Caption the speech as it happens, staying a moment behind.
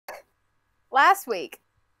last week,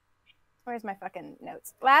 where's my fucking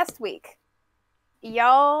notes? Last week,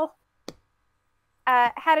 y'all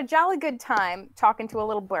had a jolly good time talking to a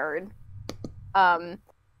little bird,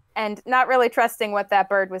 and not really trusting what that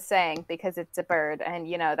bird was saying because it's a bird, and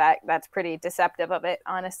you know that's pretty deceptive of it,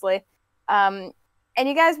 honestly. And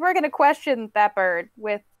you guys were going to question that bird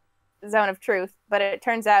with Zone of Truth, but it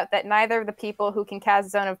turns out that neither of the people who can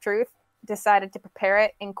cast Zone of Truth decided to prepare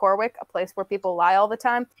it in Corwick, a place where people lie all the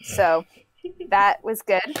time. So that was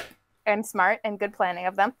good and smart and good planning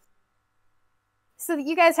of them. So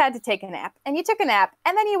you guys had to take a nap, and you took a nap,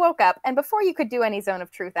 and then you woke up, and before you could do any Zone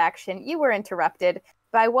of Truth action, you were interrupted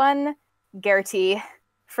by one Gertie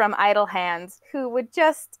from Idle Hands, who would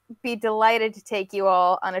just be delighted to take you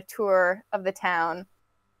all on a tour of the town.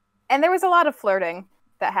 And there was a lot of flirting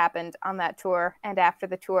that happened on that tour and after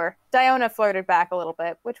the tour. Diona flirted back a little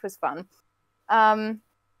bit, which was fun. And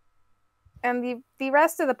the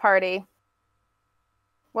rest of the party,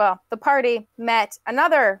 well, the party met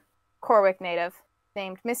another Corwick native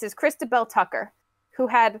named Mrs. Christabel Tucker, who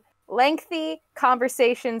had lengthy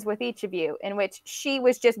conversations with each of you in which she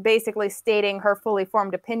was just basically stating her fully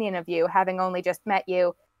formed opinion of you, having only just met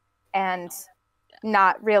you and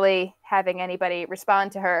not really having anybody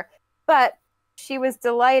respond to her. But she was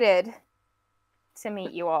delighted to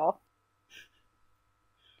meet you all.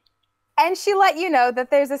 And she let you know that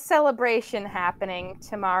there's a celebration happening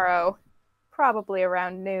tomorrow, probably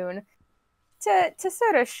around noon, to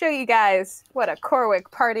sort of show you guys what a Corwick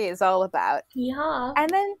party is all about. Yeah.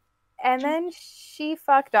 And then she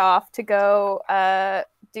fucked off to go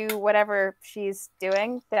do whatever she's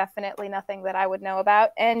doing. Definitely nothing that I would know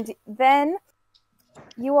about. And then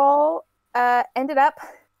you all ended up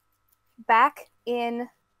back in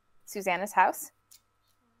Susanna's house.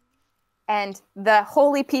 And the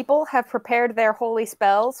holy people have prepared their holy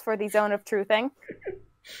spells for the Zone of Truthing.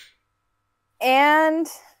 And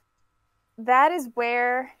that is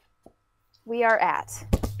where we are at.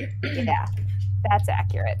 Yeah, that's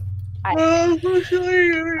accurate. I want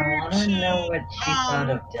to know what she thought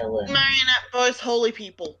of Dylan. Marionette, both holy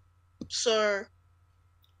people. So.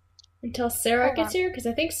 Until Sarah gets here? Because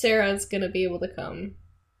I think Sarah's going to be able to come.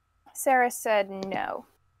 Sarah said no.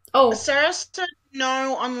 Oh. Sarah said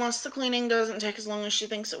no unless the cleaning doesn't take as long as she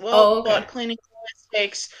thinks it will. Oh, okay. But cleaning always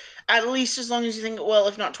takes at least as long as you think it will,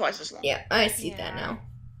 if not twice as long. Yeah, I see that now.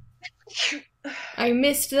 I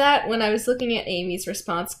missed that when I was looking at Amy's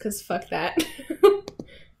response, because fuck that.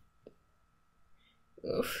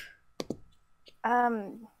 Oof.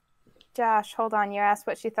 Josh, hold on. You asked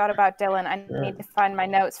what she thought about Dylan. I need to find my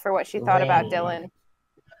notes for what she thought about Dylan.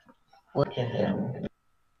 Look at him.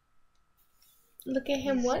 Look at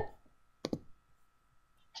him what?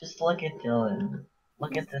 Just look at Dylan.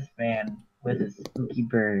 Look at this man with his spooky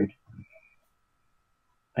bird.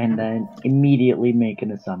 And then immediately make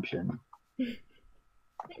an assumption.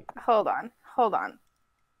 Hold on.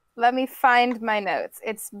 Let me find my notes.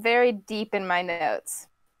 It's very deep in my notes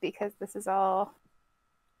because this is all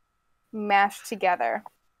mashed together.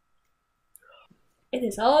 It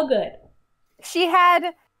is all good. She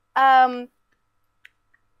had quite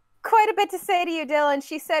a bit to say to you, Dylan.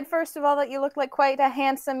 She said, first of all, that you look like quite a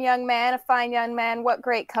handsome young man, a fine young man. What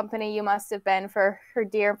great company you must have been for her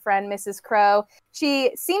dear friend, Mrs. Crow.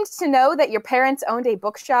 She seemed to know that your parents owned a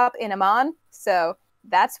bookshop in Amman, so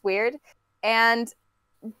that's weird. And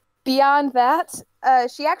beyond that,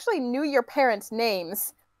 she actually knew your parents'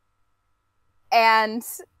 names. And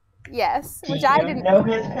yes, which I didn't know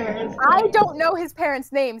his parents' names? I don't know his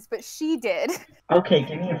parents' names, but she did. Okay,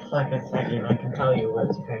 give me a fucking second. I can tell you what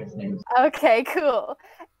his parents' names are. Okay, cool.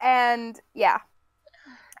 And yeah.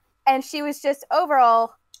 And she was just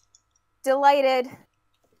overall delighted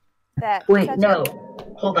that. Wait, no.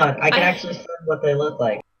 Hold on. I can actually see what they look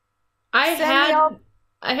like.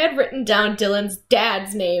 I had written down Dylan's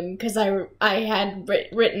dad's name because I had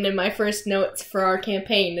written in my first notes for our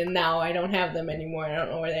campaign, and now I don't have them anymore. I don't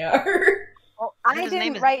know where they are. Well, I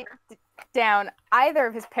didn't write down either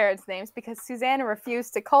of his parents' names because Susanna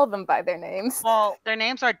refused to call them by their names. Well, their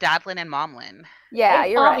names are Dadlin and Momlin. Yeah,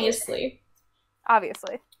 you're obviously. Right.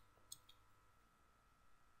 Obviously.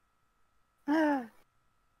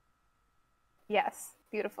 Yes,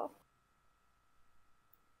 beautiful.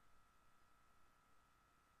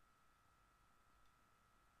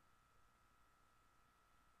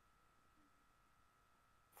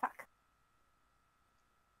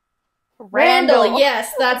 Randall,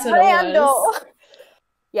 yes, that's what it was.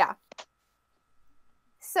 Yeah.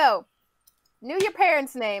 So, knew your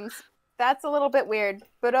parents' names. That's a little bit weird,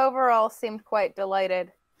 but overall seemed quite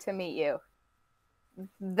delighted to meet you.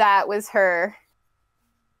 That was her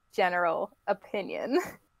general opinion.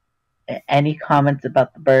 Any comments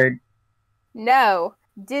about the bird? No,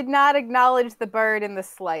 did not acknowledge the bird in the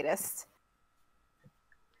slightest.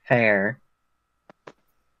 Fair.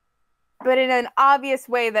 But in an obvious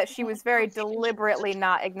way that she was very deliberately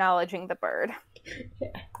not acknowledging the bird.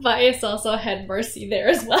 Vias also had Mercy there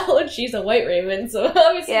as well, and she's a white raven, so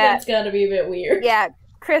obviously that's gotta be a bit weird. Yeah,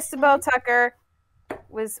 Christabel Tucker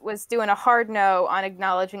was doing a hard no on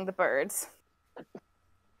acknowledging the birds.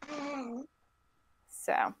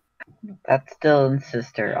 So. That's Dylan's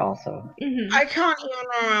sister also. Mm-hmm. I can't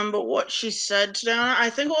even remember what she said to Diona. I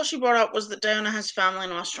think all she brought up was that Diona has family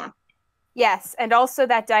in Westron. Yes, and also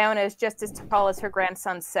that Diona is just as tall as her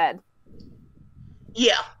grandson said.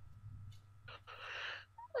 Yeah.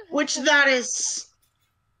 Which that is...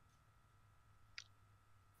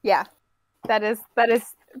 Yeah. That is...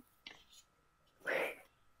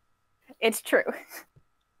 It's true.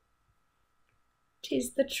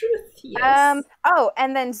 She's the truth, yes. Oh,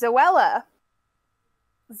 and then Zoella.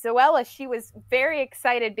 Zoella, she was very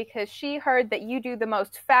excited because she heard that you do the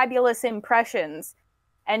most fabulous impressions,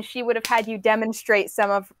 and she would have had you demonstrate some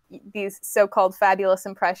of these so-called fabulous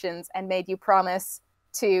impressions and made you promise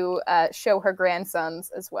to show her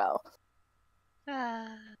grandsons as well.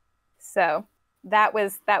 So that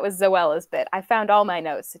was Zoella's bit. I found all my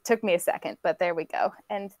notes. It took me a second, but there we go.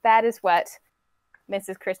 And that is what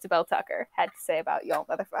Mrs. Christabel Tucker had to say about y'all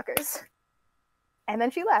motherfuckers. And then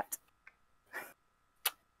she left.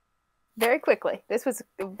 Very quickly. This was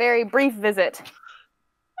a very brief visit.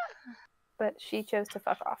 But she chose to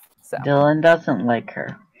fuck off. So Dylan doesn't like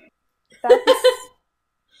her. that's,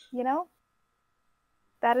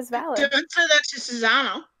 that is valid. Don't say that to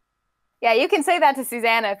Susanna. Yeah, you can say that to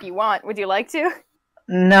Susanna if you want. Would you like to?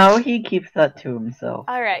 No, he keeps that to himself.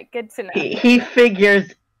 All right, good to know. He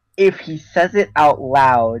figures if he says it out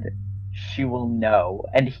loud, she will know,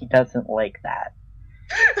 and he doesn't like that.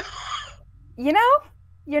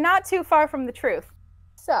 You're not too far from the truth.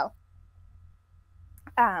 So,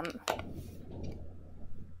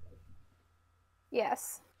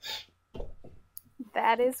 yes.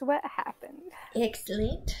 That is what happened.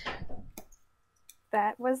 Excellent.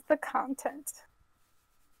 That was the content.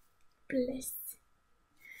 Bliss.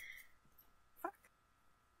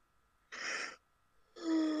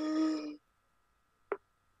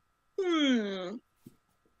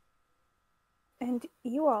 And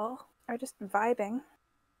you all are just vibing.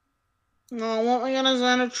 No, won't we get a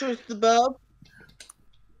Zone of Truth the Burb?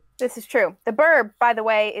 This is true. The burb, by the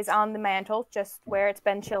way, is on the mantle, just where it's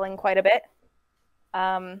been chilling quite a bit.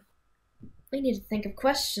 We need to think of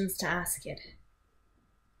questions to ask it.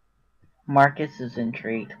 Marcus is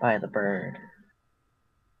intrigued by the bird.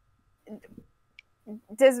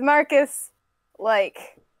 Does Marcus,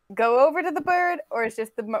 go over to the bird, or is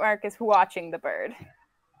just the Marcus watching the bird?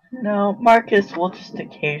 No, Marcus will just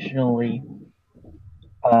occasionally,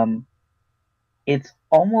 it's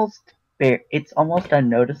almost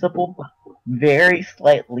unnoticeable, very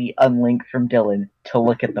slightly unlinked from Dylan to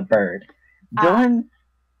look at the bird. Dylan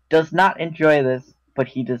does not enjoy this, but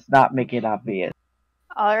he does not make it obvious.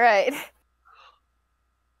 All right.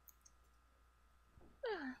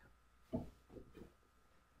 I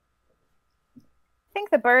think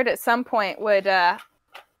the bird at some point would,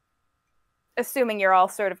 assuming you're all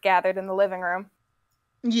sort of gathered in the living room.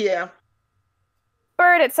 Yeah.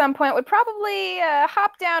 Bird at some point would probably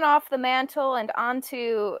hop down off the mantle and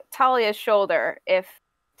onto Talia's shoulder if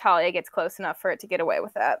Talia gets close enough for it to get away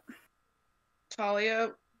with that.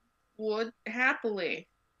 Talia would happily.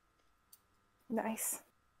 Nice.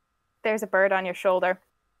 There's a bird on your shoulder.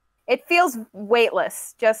 It feels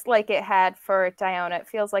weightless, just like it had for Diona. It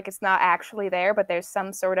feels like it's not actually there, but there's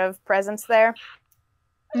some sort of presence there.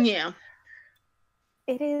 Yeah.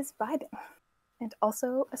 It is vibing. And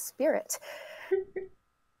also a spirit.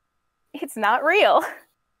 It's not real.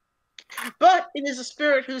 But it is a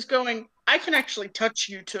spirit who's going, I can actually touch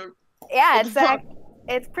you too. Yeah,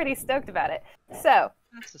 it's pretty stoked about it. So.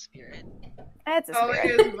 That's the spirit. It's a Talia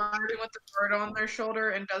spirit. is vibing with the bird on their shoulder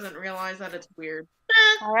and doesn't realize that it's weird.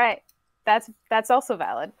 All right. That's also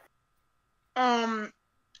valid.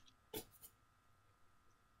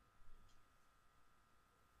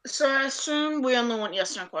 So I assume we only want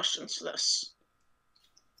yes/no questions for this.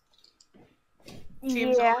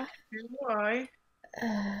 Seems Yeah. Why?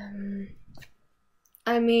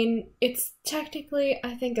 I mean, it's technically,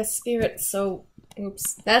 I think, a spirit, so...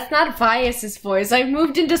 Oops. That's not Vias's voice. I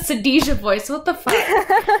moved into Sadisha voice. What the fuck?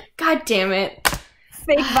 God damn it.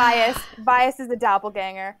 Fake bias. Bias is a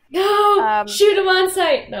doppelganger. No! Shoot him on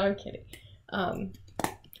sight! No, I'm kidding.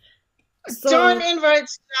 Don't invite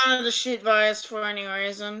Susanna to shoot Vias for any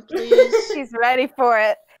reason, please. She's ready for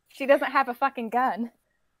it. She doesn't have a fucking gun.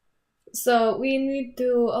 So we need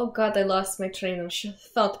to. Oh God, I lost my train of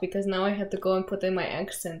thought because now I had to go and put in my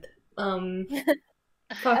accent.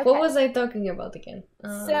 Fuck. Okay. What was I talking about again?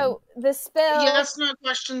 So the spell. Yes, no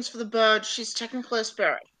questions for the bird. She's technically a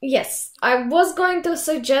spirit. Yes, I was going to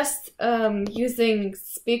suggest using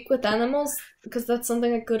speak with animals because that's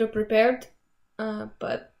something I could have prepared,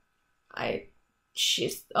 but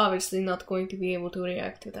she's obviously not going to be able to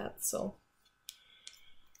react to that. So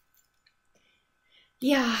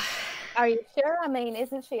yeah. Are you sure? I mean,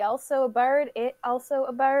 isn't she also a bird? It also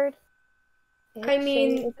a bird? I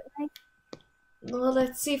mean- isn't it? Well,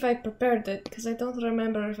 let's see if I prepared it because I don't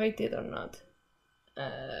remember if I did or not.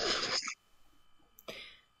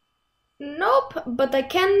 Nope, but I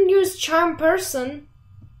can use charm person.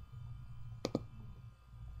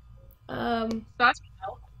 That's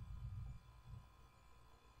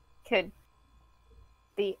Could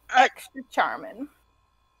be I- extra charming.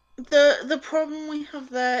 The problem we have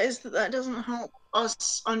there is that doesn't help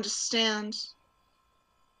us understand.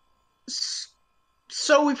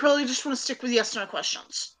 So we probably just want to stick with yes/no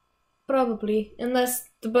questions. Probably, unless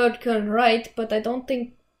the bird can write, but I don't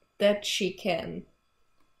think that she can.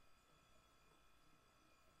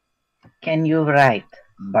 Can you write,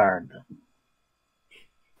 bird?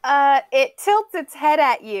 It tilts its head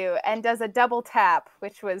at you and does a double tap,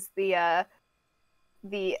 which was the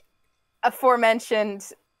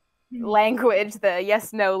aforementioned language, the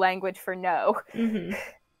yes/no language for no. Mm-hmm.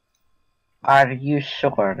 Are you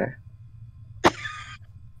sure?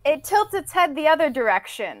 It tilts its head the other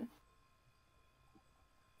direction.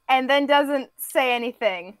 And then doesn't say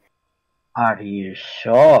anything. Are you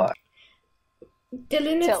sure?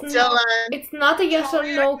 Dylan, Tilt. it's not a yes or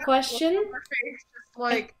no question. her face, just I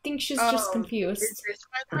like, think she's just is confused. this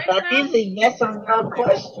right That now? is a yes or no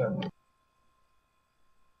question.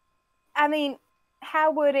 I mean,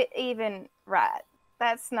 how would it even write?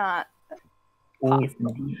 That's not... With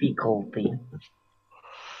difficulty.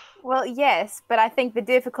 Well, yes, but I think the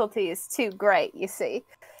difficulty is too great, you see.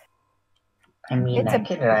 I mean, It's I a-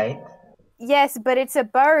 can write. Yes, but it's a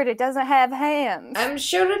bird. It doesn't have hands. I'm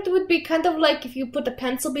sure it would be kind of like if you put a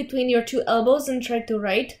pencil between your two elbows and tried to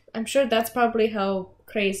write. I'm sure that's probably how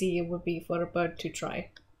crazy it would be for a bird to try.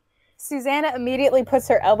 Susanna immediately puts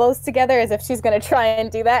her elbows together as if she's going to try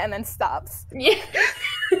and do that and then stops. Yeah.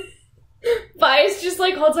 Vice just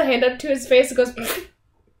like holds a hand up to his face and goes,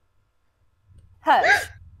 Hush.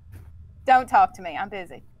 Don't talk to me. I'm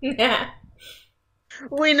busy. nah.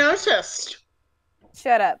 We noticed.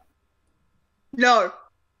 Shut up. No.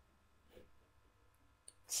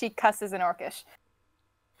 She cusses in Orcish.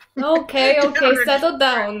 Okay, settle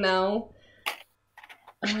down now.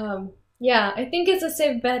 Yeah, I think it's a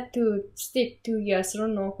safe bet to stick to yes or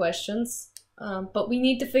no questions. But we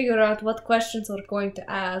need to figure out what questions we're going to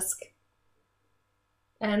ask.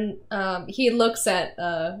 And he looks at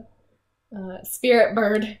Spirit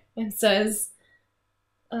Bird and says,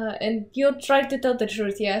 and you'll try to tell the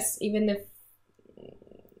truth, yes, even if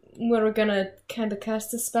we're gonna kind of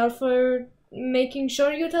cast a spell for making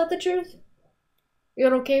sure you tell the truth?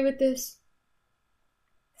 You're okay with this?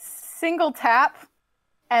 Single tap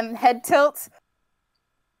and head tilt.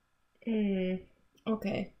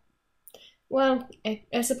 Okay. Well,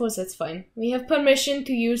 I suppose that's fine. We have permission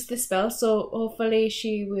to use the spell, so hopefully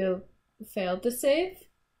she will fail the save.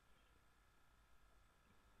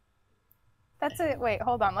 That's it. Wait,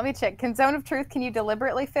 hold on. Let me check. Can Zone of Truth, can you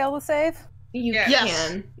deliberately fail the save? You Yeah. can,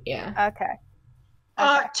 Yes. yeah. Okay.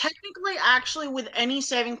 Okay. Technically, actually, with any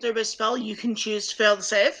saving throw by spell, you can choose to fail the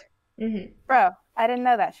save. Mm-hmm. Bro, I didn't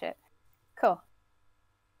know that shit. Cool.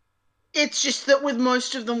 It's just that with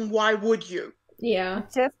most of them, why would you? Yeah.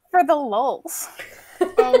 Just for the lulz.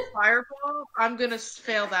 Oh, fireball! I'm gonna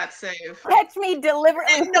fail that save. Catch me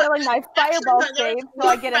deliberately No, failing my actually, fireball no, there's save so I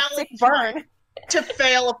one get a valid sick time. burn. To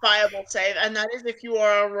fail a fireball save, and that is if you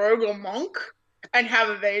are a rogue or monk and have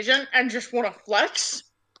evasion and just want to flex.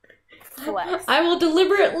 Flex. I will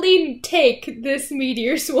deliberately take this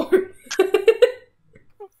meteor sword.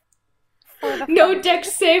 For the No fun.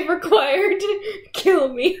 dex save required.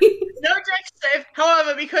 Kill me. No dex save.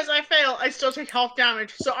 However, because I fail, I still take half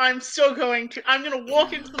damage. So I'm gonna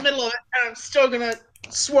walk into the middle of it, and I'm still gonna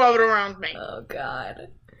swerve it around me. Oh god.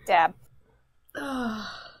 Dab.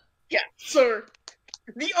 Yeah. So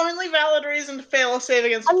the only valid reason to fail a save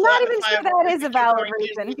against I'm not flat even sure fireball that is a if you're valid going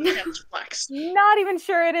to reason. use against flex. Not even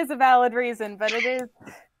sure it is a valid reason, but it is.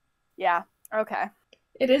 Yeah. Okay.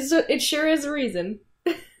 It sure is a reason.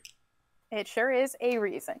 It sure is a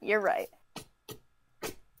reason. You're right.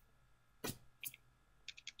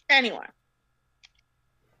 Anyway.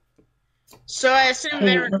 So I assume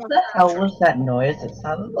Hey, they what the hell was that noise? It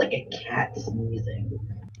sounded like a cat sneezing.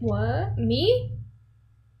 What? Me?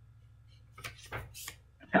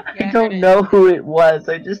 Yeah, I I heard don't it. know who it was.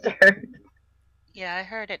 I just heard. Yeah, I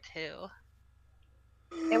heard it too.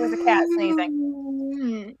 It was a cat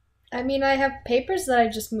sneezing. I mean, I have papers that I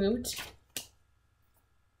just moved.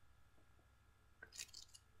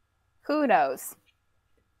 Who knows?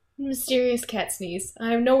 Mysterious cat sneeze.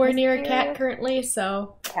 I'm nowhere near a cat Mysterious- currently,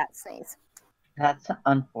 so. Cat sneeze. That's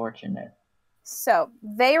unfortunate. So,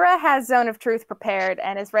 Vera has Zone of Truth prepared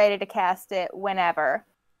and is ready to cast it whenever.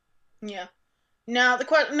 Yeah. Now, the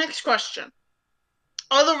next question.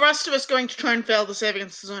 Are the rest of us going to try and fail the save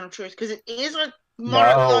against the Zone of Truth? Because it is a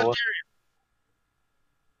moderately large area.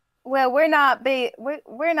 Well, we're not the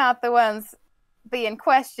ones being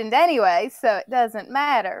questioned anyway, so it doesn't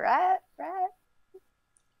matter, right? Right?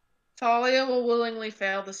 Talia will willingly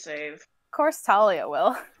fail the save. Of course Talia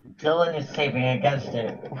will. Dylan is saving against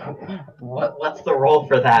it. What's the roll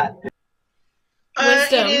for that?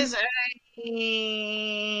 Wisdom. It is a...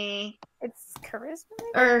 It's charisma?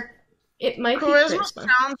 Or it might Charisma be charisma.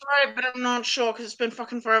 sounds right, but I'm not sure because it's been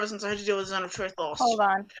fucking forever since I had to deal with Zone of Truth loss. Hold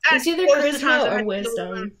on. It's either most of the charisma times I or had to deal with wisdom.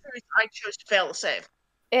 Zone of Truth, I chose to fail the save.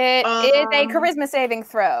 It is a Um, charisma saving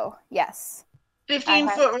throw. Yes.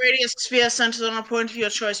 15-foot radius sphere centered on a point of your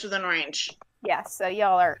choice within range. Yes, so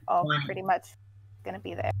y'all are all pretty much gonna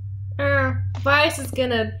be there. Vice is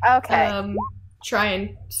gonna Okay. try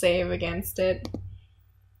and save against it.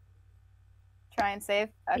 Try and save.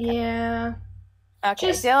 Okay. Yeah. Okay,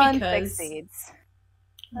 just Dylan because. succeeds.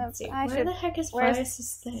 Let's see. I Where should- the heck is Where's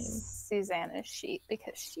Vice's thing? Susanna's sheet?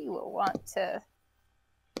 Because she will want to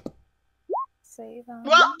save on.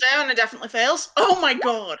 Well, Diana definitely fails. Oh my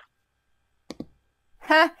god.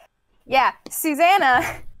 Huh. Yeah,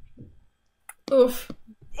 Susanna Oof.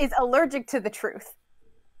 is allergic to the truth.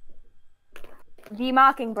 The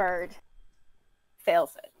Mockingbird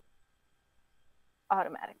fails it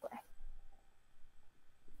automatically.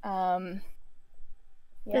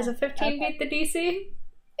 Yeah. Does a 15 Okay. beat the DC?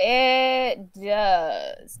 It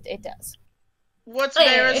does. It does. What's Hey.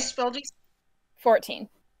 Vera's spell DC? 14.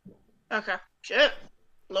 Okay. Shit.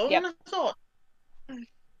 Lower Yep. than I thought.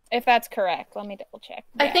 If that's correct, let me double check.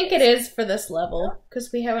 I Yeah, think it is for this level,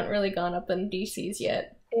 because we haven't really gone up in DCs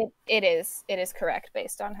yet. It is. It is correct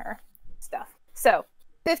based on her stuff. So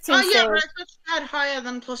 15 Oh yeah, save. but I thought she had higher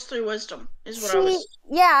than +3 wisdom, is what I was...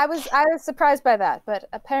 Yeah, I was surprised by that, but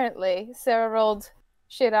apparently Sarah rolled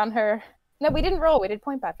shit on her. No, we didn't roll. We did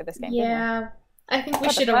point buy for this game. didn't we? Yeah. I think we What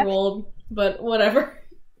the should have fuck? rolled, but whatever.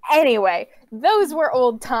 Anyway, those were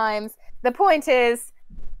old times. The point is,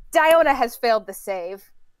 Diona has failed the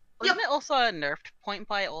save. Wasn't it also a nerfed point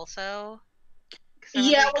buy also? 'Cause I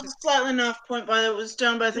Yeah, remember it was a slightly enough point by that was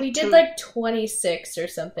done by I think We did 2. like 26 or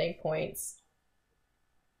something points.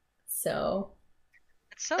 So.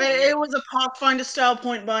 it's so It weird. was a Pathfinder style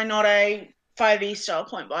point buy, not a 5e style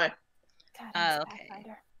point buy. God, Oh, it's okay.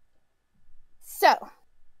 Pathfinder. So,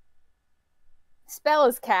 spell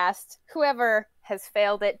is cast. Whoever has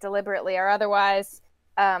failed it deliberately or otherwise,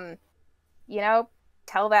 tell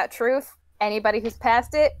that truth. Anybody who's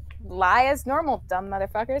passed it, lie as normal, dumb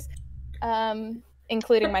motherfuckers.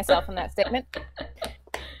 Including myself in that statement.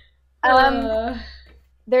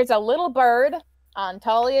 There's a little bird on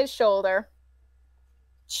Talia's shoulder,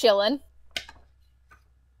 chilling.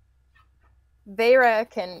 Vera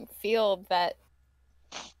can feel that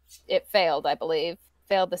it failed, I believe.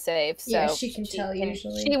 Failed the save. So Yeah, she can tell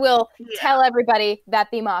usually. She will Yeah. tell everybody that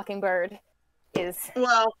the Mockingbird is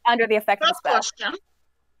Well, under the effect of the first spell. question.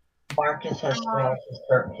 Marcus has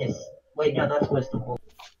failed his. Wait, no, that's wisdom.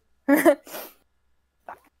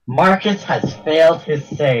 Marcus has failed his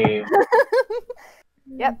save.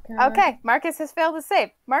 Yep. Oh, God. Okay, Marcus has failed to save.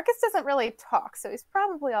 Marcus doesn't really talk, so he's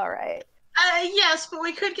probably all right. Yes, but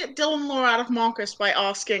we could get Dylan lore out of Marcus by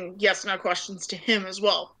asking yes/no questions to him as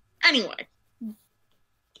well. Anyway,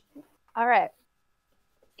 All right.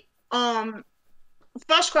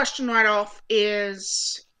 first question right off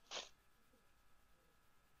is: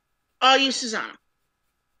 are you Susanna?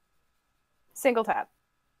 Single tap.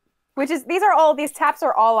 These taps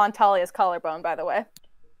are all on Talia's collarbone, by the way.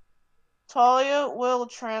 Talia will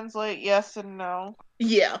translate yes and no.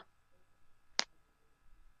 Yeah.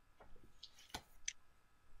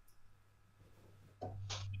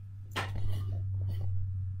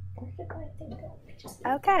 Where did my thing go? I just-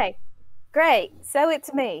 Okay. Great. So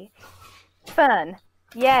it's me. Fun.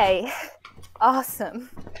 Yay. Awesome.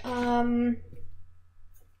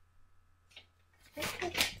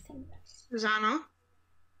 Susanna,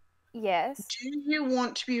 Yes. do you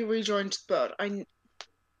want to be rejoined to the bird?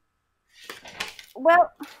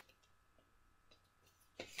 Well,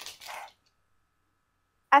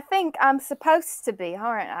 I think I'm supposed to be,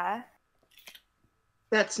 aren't I?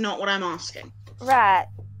 That's not what I'm asking. Right.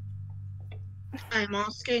 I'm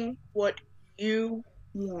asking what you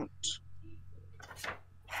want.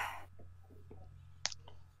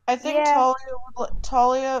 I think Yeah.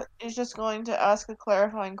 Talia is just going to ask a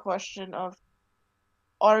clarifying question of,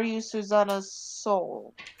 are you Susanna's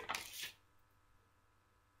soul?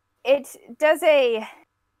 It does a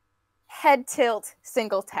head tilt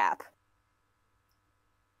single tap.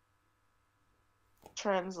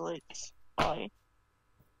 Translates.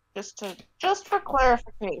 Just for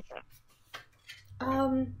clarification.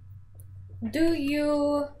 Do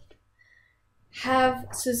you have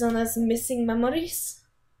Susanna's missing memories?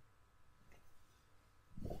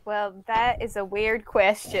 Well, that is a weird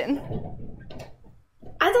question.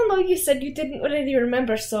 I don't know, you said you didn't really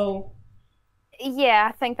remember, so... Yeah,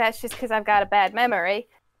 I think that's just because I've got a bad memory.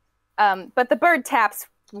 But the bird taps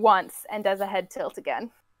once and does a head tilt again.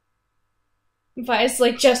 Vice,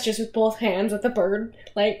 like, gestures with both hands at the bird.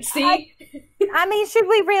 Like, see? I mean, should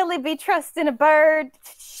we really be trusting a bird?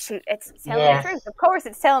 Shoot, it's telling Yes. the truth. Of course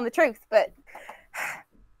it's telling the truth, but...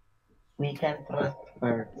 We can trust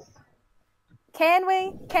birds. Can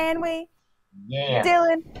we? Can we? Yes.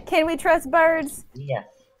 Dylan, can we trust birds? Yes.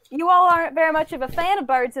 You all aren't very much of a fan of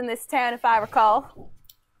birds in this town, if I recall.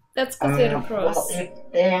 That's considered Well, cross. if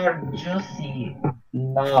they're juicy,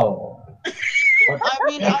 no. But I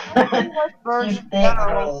mean, I don't like birds in If they are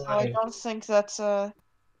general, so I alive. don't think that's a...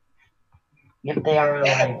 if they are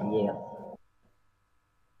alive, yes.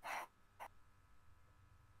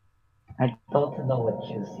 I don't know what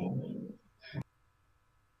juicy means.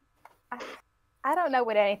 I don't know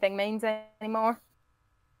what anything means anymore.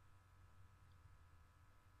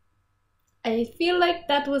 I feel like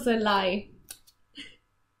that was a lie.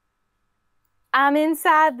 I'm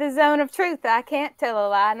inside the zone of truth. I can't tell a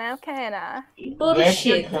lie now, can I? Yes, you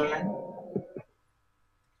Bullshit. can.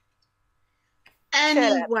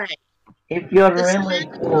 Anyway, If you're this really is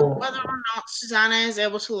cool. whether or not Susanna is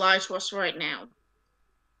able to lie to us right now.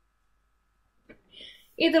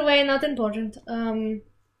 Either way, not important.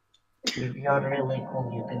 If you're really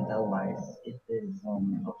cool, you can tell lies. It is of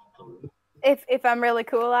truth. If I'm really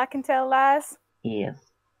cool, I can tell lies. Yes.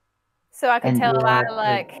 So I can And tell a you lie are-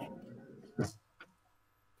 like...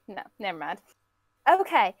 No, never mind.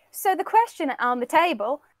 Okay, so the question on the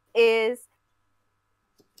table is,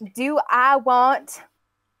 do I want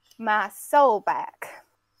my soul back?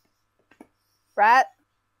 Right?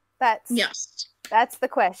 Yes. That's the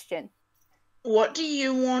question. What do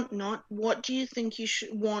you want? Not what do you think you should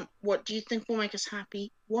want? What do you think will make us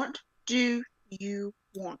happy? What do you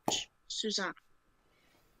want, Susanna?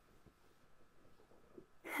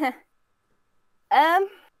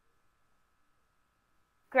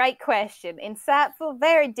 Great question. Insightful,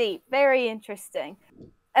 very deep, very interesting.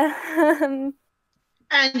 And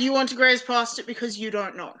you want to graze past it because you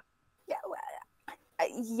don't know.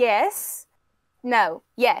 Yes. No.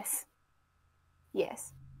 Yes.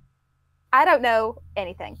 Yes. I don't know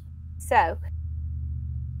anything. So,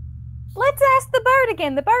 let's ask the bird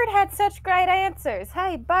again. The bird had such great answers.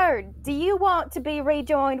 Hey, bird, do you want to be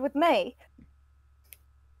rejoined with me?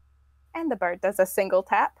 And the bird does a single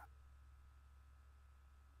tap.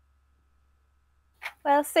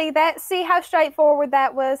 Well, see how straightforward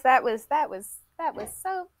that was? That was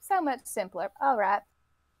so much simpler. All right.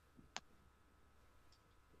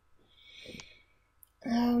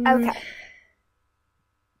 Okay.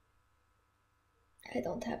 I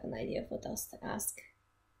don't have an idea of what else to ask.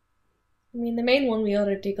 I mean, the main one we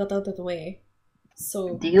already got out of the way.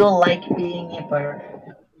 So, Do you like being a bird?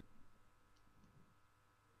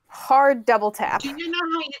 Hard double tap. Do you know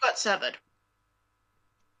how you got severed?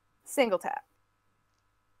 Single tap.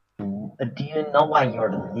 Do you know why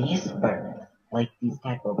you're this bird? Like this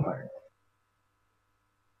type of bird?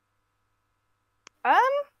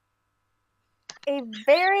 A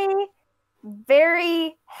very,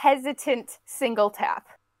 very hesitant single tap.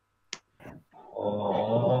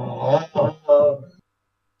 Oh.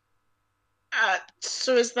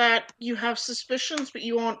 So is that you have suspicions but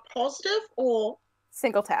you aren't positive, or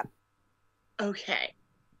Single tap. okay?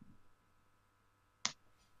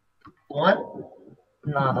 What?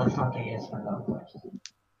 No, that's not the yes or no question.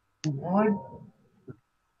 What?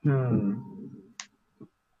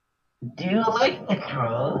 Do you like the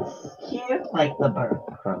crows? Here, like the bird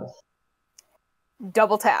crows.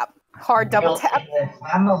 Double tap. Hard double Do you tap. like the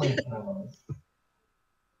family crows?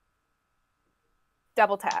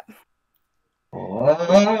 Double tap.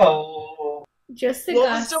 Oh. just a What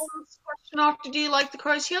was guess. Dylan's question after? Do you like the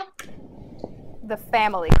crows here? The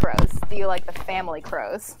family crows. Do you like the family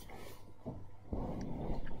crows?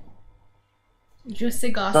 Juicy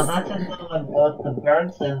So gossip. that's a no on both the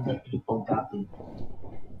birds and the people got it.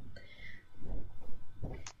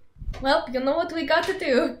 Well, you know what we got to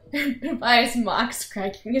do. Vice mocks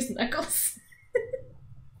cracking his knuckles.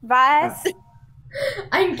 Vice,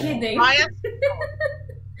 I'm kidding. Vice?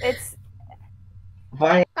 it's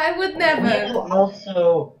Vi I would Neil never.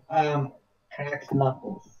 also cracks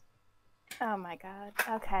knuckles. oh my god.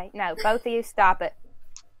 Okay, no, both of you stop it.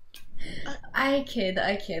 I kid.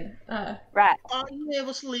 Right. Are you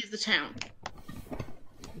able to leave the town?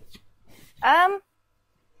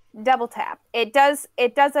 Double tap. It does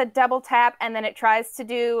a double tap, and then it tries to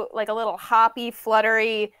do like a little hoppy,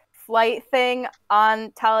 fluttery flight thing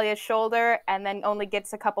on Talia's shoulder, and then only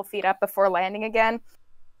gets a couple feet up before landing again.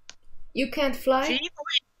 You can't fly? Feet or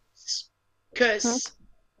inches? Because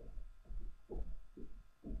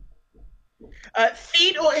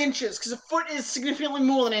feet or inches? Because a foot is significantly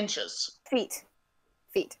more than inches. Feet.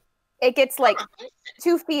 It gets like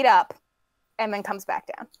 2 feet up, and then comes back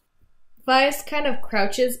down. Vice kind of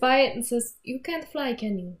crouches by it and says, "You can't fly,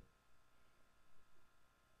 can you?"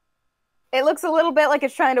 It looks a little bit like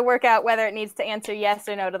it's trying to work out whether it needs to answer yes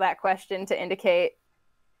or no to that question to indicate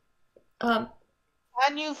Can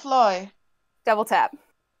you fly? double tap.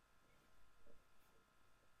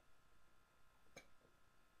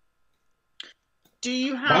 Do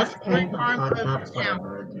you have That's free kind of arm hot over up the for a town?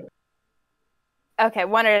 bird. Okay,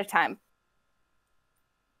 one at a time.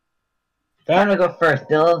 They're gonna go first.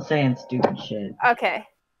 Dylan's saying stupid shit. Okay,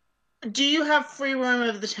 Do you have free roam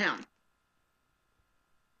over the town?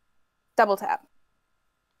 double tap.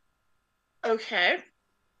 Okay.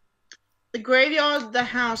 The graveyard, the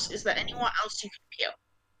house, is there anyone else you can kill?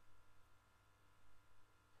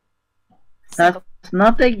 Single, That's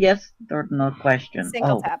not a yes or no question.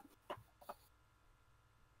 single Oh, tap.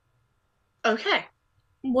 Okay.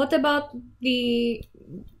 What about the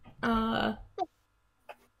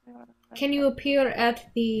can you appear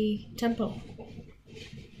at the temple?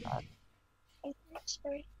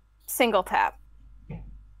 Single tap.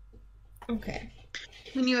 Okay.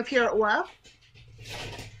 When you appear at where?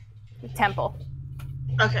 Temple.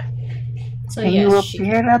 Okay. So can you yes, she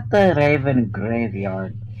appear at the Raven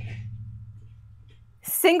graveyard?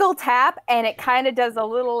 Single tap, and it kind of does a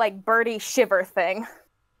little like birdie shiver thing.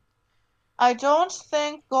 I don't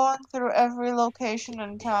think going through every location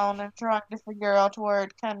in town and trying to figure out where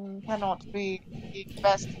it cannot be the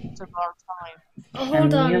best use of our time. Oh,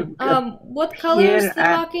 hold Can on. you What color is appear the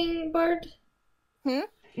at- mockingbird? Hmm?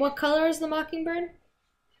 What color is the mockingbird?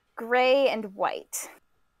 Gray and white.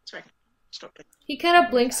 Sorry. Stop it. He kind of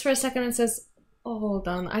blinks for a second and says, "Oh, hold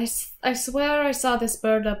on. I swear I saw this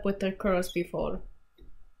bird up with their crows before."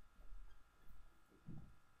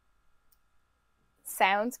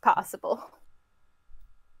 Sounds possible.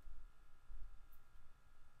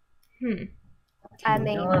 I Can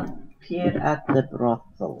mean, you appear at the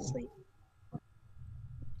brothel?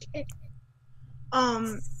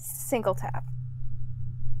 single tap.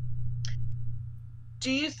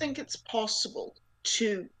 Do you think it's possible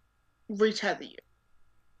to retether you?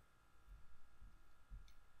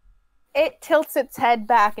 It tilts its head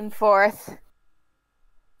back and forth.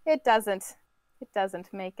 It doesn't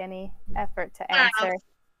make any effort to Fair answer. enough.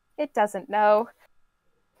 It doesn't know.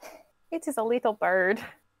 It is a little bird.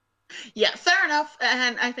 Yeah, fair enough.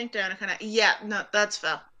 And I think Dana kind of. Yeah, no, that's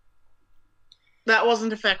fair. That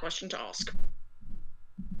wasn't a fair question to ask.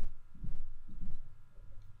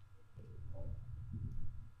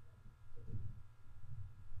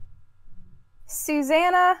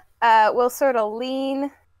 Susanna will sort of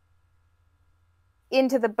lean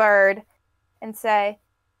into the bird and say,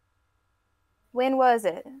 "When was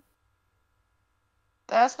it?"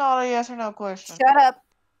 That's not a yes or no question. Shut up.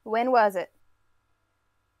 When was it?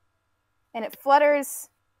 And it flutters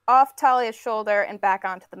off Talia's shoulder and back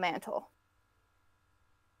onto the mantle.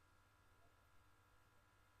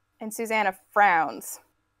 And Susanna frowns.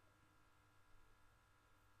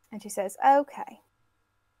 And she says, "Okay.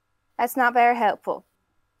 That's not very helpful,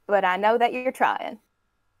 but I know that you're trying."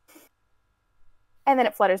 And then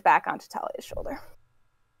it flutters back onto Talia's shoulder.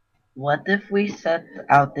 What if we set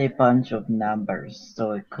out a bunch of numbers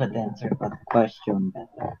so it could answer the question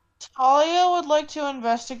better? Talia would like to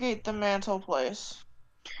investigate the mantle place.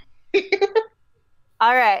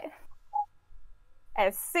 All right.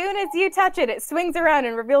 As soon as you touch it, it swings around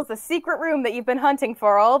and reveals the secret room that you've been hunting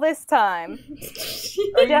for all this time.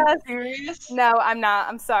 Are you Just- serious? No, I'm not.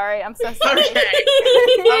 I'm sorry. I'm so sorry. Okay.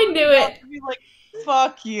 I knew about it. to be like,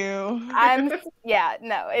 fuck you.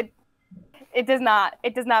 It does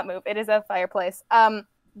not move. It is a fireplace.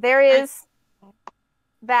 There is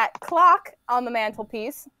that clock on the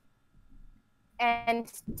mantelpiece,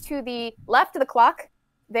 And to the left of the clock,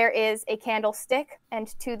 there is a candlestick, and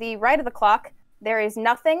to the right of the clock, there is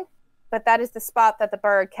nothing, but that is the spot that the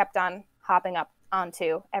bird kept on hopping up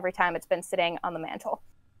onto every time it's been sitting on the mantle.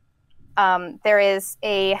 There is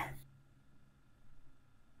a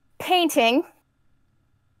painting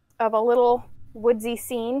of a little woodsy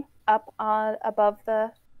scene up above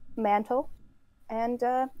the mantle, and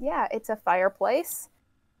yeah, it's a fireplace.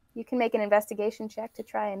 You can make an investigation check to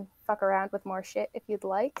try and fuck around with more shit if you'd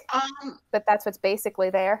like. But that's what's basically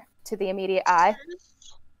there to the immediate eye.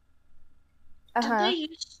 Did there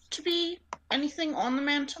used to be anything on the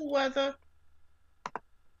mantle where the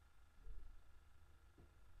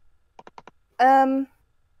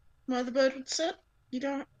bird would sit? You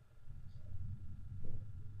don't.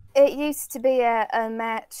 It used to be a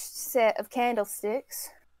matched set of candlesticks.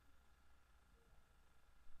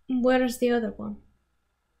 Where is the other one?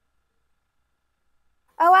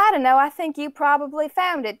 Oh, I don't know. I think you probably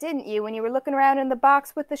found it, didn't you, when you were looking around in the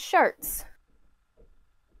box with the shirts?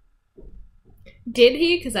 Did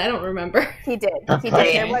he? Because I don't remember. He did. He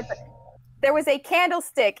did. There was a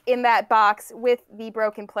candlestick in that box with the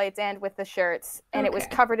broken plates and with the shirts, and it was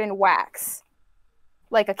covered in wax.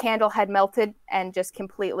 Like a candle had melted and just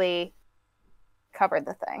completely covered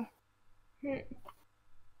the thing.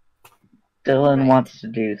 Dylan wants to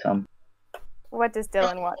do something. What does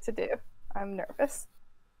Dylan want to do? I'm nervous.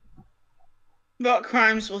 What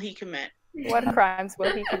crimes will he commit? What crimes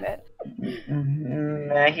will he commit?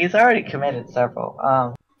 He's already committed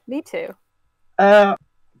several. Me too.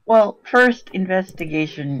 Well, first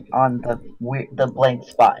investigation on the blank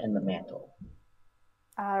spot in the mantle.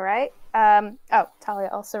 All right. Oh, Talia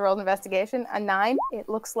also rolled investigation. A 9. It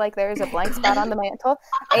looks like there is a blank spot on the mantle.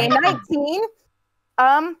 A 19.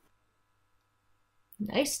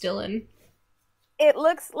 Nice, Dylan. It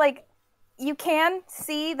looks like you can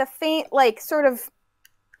see the faint, like, sort of,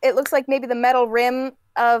 it looks like maybe the metal rim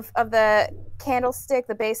of the candlestick,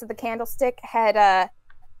 the base of the candlestick, had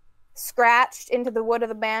scratched into the wood of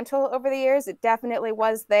the mantle over the years. It definitely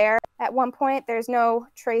was there at one point. There's no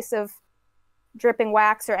trace of dripping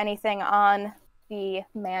wax or anything on the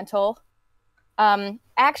mantle.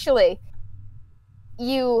 Actually,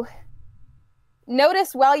 you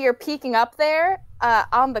notice while you're peeking up there,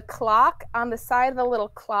 on the clock, on the side of the little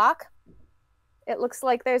clock, it looks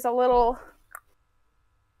like there's a little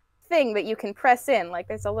thing that you can press in. Like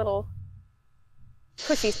there's a little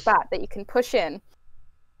pushy spot that you can push in.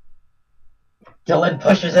 Dylan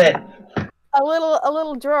pushes it. A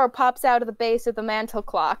little drawer pops out of the base of the mantle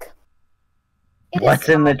clock. What's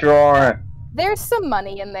in the drawer? There's some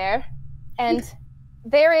money in there, and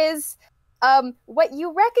there is what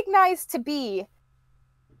you recognize to be,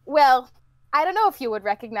 well, I don't know if you would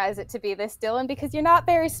recognize it to be this, Dylan, because you're not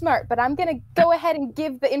very smart, but I'm going to go ahead and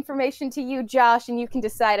give the information to you, Josh, and you can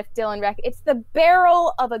decide if Dylan it's the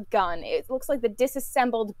barrel of a gun. It looks like the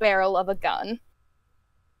disassembled barrel of a gun.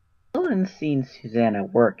 Dylan's seen Susanna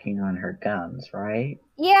working on her guns, right?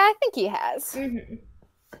 Yeah, I think he has. Mm-hmm.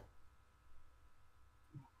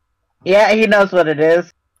 Yeah, he knows what it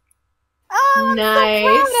is. Oh, nice.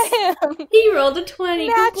 So proud of him. He rolled a 20.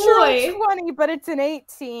 Good boy. 20, but it's an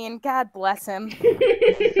 18. God bless him.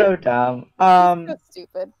 So dumb. So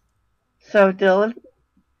stupid. So Dylan,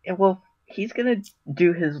 well, he's gonna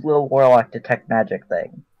do his little warlock detect magic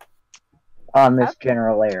thing on this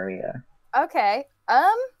general area. Okay.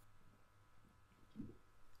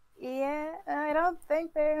 Yeah, I don't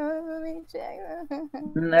think they're. Let me check.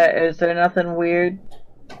 Is there nothing weird?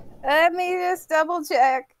 Let me just double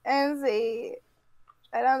check and see.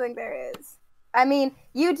 I don't think there is. I mean,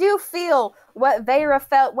 you do feel what Vera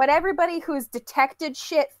felt, what everybody who's detected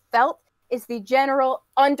shit felt is the general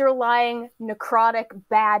underlying necrotic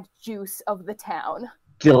bad juice of the town.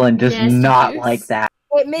 Dylan does not juice. like that.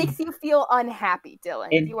 It makes you feel unhappy, Dylan.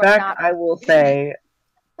 In you are fact, not... I will say,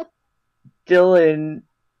 Dylan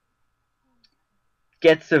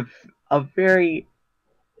gets a very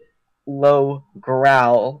low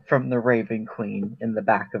growl from the Raven Queen in the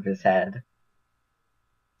back of his head.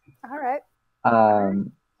 All right.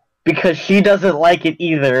 Because she doesn't like it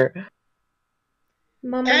either.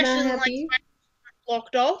 Mama And not she doesn't happy. like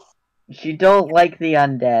blocked off. She don't like the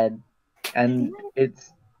undead, and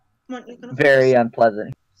it's What, you're gonna very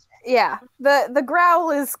unpleasant. Yeah, the growl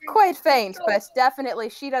is quite faint, but definitely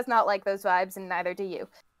she does not like those vibes, and neither do you.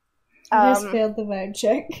 I just failed the vibe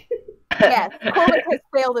check. Yes, Corlick has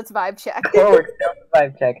failed its vibe check. Forward,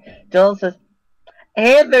 vibe check. Dylan says,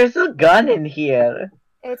 "Hey, there's a gun in here."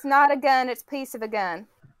 It's not a gun, it's a piece of a gun.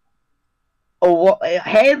 Oh, well,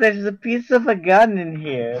 hey, there's a piece of a gun in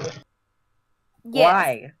here. Yes.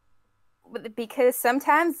 Why? because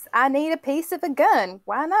sometimes I need a piece of a gun.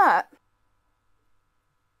 Why not?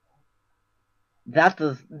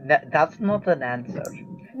 That's not an answer.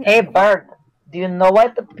 Hey, Bert, do you know why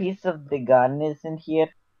the piece of the gun isn't here?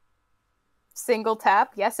 Single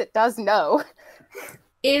tap. Yes, it does know.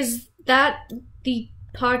 Is that the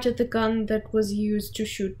part of the gun that was used to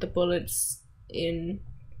shoot the bullets in?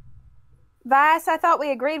 Vice, I thought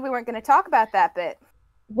we agreed we weren't going to talk about that bit.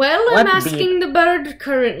 Well, What I'm the- asking the bird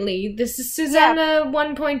currently. This is Susanna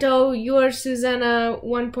 1.0, you're Susanna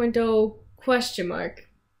 1.0 question mark.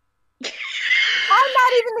 I'm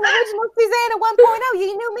not even the original Susanna 1.0.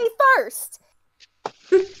 You knew me first.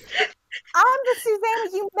 I'm the Susanna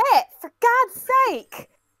you met, for God's sake.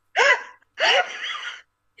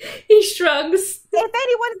 He shrugs. If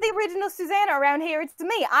anyone's the original Susanna around here, it's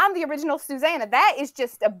me. I'm the original Susanna. That is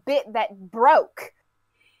just a bit that broke.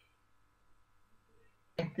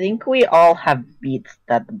 I think we all have beats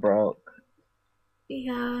that broke.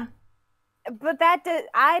 Yeah. But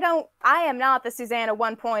I am not the Susanna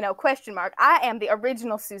 1.0 question mark. I am the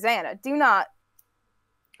original Susanna. Do not.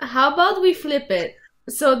 How about we flip it?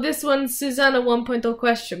 So this one's Susanna 1.0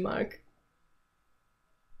 question mark.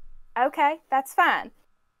 Okay, that's fine.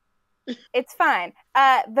 It's fine.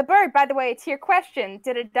 The bird, by the way, to your question,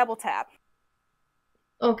 did a double tap.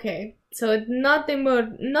 Okay, so it's not a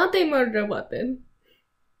murder weapon.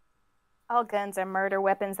 All guns are murder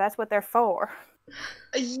weapons. That's what they're for.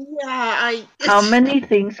 Yeah, How many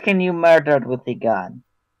things can you murder with a gun?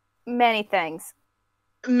 Many things.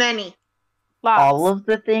 Many. Lots. All of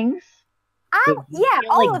the things? Yeah, you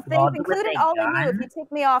all kill a of things, dog with including a all of you, gun? if you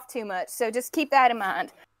tick me off too much. So just keep that in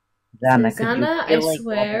mind. Susanna, Susanna, could you kill I a god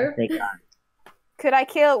swear. with a gun? Could I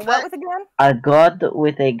kill what with a gun? A god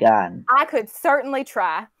with a gun. I could certainly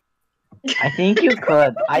try. I think you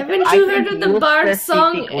could. Haven't I you think heard of the you Bard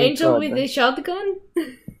song specifically Angel could. with a Shotgun?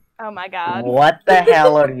 Oh my God. What the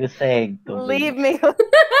hell are you saying to me? Leave me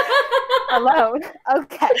alone.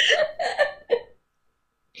 Okay.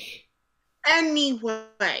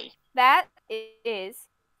 Anyway. That is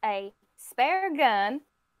a spare gun,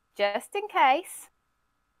 just in case.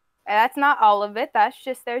 That's not all of it. That's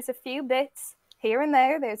just, there's a few bits here and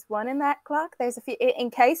there. There's one in that clock. There's a few in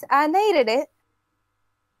case I needed it.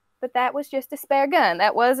 But that was just a spare gun.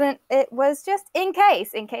 It was just in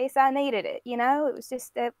case I needed it. You know, it was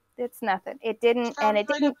just, it's nothing. It didn't, and it Sounds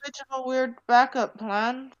like didn't. a bit of a weird backup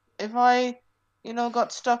plan. If I,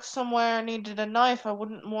 got stuck somewhere and needed a knife, I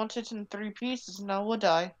wouldn't want it in 3 pieces now, would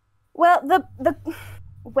I? Well,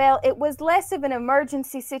 well, it was less of an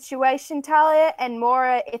emergency situation, Talia, and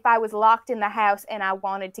more if I was locked in the house and I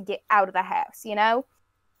wanted to get out of the house, you know?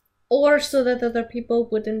 Or so that other people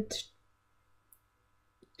wouldn't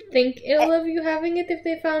think ill of you having it if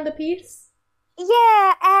they found a piece?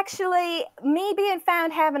 Yeah, actually, me being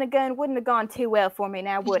found having a gun wouldn't have gone too well for me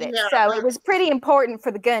now, would it? Yeah. So it was pretty important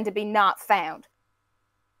for the gun to be not found.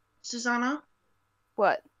 Susanna,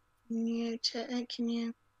 What? can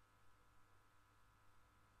you?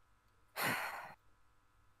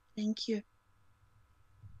 Thank you.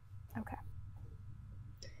 Okay.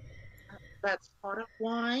 That's part of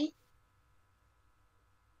why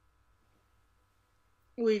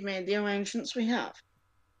we've made the arrangements we have.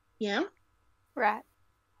 Yeah? Right.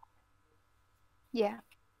 Yeah,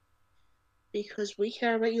 Because we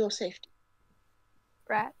care about your safety.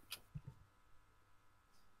 right.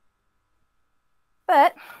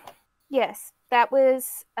 But, yes, that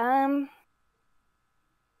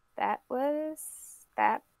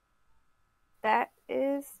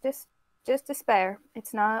is just a spare.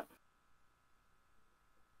 It's not.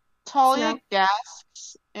 Talia No.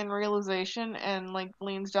 gasps in realization and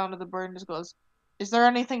leans down to the bird and just goes, "Is there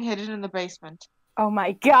anything hidden in the basement?" Oh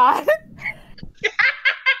my God.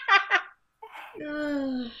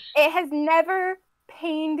 Ugh. It has never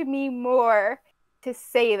pained me more to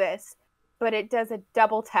say this, but it does a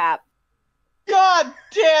double tap. God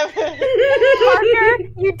damn it!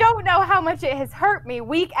 Parker, you don't know how much it has hurt me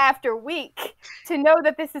week after week to know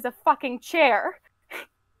that this is a fucking chair.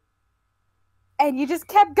 And you just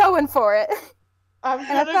kept going for it. I'm And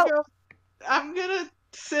I gonna felt- go. I'm gonna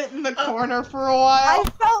sit in the corner for a I while.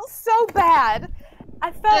 felt so bad.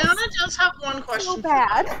 I felt Diana does have one question. so for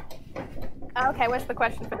bad. Okay, what's the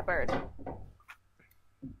question for the bird?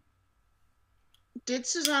 you. Did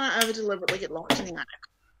Susanna ever deliberately get locked in the attic?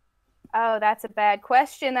 Oh, that's a bad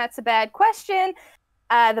question. That's a bad question.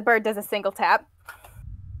 The bird does a single tap.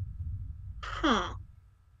 Huh.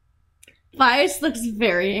 Vice looks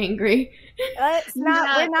very angry. Let's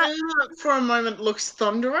not. We're not. Diana, for a moment, looks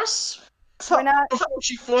thunderous We're not. before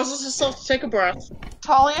she forces herself to take a breath.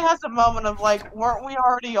 Talia has a moment of like, weren't we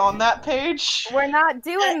already on that page? We're not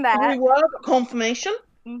doing We that. were, but confirmation.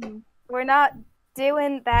 Mm-hmm. We're not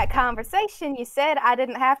doing that conversation. You said I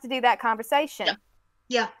didn't have to do that conversation.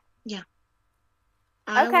 Yeah.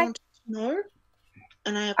 I Okay. want to know,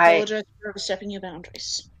 and I apologize for overstepping your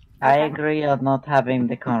boundaries. I Okay. agree on not having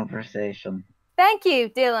the conversation. Thank you,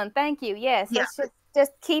 Dylan. Thank you. Yes, Yeah. let's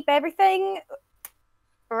just keep everything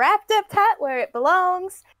wrapped up tight where it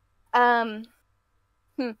belongs. I'm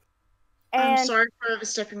And sorry for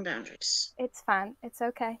overstepping boundaries. it's fine. It's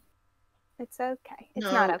okay. It's okay. It's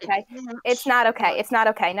No, not okay. it's not. It's not okay. It's not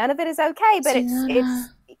okay. None of it is okay, but Susanna.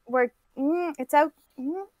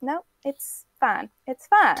 no, it's fine. It's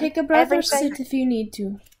fine. Take a breath or Everything sit if you need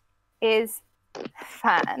to. is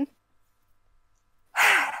fine.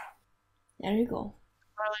 There you go.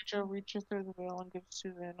 Charlie Joe reaches through the veil and gives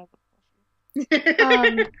Susanna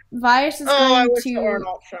the Vice is I going wish there were an to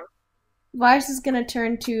option. Vice is gonna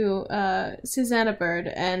turn to Susanna Bird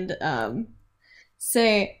and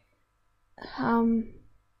say,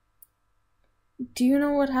 do you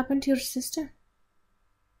know what happened to your sister?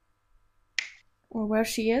 Or where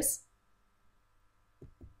she is?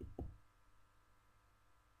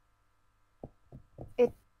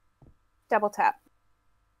 Double tap,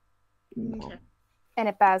 Okay. and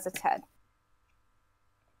it bows its head.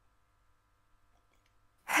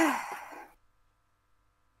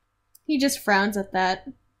 He just frowns at that.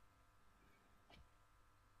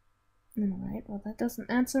 Alright, well that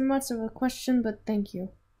doesn't answer much of a question, but thank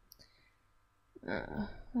you.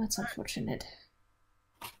 That's unfortunate.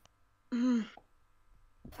 Mm.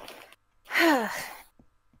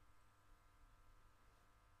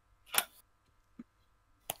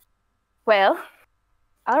 Well,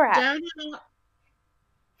 all right. Down here,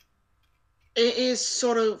 it is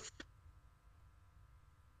sort of.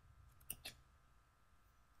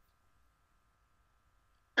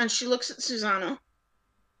 And she looks at Susanna.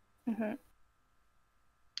 Mm-hmm.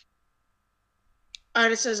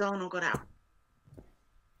 Ida says Eleanor got out.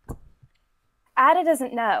 Ida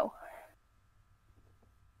doesn't know.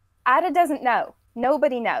 Ida doesn't know.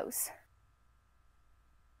 Nobody knows.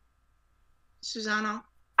 Susanna.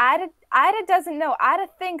 Ida doesn't know. Ida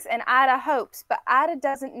thinks and Ida hopes, but Ida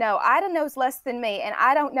doesn't know. Ida knows less than me, and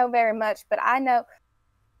I don't know very much, but I know.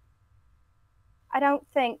 I don't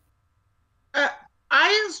think.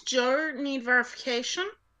 I as Joe need verification.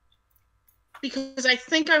 Because I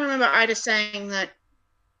think I remember Ida saying that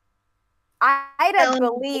Ida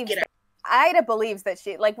Eleanor believes. get it. Ida believes that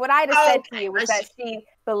she, like what Ida said to you was that she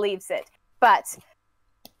believes it, but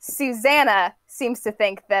Susanna seems to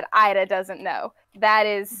think that Ida doesn't know. That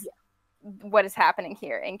is what is happening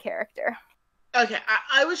here in character. Okay,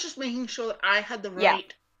 I was just making sure that I had the right. Yeah.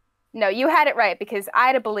 No, you had it right because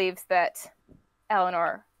Ida believes that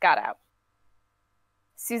Eleanor got out.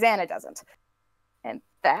 Susanna doesn't. And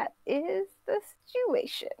that is the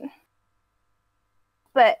situation.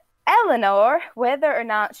 But Eleanor, whether or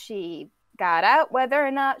not she got out, whether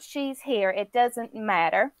or not she's here, it doesn't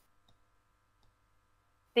matter.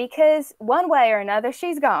 Because one way or another,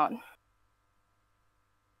 she's gone.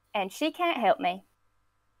 And she can't help me.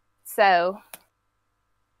 So,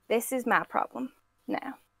 this is my problem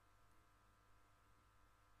now.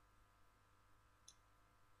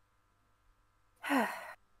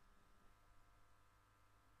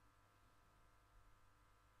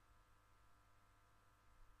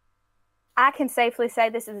 I can safely say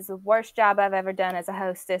this is the worst job I've ever done as a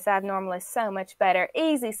hostess. I'm normally so much better.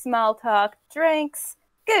 Easy small talk, drinks,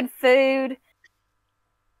 good food.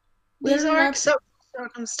 These We're are not- acceptable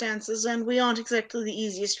circumstances, and we aren't exactly the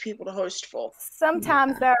easiest people to host for.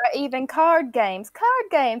 Sometimes there are even card games. Card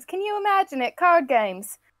games. Can you imagine it? Card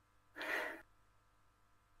games.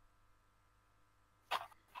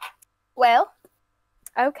 Well,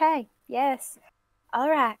 okay. Yes. All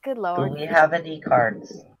right. Good Do Lord. we have any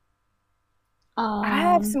cards? I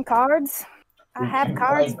have some cards. I We have can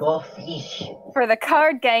cards play Go Fish. for the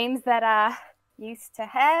card games that I used to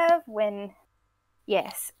have when.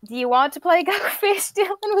 Yes. Do you want to play Go Fish,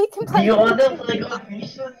 Dylan? We can Do play. you want to play Go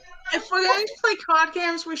Fish? If we're going to play card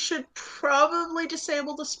games, we should probably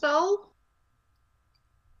disable the spell.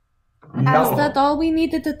 Is No. that all we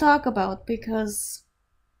needed to talk about? Because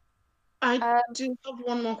I do have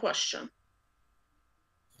one more question.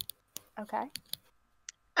 Okay.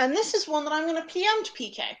 And this is one that I'm going to PM to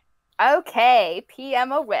PK. Okay.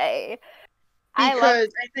 PM away. Because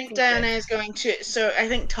I think Diana is going to. So I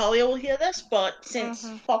think Talia will hear this, but since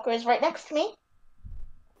Mhm. Fokker is right next to me.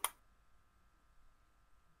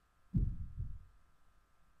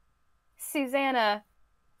 Susanna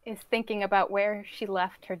is thinking about where she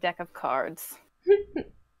left her deck of cards.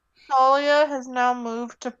 Talia has now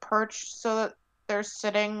moved to perch so that they're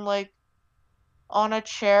sitting like on a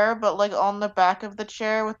chair, but like on the back of the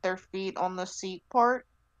chair with their feet on the seat part.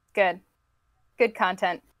 Good. Good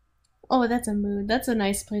content. Oh, that's a mood. That's a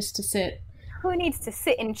nice place to sit. Who needs to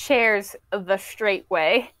sit in chairs the straight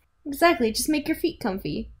way? Exactly, just make your feet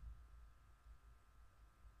comfy.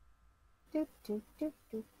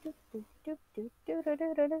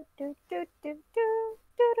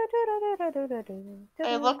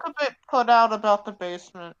 They look a bit put out about the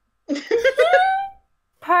basement.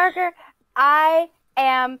 Parker, I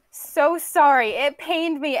am so sorry. It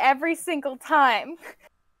pained me every single time.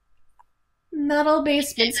 Not all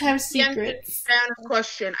basements have The secrets. Diana's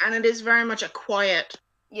question, and it is very much a quiet.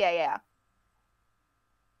 Yeah.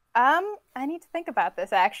 I need to think about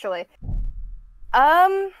this actually.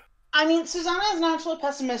 I mean, Susanna is naturally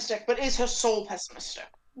pessimistic, but is her soul pessimistic?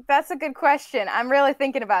 That's a good question. I'm really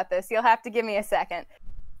thinking about this. You'll have to give me a second.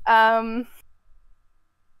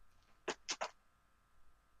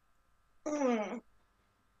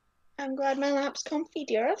 I'm glad my lap's comfy,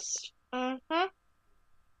 dearest. Mm-hmm.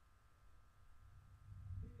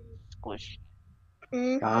 Squish.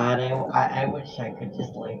 God, I wish I could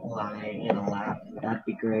just like lie in a lap. That'd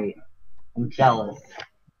be great. I'm jealous.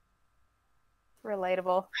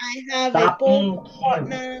 Relatable. I have Stop a being bold cute.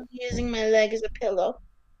 partner using my leg as a pillow.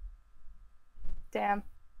 Damn,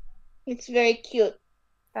 It's very cute.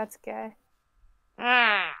 that's gay.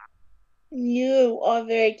 Ah, You are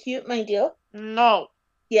very cute, my dear. no.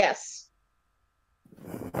 Yes.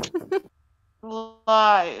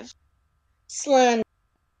 Lies. Slend.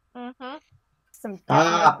 Mm-hmm. Some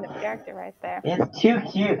Stop. definition of character right there. It's too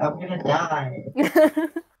cute. I'm gonna die.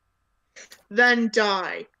 Then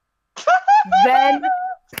die. Then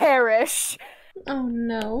perish. Oh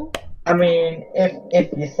no. I mean, if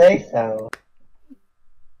you say so.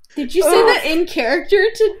 Did you say that in character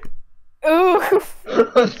to... Oof. Sorry,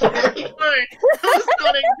 that was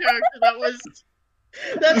not in character.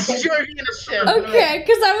 That's joking and a shit. Okay,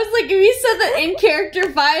 because I was like, if you said that in character,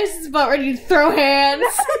 Vice is about ready to throw hands.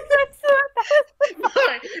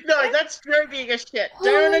 No, that's joking as shit. Oh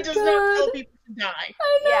Diana my does God. not tell people to die.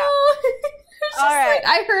 I know. It's just Alright. like,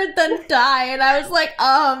 I heard them die, and I was like,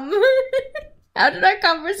 how did our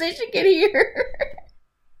conversation get here?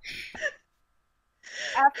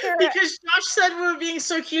 After Because Josh said we were being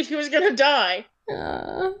so cute he was gonna die.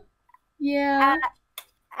 Yeah.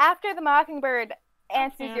 after the mockingbird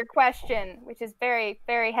answers Okay. your question, which is very,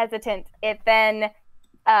 very hesitant, it then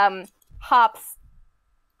hops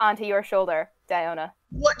onto your shoulder, Diona.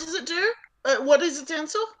 What does it do? What is its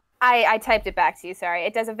answer? I typed it back to you, sorry.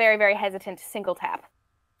 It does a very, very hesitant single tap.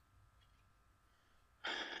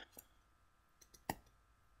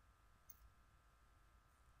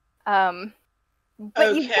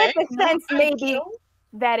 But you get the No, sense thank maybe you.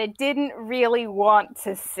 that it didn't really want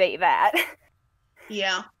to say that.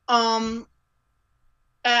 Yeah. And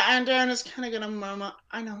Diana's kind of gonna murmur,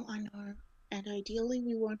 I know, and ideally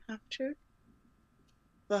we won't have to,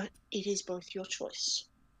 but it is both your choice.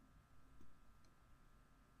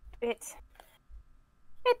 It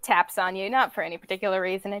taps on you, not for any particular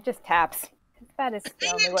reason. It just taps. That is the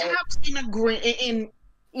And only it way. taps in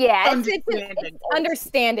Yeah, it's understanding.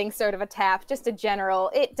 understanding sort of a tap, just a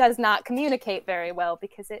general. It does not communicate very well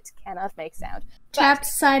because it cannot make sound. Tapped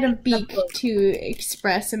side of beak to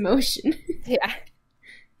express emotion. Yeah.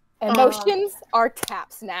 Emotions are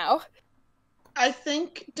taps now. I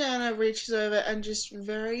think Diana reaches over and just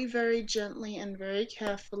very, very gently and very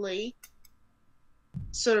carefully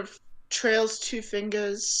sort of trails two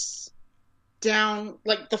fingers down,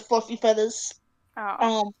 like the fluffy feathers,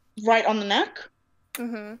 Oh. right on the neck.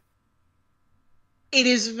 Mm-hmm. It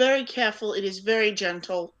is very careful, it is very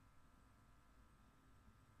gentle.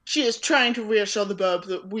 She is trying to reassure the bird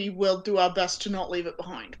that we will do our best to not leave it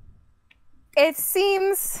behind. It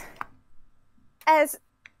seems as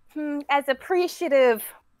appreciative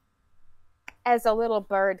as a little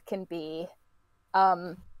bird can be,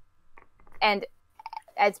 and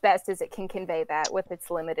as best as it can convey that with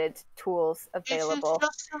its limited tools available. It is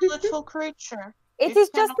just a little creature. It It is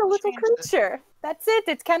just a cannot little change this. creature. That's it.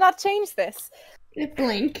 It cannot change this.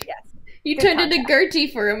 Blink. Yes. You Good turned into contact. Gertie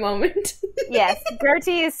for a moment. Yes,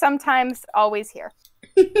 Gertie is sometimes always here.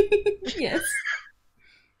 Yes.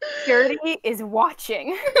 Gertie is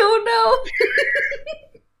watching. Oh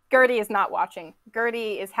Gertie is not watching.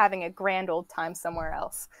 Gertie is having a grand old time somewhere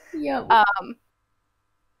else. no. Yep.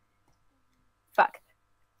 Fuck.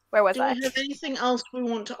 Where was Do I? we have anything else we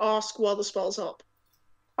want to ask while the spell's up?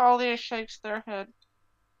 Talia shakes their head.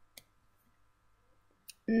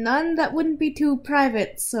 None that wouldn't be too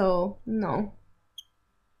private, so no.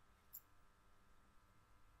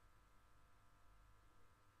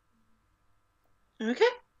 Okay.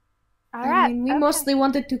 All I right. mean, we okay. mostly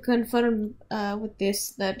wanted to confirm with this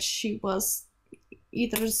that she was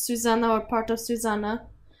either Susanna or part of Susanna.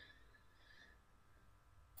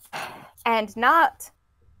 And not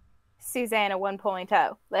Susanna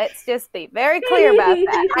 1.0. Let's just be very clear about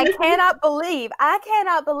that. I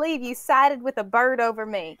cannot believe you sided with a bird over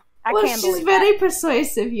me. I Well, can't she's believe very that.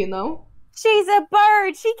 persuasive, you know. She's a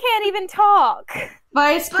bird. She can't even talk.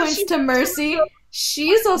 Vice But points she- to Mercy.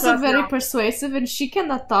 She's also But very no. persuasive, and she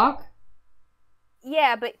cannot talk.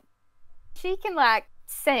 Yeah, but she can like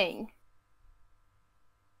sing.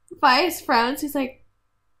 Vice frowns. He's like,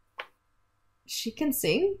 she can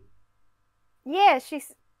sing? Yeah,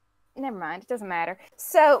 she's. Never mind. It doesn't matter.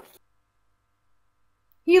 So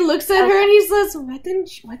He looks at her and he says, why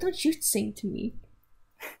don't you sing to me?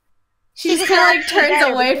 She just kind of like turns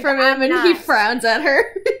better away because from him I'm and he nice. frowns at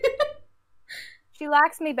her. she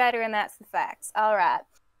likes me better, and that's the facts. All right.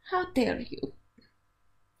 How dare you?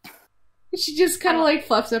 She just kind of like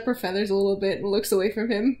fluffs up her feathers a little bit and looks away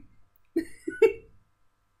from him.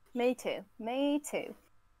 Me too. Me too.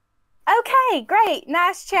 Okay, great.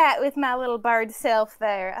 Nice chat with my little bird self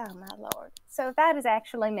there. Oh, my lord. So that is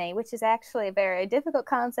actually me, which is actually a very difficult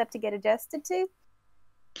concept to get adjusted to.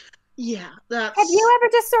 Yeah, that's. Have you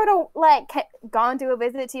ever just sort of, like, gone to a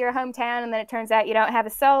visit to your hometown, and then it turns out you don't have a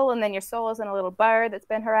soul, and then your soul is in a little bird that's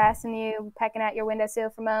been harassing you, pecking out your windowsill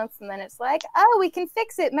for months, and then it's like, oh, we can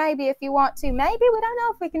fix it maybe if you want to. Maybe we don't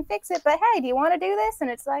know if we can fix it, but hey, do you want to do this? And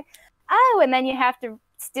it's like, oh, and then you have to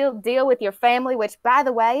still deal with your family, which, by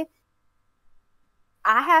the way,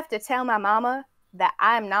 I have to tell my mama that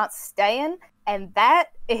I'm not staying, and that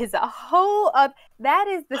is a whole that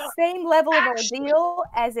is the same level of ordeal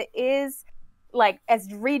as it is, like, as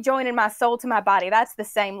rejoining my soul to my body. That's the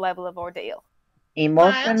same level of ordeal.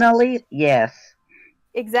 Emotionally, yes.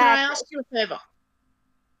 Can I Exactly. ask you a favor?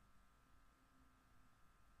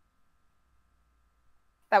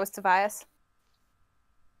 That was Tobias.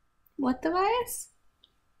 What device?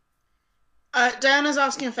 Diana's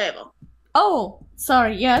asking a favor. Oh,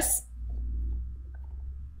 sorry, yes.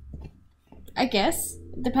 I guess,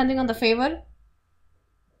 depending on the favor.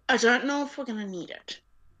 I don't know if we're gonna need it.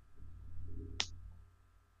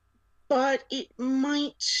 But it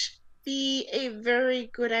might be a very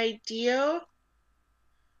good idea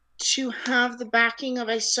to have the backing of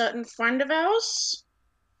a certain friend of ours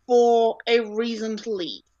for a reason to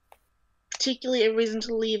leave. Particularly a reason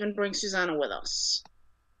to leave and bring Susanna with us.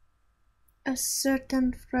 A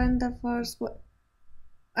certain friend of ours. What?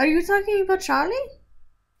 Are you talking about Charlie?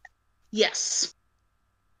 Yes.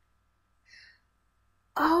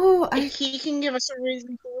 Oh, If he can give us a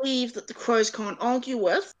reason to leave that the crows can't argue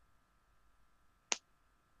with.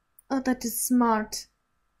 Oh, that is smart.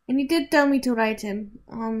 And he did tell me to write him.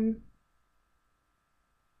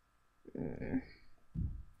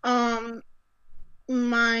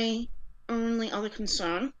 My only other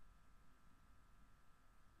concern.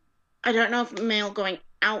 I don't know if mail going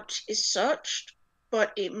out is searched,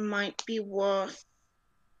 but it might be worth.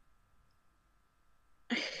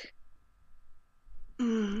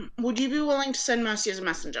 Would you be willing to send Mercy as a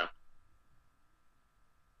messenger?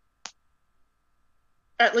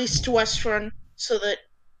 At least to Westron, so that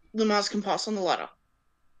the Mars can pass on the letter.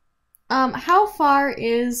 How far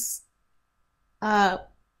is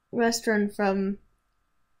restaurant from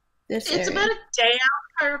this It's area? about a day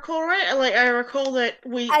out, I recall, right? Like, I recall that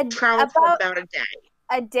we traveled for about a day.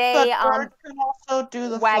 A But day on. bird can also do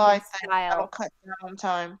the wagon fly thing. style. That'll cut down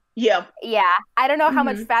time. Yeah. Yeah, I don't know how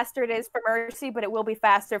much Mhm. faster it is for Mercy, but it will be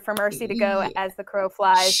faster for Mercy to go Yeah. as the crow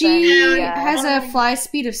flies. She than has a fly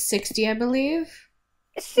speed of 60, I believe.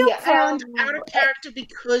 she'll Yeah, and out of character,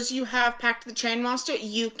 because you have Pact of the Chainmaster,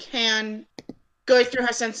 you can go through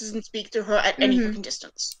her senses and speak to her at any Mhm. fucking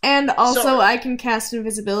distance. And also, Sorry. I can cast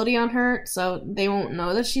invisibility on her, so they won't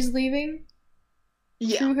know that she's leaving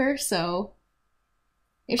Yeah. through her, so...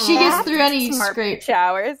 If she gets through any smart scrape...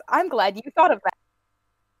 showers. I'm glad you thought of that.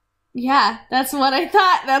 Yeah, that's what I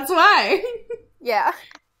thought, that's why! Yeah.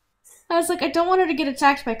 I was like, I don't want her to get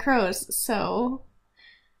attacked by crows, so...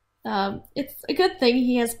 it's a good thing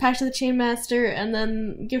he has Pact of the Chainmaster and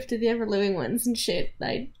then Gift of the Ever-Living Ones and shit.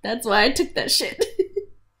 That's why I took that shit.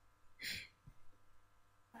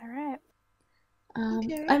 All right.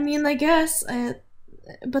 Okay. I mean, I guess,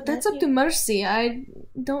 but that's up to Mercy. I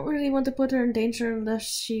don't really want to put her in danger unless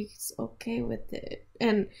she's okay with it.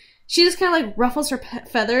 And she just kind of like ruffles her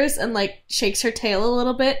feathers and like shakes her tail a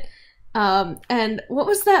little bit. And what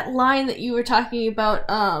was that line that you were talking about?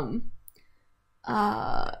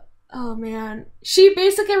 Oh man. She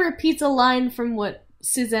basically repeats a line from what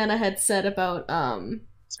Susanna had said about, I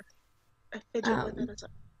fidget with it.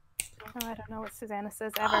 Oh, I don't know what Susanna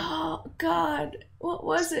says ever. Oh God, what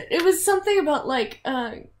was it? It was something about like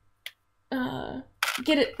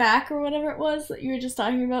get it back or whatever it was that you were just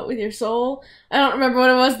talking about with your soul. I don't remember what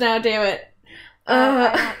it was now. Damn it.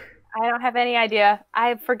 I don't have any idea.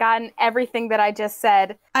 I've forgotten everything that I just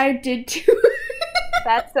said. I did too.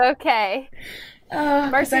 That's okay.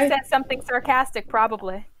 Mercy I- said something sarcastic,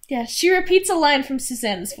 probably. Yeah, she repeats a line from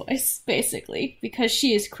Susanna's voice, basically, because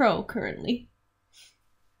she is Crow currently.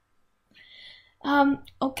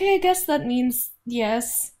 Okay, I guess that means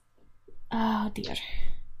yes. Oh dear.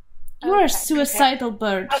 You are a Okay, suicidal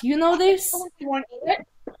bird. You know this? You want to eat it?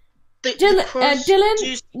 The Dylan, crows Dylan,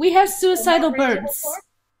 do we have suicidal not reasonable birds.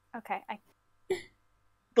 for? Okay.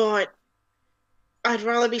 But I'd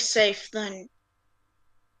rather be safe than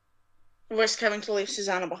risk having to leave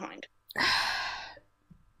Susanna behind.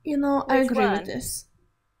 You know, I Which agree one? with this.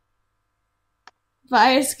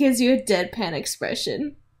 Vias gives you a deadpan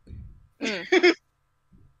expression.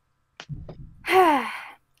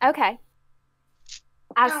 Okay.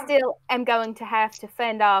 I still am going to have to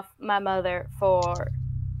fend off my mother for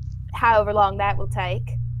however long that will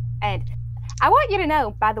take. And I want you to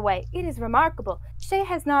know, by the way, it is remarkable. She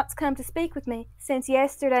has not come to speak with me since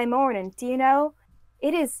yesterday morning. Do you know?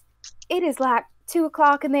 It is like 2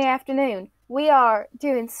 o'clock in the afternoon. We are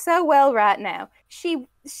doing so well right now. She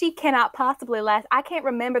cannot possibly last. I can't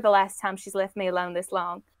remember the last time she's left me alone this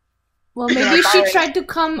long. Well, maybe she tried to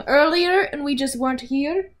come earlier and we just weren't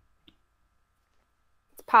here.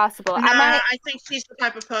 It's possible. I think she's the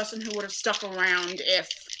type of person who would have stuck around if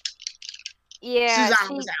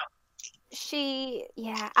Susanna was out.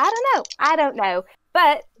 I don't know.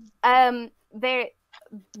 But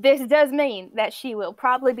this does mean that she will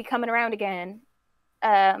probably be coming around again.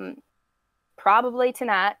 Probably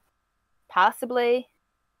tonight, possibly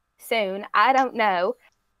soon. I don't know.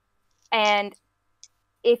 And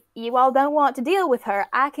if you all don't want to deal with her,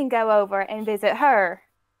 I can go over and visit her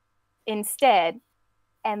instead.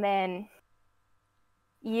 And then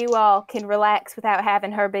you all can relax without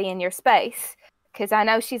having her be in your space. Because I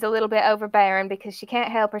know she's a little bit overbearing because she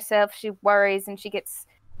can't help herself. She worries and she gets...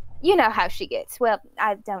 You know how she gets. Well,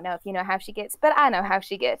 I don't know if you know how she gets, but I know how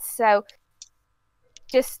she gets. So,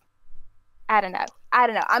 just... I don't know.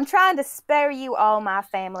 I'm trying to spare you all my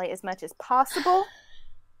family as much as possible.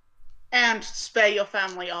 And spare your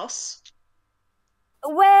family us.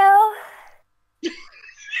 Well...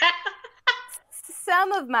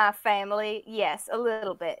 Some of my family, yes, a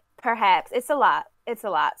little bit. Perhaps. It's a lot.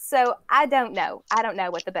 So I don't know. I don't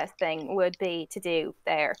know what the best thing would be to do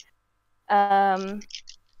there.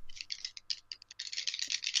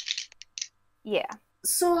 Yeah.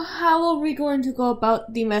 So how are we going to go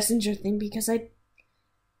about the messenger thing? Because I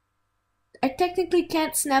technically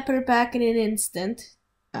can't snap her back in an instant.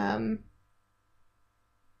 That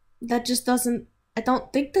just doesn't... I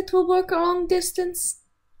don't think that will work a long distance.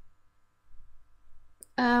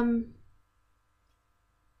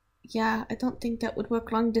 Yeah, I don't think that would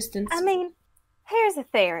work long distance. I mean, here's a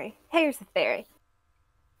theory.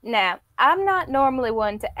 Now, I'm not normally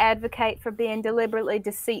one to advocate for being deliberately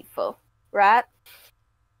deceitful, right?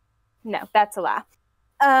 No, that's a lie.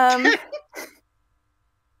 I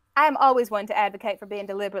am always one to advocate for being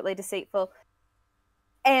deliberately deceitful.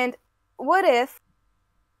 And what if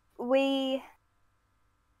we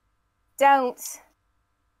don't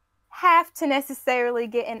have to necessarily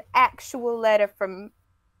get an actual letter from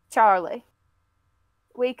Charlie?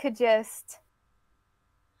 We could just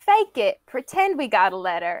fake it, pretend we got a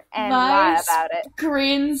letter, and lie Vice about it.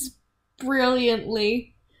 grins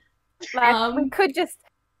brilliantly. Like, we could just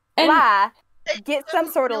lie, get some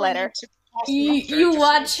sort of letter. You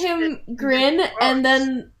watch him grin and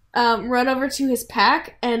then run over to his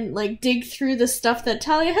pack and like dig through the stuff that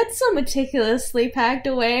Talia had so meticulously packed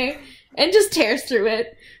away and just tears through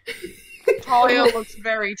it. Talia looks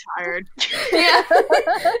very tired. Yeah.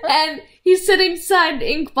 And he's sitting beside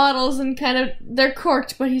ink bottles and kind of, they're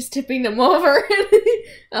corked, but he's tipping them over.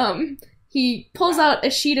 He pulls out a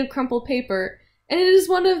sheet of crumpled paper, and it is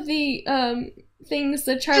one of the things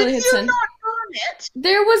that Charlie had sent. Did you not burn it?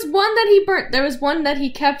 There was one that he burnt. There was one that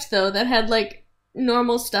he kept, though, that had, like,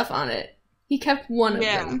 normal stuff on it. He kept one of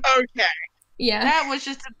them. Okay. Yeah. That was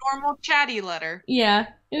just a normal chatty letter. Yeah.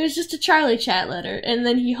 It was just a Charlie chat letter. And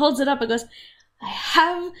then he holds it up and goes, I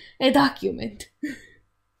have a document.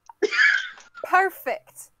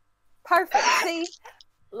 Perfect. See,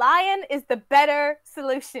 lying is the better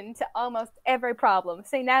solution to almost every problem.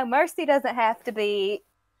 See, now Mercy doesn't have to be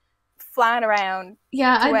flying around.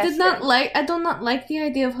 Yeah, to I do not Western. like the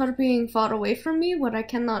idea of her being far away from me when I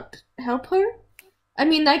cannot help her. I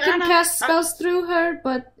mean, I can No, cast spells through her,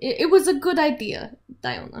 but it was a good idea,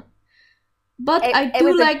 Diona. But It- I it do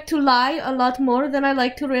was a- like to lie a lot more than I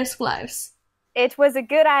like to risk lives. It was a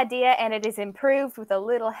good idea, and it is improved with a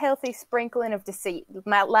little healthy sprinkling of deceit,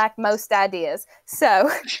 like most ideas. So,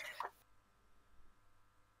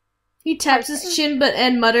 He taps his chin but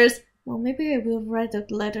and mutters, well, maybe I will write a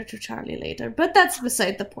letter to Charlie later, but that's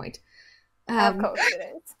beside the point. of course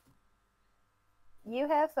it is. You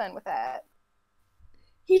have fun with that.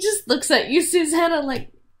 He just looks at you, Susanna,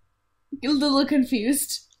 like, a little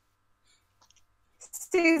confused.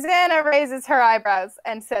 Susanna raises her eyebrows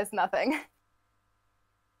and says nothing.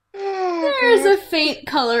 There's a faint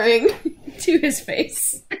coloring to his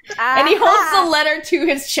face. And he holds the letter to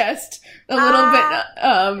his chest a little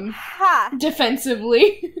bit, Ha!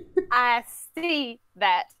 defensively. I see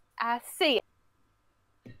that. I see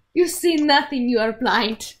it. You see nothing, you are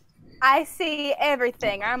blind. I see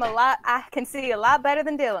everything. I can see a lot better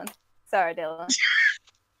than Dylan. Sorry, Dylan.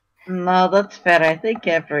 No, that's fair. I think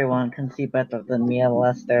everyone can see better than me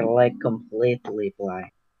unless they're like completely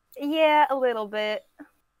blind. Yeah, a little bit.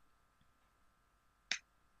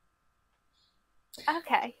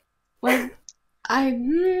 Okay. Well,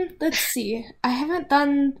 let's see. I haven't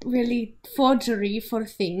done really forgery for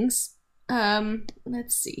things.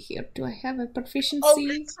 Let's see here. Do I have a proficiency? Oh,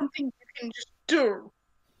 it's something you can just do.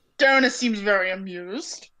 Donna seems very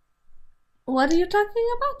amused. What are you talking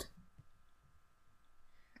about?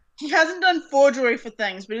 He hasn't done forgery for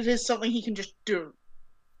things, but it is something he can just do.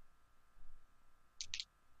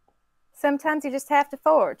 Sometimes you just have to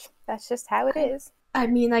forge. That's just how it is. I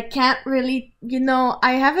mean, I can't really,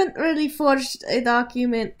 I haven't really forged a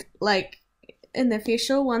document, like, an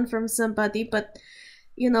official one from somebody, but,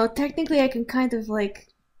 technically I can kind of, like,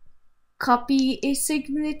 copy a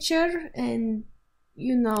signature and,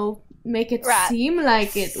 make it Right. seem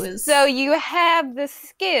like it was... So you have the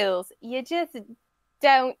skills, you just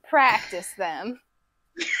don't practice them.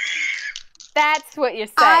 That's what you're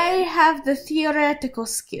I saying. have the theoretical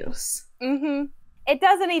skills. Mm-hmm. It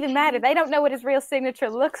doesn't even matter. They don't know what his real signature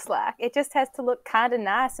looks like. It just has to look kind of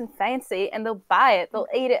nice and fancy, and they'll buy it. They'll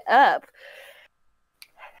eat it up.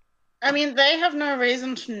 I mean, they have no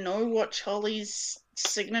reason to know what Charlie's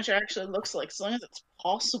signature actually looks like, as long as it's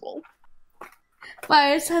possible.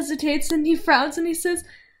 Bias hesitates and he frowns and he says,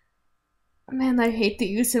 man, I hate to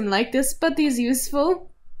use him like this, but he's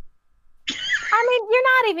useful. I mean, you're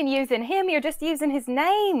not even using him. You're just using his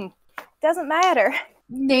name. Doesn't matter.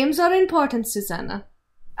 Names are important, Susanna.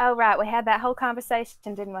 Oh, right. We had that whole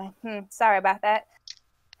conversation, didn't we? Sorry about that.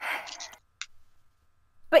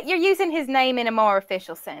 But you're using his name in a more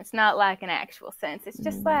official sense, not like an actual sense. It's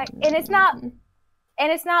just like, and it's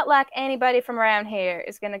not like anybody from around here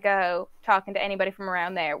is going to go talking to anybody from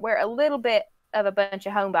around there. We're a little bit of a bunch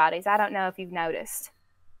of homebodies. I don't know if you've noticed.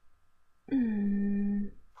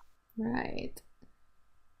 Right.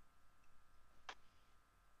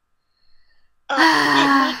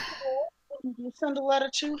 You send a letter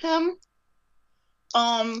to him.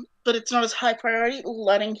 But it's not as high priority,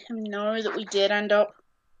 letting him know that we did end up.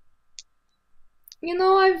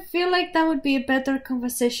 I feel like that would be a better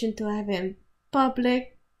conversation to have in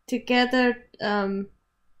public, together. Are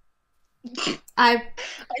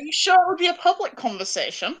you sure it would be a public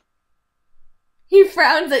conversation? He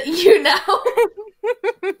frowns at you now.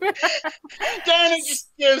 Dana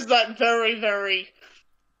just gives that very, very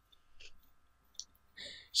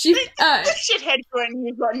She, shithead grin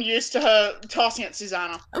you've gotten used to her tossing at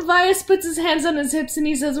Susanna. Vias puts his hands on his hips and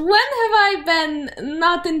he says, when have I been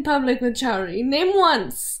not in public with Charlie? Name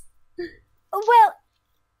once. Well,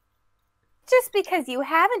 just because you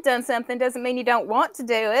haven't done something doesn't mean you don't want to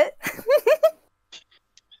do it.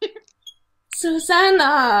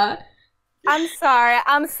 Susanna! I'm sorry.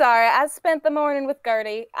 I spent the morning with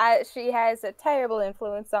Gertie. She has a terrible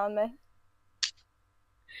influence on me.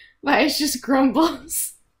 Vias just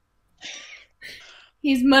grumbles.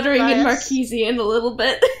 He's muttering in Vias? Marquesian a little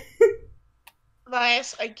bit.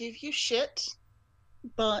 Vias, I give you shit,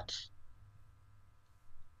 but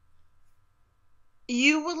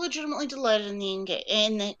you were legitimately delighted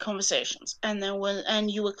in the conversations, and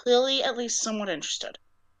you were clearly at least somewhat interested.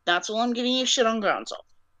 That's all I'm giving you shit on grounds of.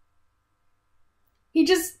 He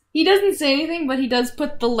doesn't say anything, but he does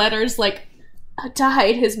put the letters, like, to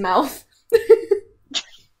hide his mouth.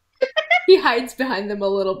 He hides behind them a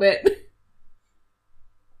little bit.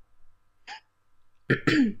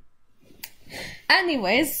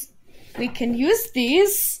 Anyways, we can use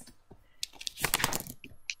these.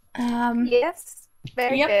 Yes,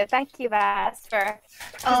 very Yep. good. Thank you, Vass, for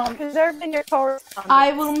preserving your correspondence.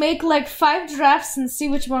 I will make like 5 drafts and see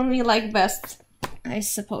which one we like best, I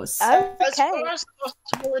suppose. Okay. As far as the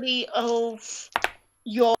possibility of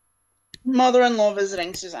your mother-in-law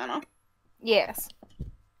visiting Susanna, Yes.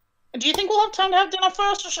 Do you think we'll have time to have dinner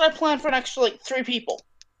first, or should I plan for an extra, 3 people?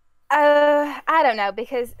 I don't know,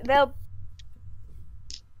 because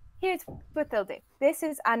here's what they'll do.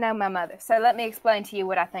 I know my mother, so let me explain to you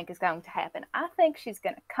what I think is going to happen. I think she's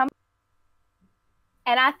going to come,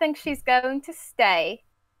 and I think she's going to stay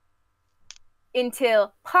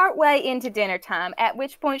until partway into dinner time, at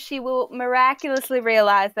which point she will miraculously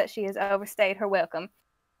realize that she has overstayed her welcome,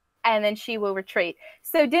 and then she will retreat.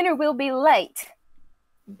 So dinner will be late,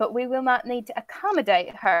 but we will not need to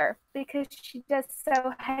accommodate her because she does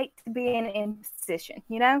so hate to be in an imposition,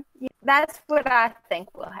 you know? That's what I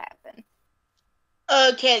think will happen.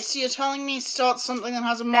 Okay, so you're telling me start something that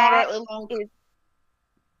has a moderately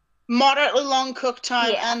long cook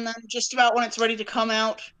time, Yeah. and then just about when it's ready to come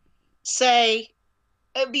out,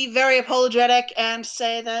 be very apologetic and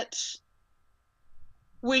say that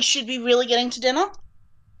we should be really getting to dinner?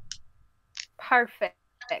 Perfect.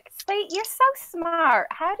 See, you're so smart.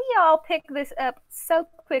 How do y'all pick this up so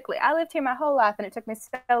quickly? I lived here my whole life, and it took me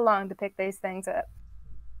so long to pick these things up.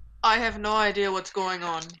 I have no idea what's going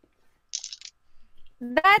on.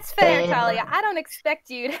 That's fair, Talia. I don't expect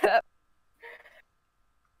you to...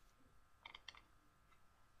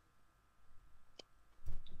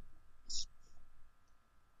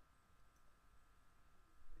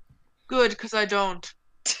 Good, because I don't.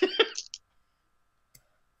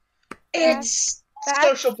 It's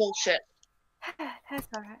social bullshit. That's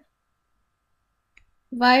all right.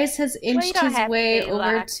 Vias has Well, you inched don't his have way to be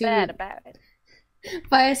over like to. that about it.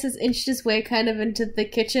 Vias has inched his way kind of into the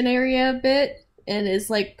kitchen area a bit and is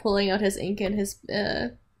like pulling out his ink and his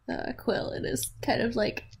quill and is kind of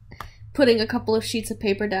like putting a couple of sheets of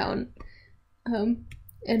paper down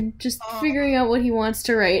and just figuring out what he wants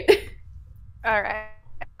to write. All right.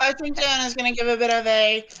 I think Diana's going to give a bit of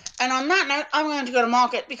a... And on that note, I'm going to go to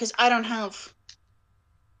market because I don't have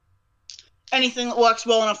anything that works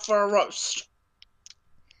well enough for a roast.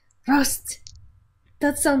 Roast!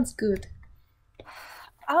 That sounds good.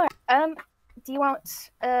 All right. Do you want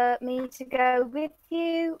me to go with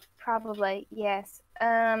you? Probably, yes.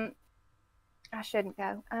 I shouldn't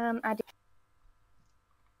go. I do.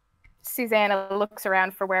 Susanna looks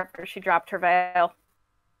around for wherever she dropped her veil.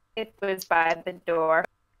 It was by the door.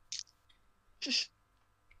 She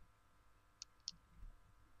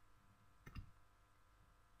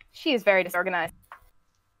is very disorganized.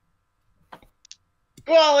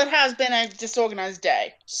 Well, it has been a disorganized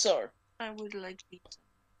day, so... I would like pizza.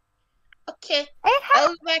 Okay, I'll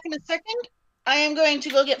be back in a second. I am going to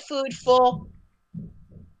go get food for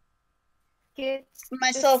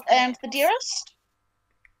myself and the dearest.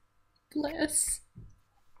 Bless.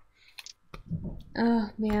 Oh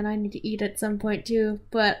man, I need to eat at some point too,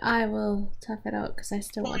 but I will tough it out because I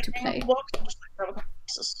still want to play.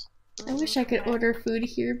 I wish I could order food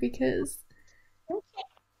here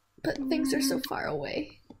but things are so far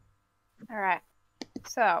away. Alright.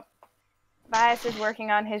 So, Vias is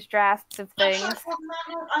working on his drafts of things.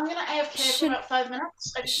 I'm gonna AFK for about 5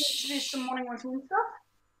 minutes. I just need to do some morning routine stuff.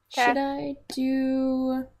 Should I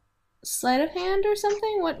do sleight of hand or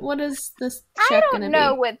something? What is this check gonna be? I don't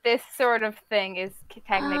know what this sort of thing is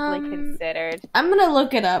technically considered. I'm gonna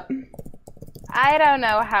look it up. I don't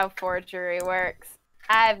know how forgery works.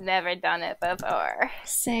 I've never done it before.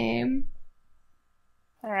 Same.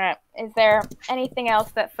 Alright. Is there anything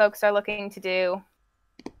else that folks are looking to do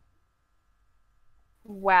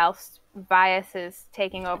whilst Vias is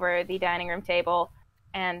taking over the dining room table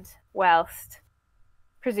and whilst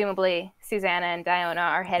presumably Susanna and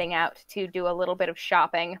Diona are heading out to do a little bit of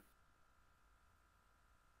shopping?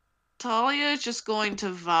 Talia is just going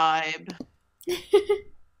to vibe.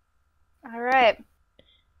 Alright.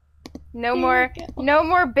 No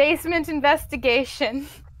more basement investigation.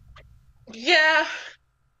 Yeah.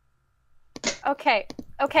 Okay.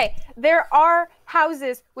 There are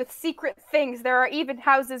houses with secret things. There are even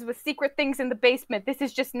houses with secret things in the basement. This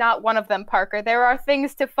is just not one of them, Parker. There are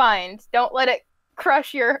things to find. Don't let it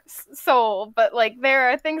crush your soul, but there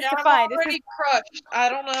are things to find. I'm already crushed. I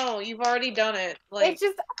don't know. You've already done it. It's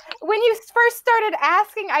just when you first started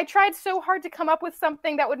asking, I tried so hard to come up with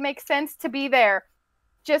something that would make sense to be there.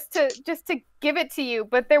 Just to give it to you,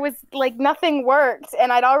 but there was nothing worked,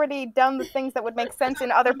 and I'd already done the things that would make sense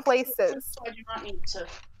in other places. I do not need to.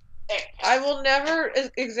 I will never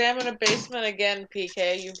examine a basement again,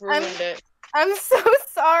 PK. You've ruined it. I'm so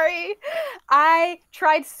sorry. I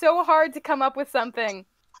tried so hard to come up with something,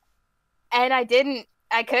 and I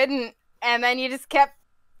couldn't, and then you just kept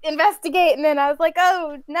investigating, and I was like,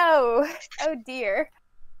 oh no, oh dear.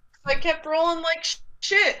 I kept rolling like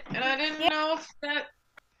shit, and I didn't know if that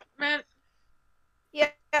meant... Yeah.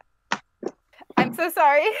 I'm so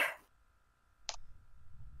sorry.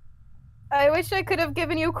 I wish I could have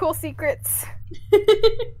given you cool secrets,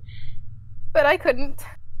 but I couldn't.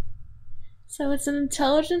 So it's an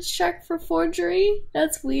intelligence check for forgery?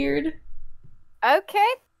 That's weird. Okay,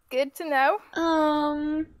 good to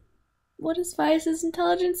know. What is Vice's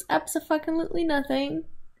intelligence? Abso-fucking-lutely nothing.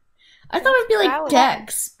 I thought it'd be like Valid.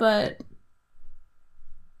 Dex, but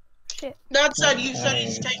Shit. That said, you said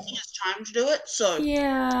he's taking his time to do it, so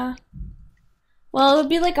yeah. Well, it would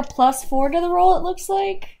be like a +4 to the roll, it looks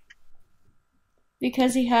like.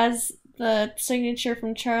 Because he has the signature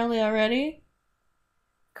from Charlie already.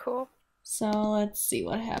 Cool. So let's see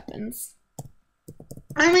what happens.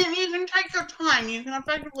 I mean, you can take your time. You can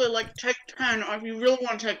effectively, like, take 10, or if you really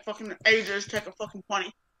want to take fucking ages, take a fucking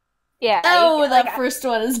 20. Yeah. Oh, you can, that like, first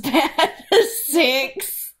one is bad.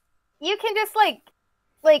 6. you can just like,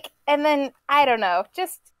 and then I don't know.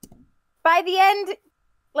 Just by the end,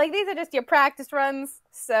 like these are just your practice runs.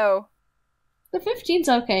 So The 15's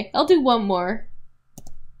okay. I'll do one more.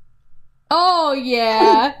 Oh,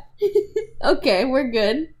 yeah. Okay, we're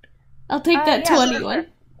good. I'll take that yeah, 21.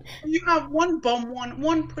 You have one bum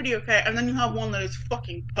one pretty okay, and then you have one that is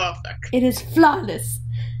fucking perfect. It is flawless.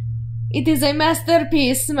 It is a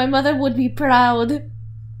masterpiece. My mother would be proud.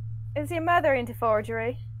 is your mother into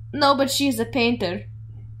forgery? No, but she's a painter.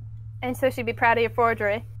 And so she'd be proud of your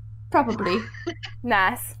forgery. Probably.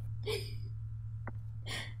 Nice.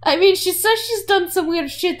 I mean, she says she's done some weird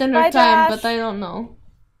shit in her Bye, time, Josh. but I don't know.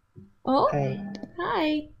 Oh, Hey,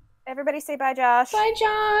 hi. Everybody say bye, Josh. Bye,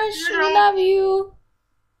 Josh. We Bye. love you.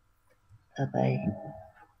 bye-bye.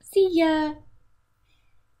 See ya.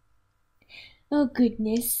 Oh,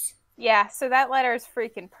 goodness. Yeah, so that letter is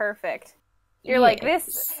freaking perfect. You're like,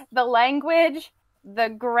 this, the language, the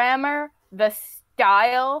grammar, the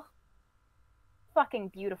style, fucking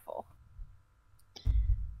beautiful.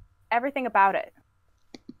 Everything about it.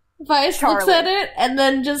 Vice looks Charlie. at it and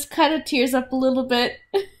then just kind of tears up a little bit.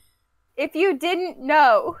 If you didn't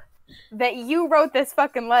know that you wrote this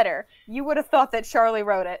fucking letter, you would have thought that Charlie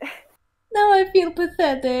wrote it. Now I feel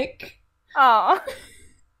pathetic. Aw.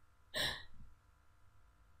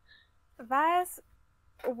 Vice,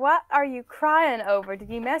 what are you crying over? Did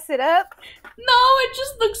you mess it up? No, it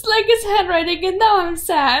just looks like his handwriting, and now I'm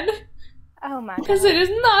sad. Oh my Because god. it is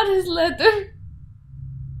not his letter.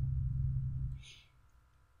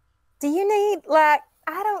 Do you need, like,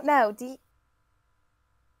 I don't know,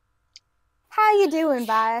 how you doing,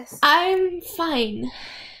 Vice? I'm fine.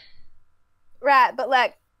 Right, but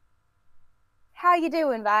like, how you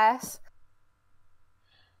doing, Vice?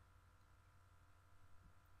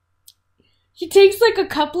 He takes like a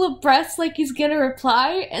couple of breaths like he's gonna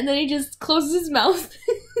reply, and then he just closes his mouth.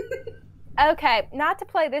 Okay, not to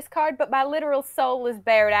play this card, but my literal soul is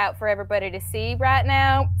bared out for everybody to see right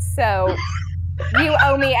now, so you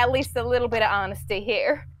owe me at least a little bit of honesty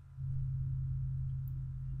here.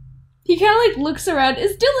 He kind of like looks around.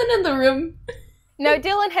 Is Dylan in the room? No,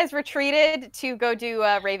 Dylan has retreated to go do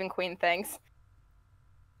Raven Queen things.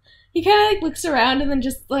 He kind of like looks around and then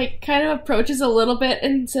just like kind of approaches a little bit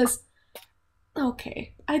and says,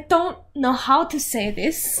 "Okay, I don't know how to say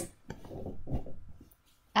this.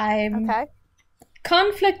 I'm Okay.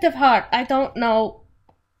 conflict of heart. I don't know.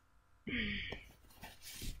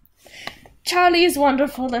 Charlie is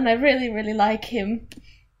wonderful and I really, really like him.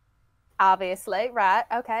 Obviously, right.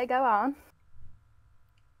 Okay, go on.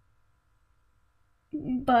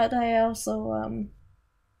 But I also,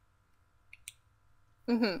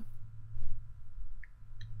 Mm-hmm.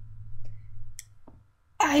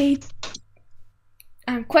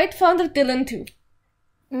 I'm quite fond of Dylan too.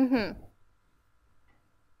 Mm-hmm.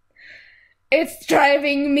 It's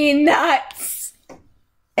driving me nuts!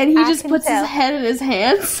 And he I just can puts tell. his head in his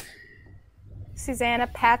hands. Susanna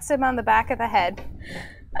pats him on the back of the head.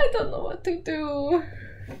 I don't know what to do.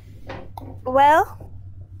 Well,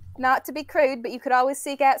 not to be crude, but you could always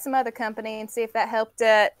seek out some other company and see if that helped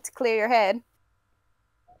to clear your head.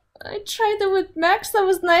 I tried it with Max, that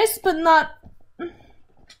was nice, but not...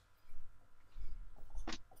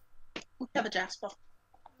 We have a Jasper.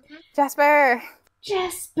 Jasper!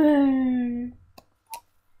 Jasper!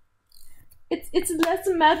 It's less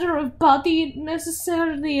a matter of body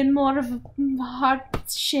necessarily and more of a heart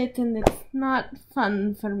shit, and it's not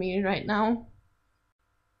fun for me right now.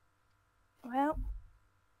 Well,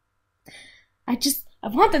 I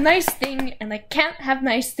want a nice thing, and I can't have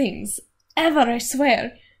nice things. Ever, I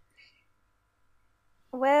swear.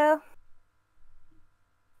 well,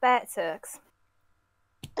 that sucks.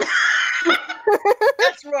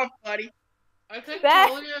 That's rough, buddy. I think That-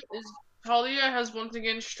 Talia has once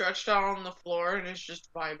again stretched out on the floor and is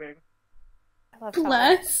just vibing. I love Talia.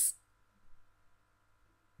 Bless.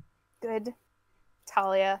 Good.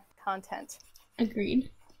 Talia. content. Agreed.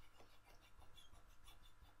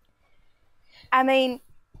 I mean,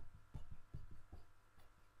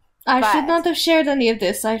 I should But- not have shared any of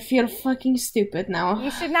this. I feel fucking stupid now.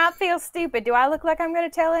 you should not feel stupid. Do I look like I'm going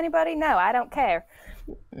to tell anybody? No, I don't care.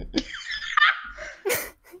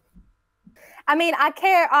 I mean, I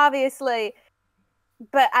care, obviously,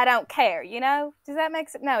 but I don't care, you know? Does that make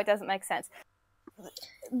sense? No, it doesn't make sense.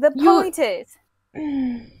 The You- point is,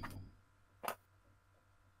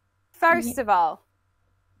 first of all,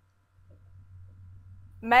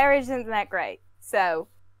 marriage isn't that great. So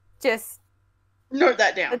just Note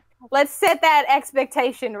that down. let's set that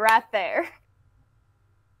expectation right there.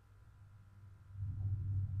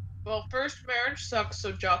 Well, first marriage sucks,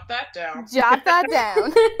 so jot that down. Jot that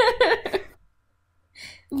down.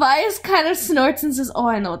 Vias kind of snorts and says, "Oh,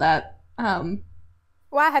 I know that."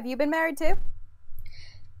 Why, have you been married too?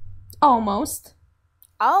 Almost.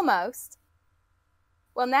 Almost.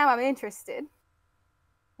 Well, now I'm interested.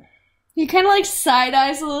 He kind of like side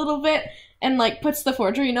eyes a little bit and like puts the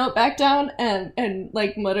forgery note back down and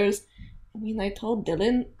like mutters, "I mean, I told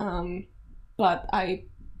Dylan, but I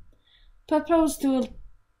proposed to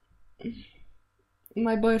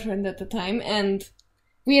my boyfriend at the time, and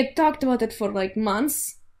we had talked about it for like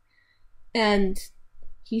months, and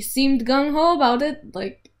he seemed gung-ho about it,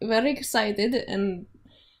 like very excited and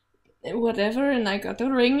whatever, and I got a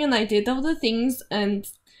ring and I did all the things, and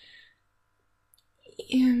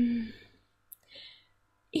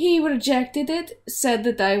he rejected it, said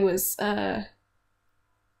that I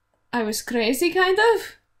was crazy, kind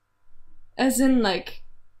of. As in, like,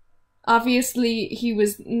 obviously he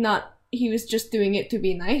was just doing it to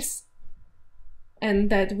be nice. And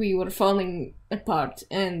that we were falling apart,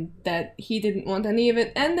 and that he didn't want any of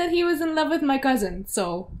it, and that he was in love with my cousin,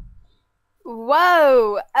 so...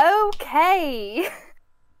 Whoa, okay.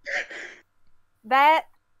 That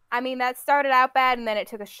started out bad and then it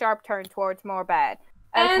took a sharp turn towards more bad.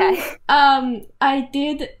 Okay. And, I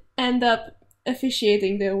did end up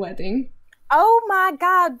officiating their wedding. Oh my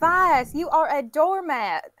god, Vice, you are a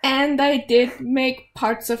doormat. And I did make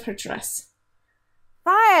parts of her dress.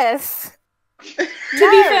 Vice! To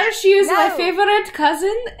be fair, she is my no. favorite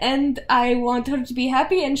cousin, and I want her to be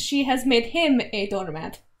happy, and she has made him a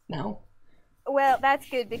doormat now. Well, that's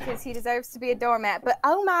good because he deserves to be a doormat. But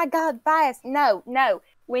oh my god, Vice, no.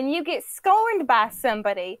 When you get scorned by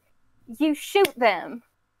somebody, you shoot them.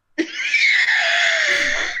 With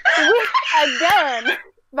a gun,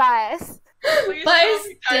 Vice. Please Vice tell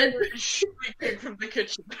me did- Tyler is shrieking from the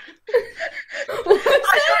kitchen.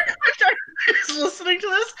 I was listening to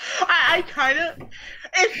this. I kind of.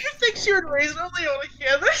 If you think she would reasonably want to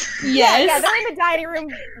hear this, Yes. Yeah, they're in the dining room.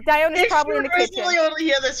 Diona's if probably you in would the kitchen. reasonably want to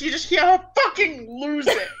hear this, you just hear her fucking lose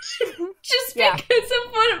it. Just Yeah. because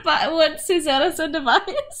of what Susanna said to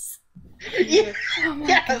Vice. Yeah. Oh my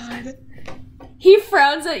Yes. god. He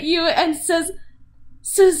frowns at you and says,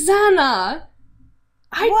 Susanna,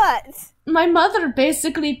 What? my mother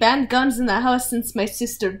basically banned guns in the house since my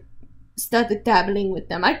sister started dabbling with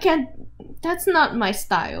them. That's not my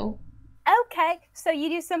style. Okay, so you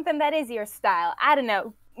do something that is your style. I don't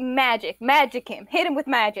know. Magic him. Hit him with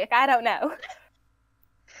magic. I don't know.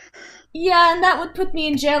 Yeah, and that would put me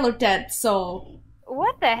in jail or dead, so...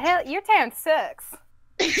 What the hell? Your town sucks.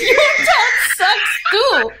 Your town sucks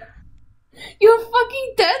too! You're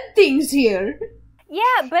fucking dead things here!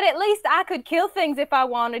 Yeah, but at least I could kill things if I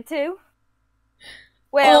wanted to.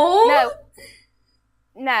 Well, Oh?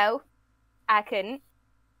 no, I couldn't.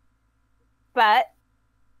 But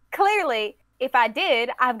clearly, if I did,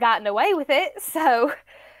 I've gotten away with it, so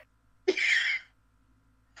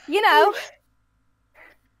you know,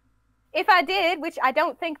 if I did, which I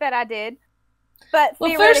don't think that I did, but Well,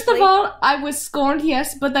 first theoretically, of all, I was scorned,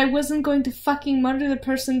 yes, but I wasn't going to fucking murder the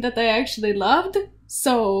person that I actually loved,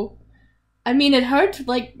 so... I mean, it hurt,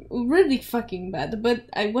 like, really fucking bad, but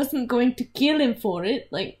I wasn't going to kill him for it,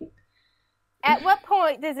 like... at what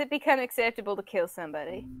point does it become acceptable to kill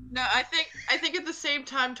somebody? No, I think at the same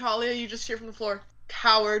time, Talia, you just hear from the floor,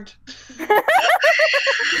 coward.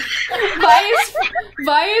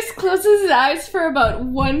 Vias closes his eyes for about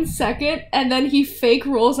 1 second, and then he fake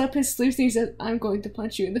rolls up his sleeves and he says, I'm going to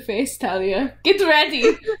punch you in the face, Talia. Get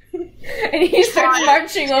ready! And he starts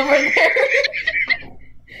marching over there.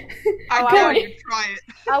 I want you to try it.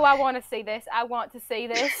 Oh, I want to see this. I want to see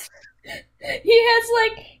this.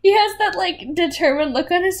 He has that, like, determined look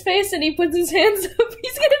on his face, and he puts his hands up.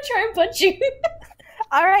 He's gonna try and punch you.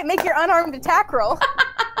 All right, make your unarmed attack roll.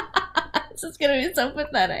 This is gonna be so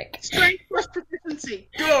pathetic. Strength plus proficiency.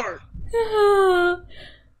 Go.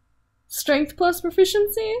 Strength plus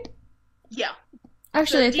proficiency? Yeah.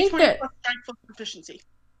 Actually, I So think D20 that... plus strength plus proficiency.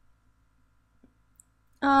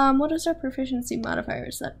 What is our proficiency modifier?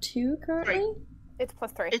 Is that 2 currently? It's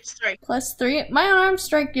 +3. It's 3. Plus 3? My unarmed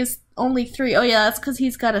strike is only 3. Oh yeah, that's because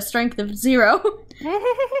he's got a strength of 0.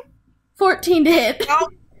 14 to hit.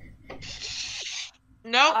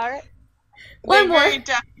 Nope. Alright. One They more. very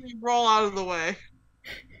definitely roll out of the way.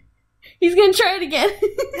 He's gonna try it again.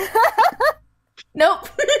 Nope.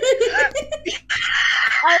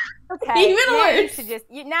 Okay. Even now you worse. should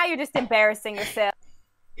now you're just embarrassing yourself.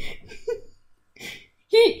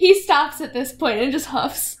 He stops at this point and just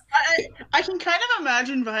huffs. I can kind of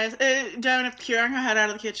imagine Vias Diana peering her head out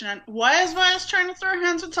of the kitchen and why is Vias trying to throw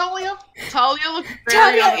hands with Talia? Talia looks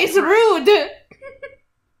very Talia is rude!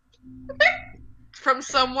 From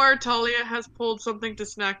somewhere, Talia has pulled something to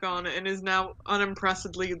snack on and is now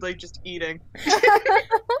unimpressedly, like, just eating.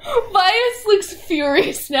 Vias looks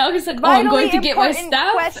furious now. He's like, oh, I'm going to get my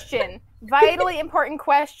staff. Vitally important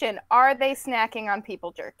question. Are they snacking on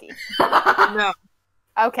people jerky? No.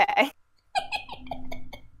 Okay.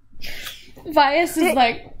 Vias is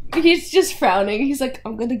like, he's just frowning. He's like,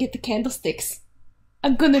 I'm gonna get the candlesticks.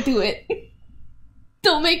 I'm gonna do it.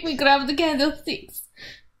 Don't make me grab the candlesticks.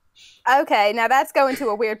 Okay, now that's going to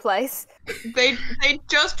a weird place. They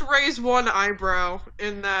just raise one eyebrow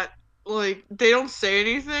in that, like, they don't say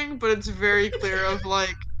anything, but it's very clear of,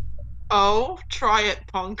 like, oh, try it,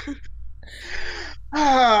 punk.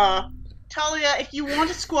 Talia, if you want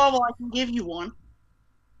a squabble, I can give you one.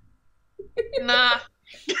 Nah.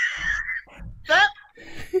 That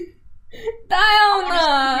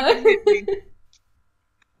Diana!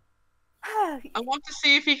 I want to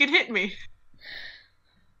see if he can hit me.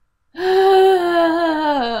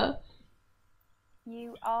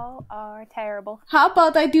 You all are terrible. How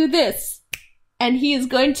about I do this? And he is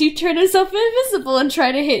going to turn himself invisible and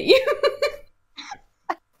try to hit you.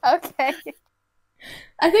 Okay.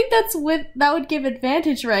 I think that would give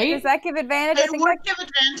advantage, right? Does that give advantage? I it think would give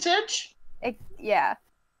advantage. yeah.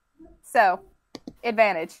 So,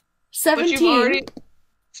 advantage. But you've 17. already...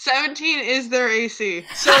 17 is their AC.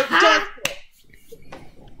 So it does,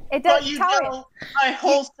 It but does. you Talia, deal a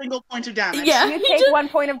whole single point of damage. Yeah. you he take just- 1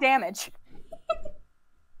 point of damage.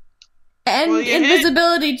 And Well, you hit.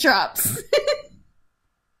 invisibility drops.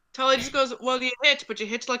 Talia just goes, well, you hit, but you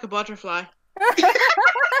hit like a butterfly.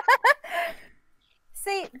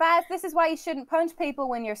 See, Vice, this is why you shouldn't punch people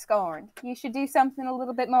when you're scorned. You should do something a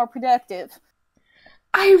little bit more productive.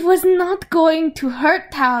 I was not going to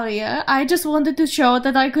hurt Talia. I just wanted to show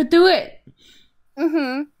that I could do it.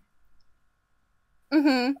 Mm-hmm.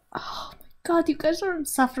 Oh my god, you guys are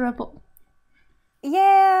insufferable.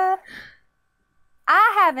 Yeah.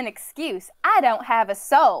 I have an excuse. I don't have a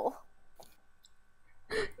soul.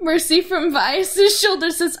 Mercy from Vice's shoulder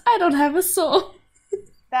says, I don't have a soul.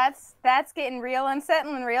 That's getting real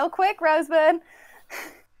unsettling real quick, Rosebud.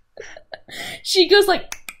 She goes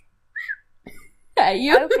like, at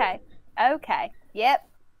you. Okay. Yep.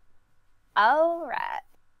 Alright.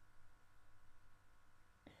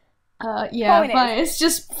 Yeah, Point is- Vice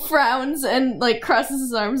just frowns and like crosses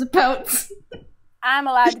his arms and pouts. I'm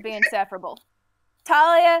allowed to be insufferable.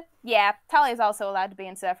 Talia, yeah, Talia's also allowed to be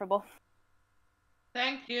insufferable.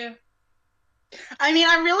 Thank you. I mean,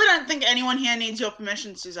 I really don't think anyone here needs your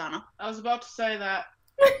permission, Susanna. I was about to say that.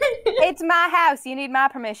 It's my house. You need my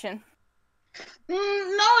permission. No,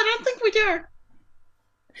 I don't think we do.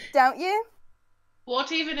 Don't you?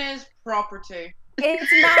 What even is property?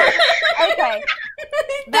 It's my... Okay.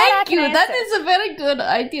 That I Thank can you. That answer. is a very good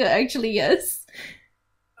idea, actually, yes.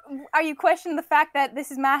 Are you questioning the fact that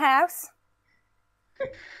this is my house?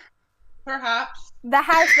 Perhaps. The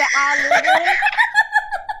house that I live in?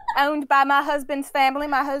 Owned by my husband's family.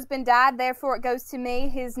 My husband died, therefore it goes to me,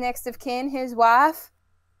 his next of kin, his wife.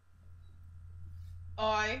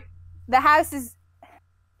 The house is...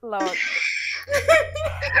 Lord.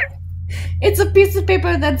 It's a piece of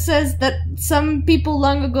paper that says that some people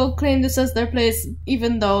long ago claimed this as their place,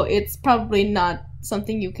 even though it's probably not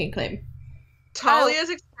something you can claim. Talia's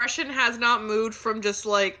expression has not moved from just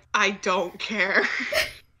like, I don't care.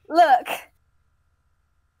 Look.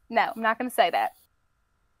 No, I'm not going to say that.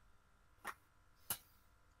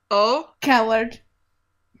 Oh? Coward.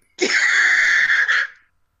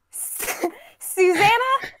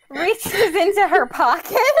 Susanna reaches into her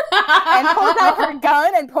pocket and pulls out her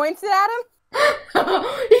gun and points it at him.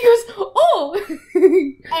 He goes, oh!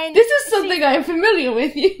 And This is something I'm familiar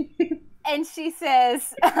with you. And she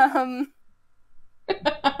says,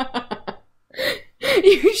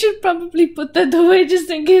 You should probably put that away just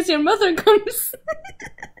in case your mother comes.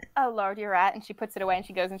 oh Lord, you're right. And she puts it away and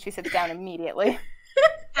she goes and she sits down immediately.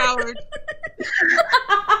 Coward.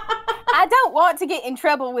 I I don't want to get in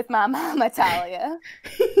trouble with my mama, Talia.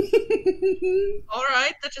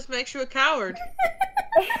 Alright, that just makes you a coward.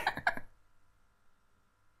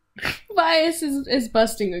 Bias is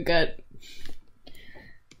busting a gut.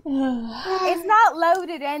 It's not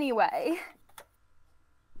loaded anyway.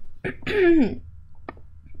 The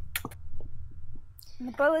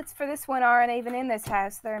bullets for this one aren't even in this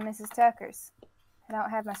house. They're in Mrs. Tucker's. I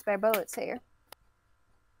don't have my spare bullets here.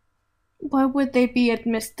 Why would they be at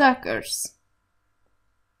Miss Tucker's?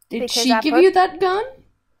 Did Because she I give put- you that gun?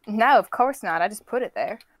 No, of course not. I just put it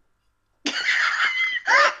there.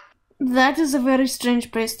 That is a very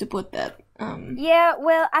strange place to put that. Yeah,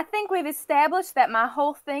 well, I think we've established that my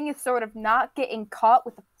whole thing is sort of not getting caught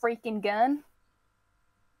with a freaking gun.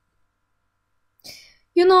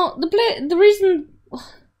 You know, the reason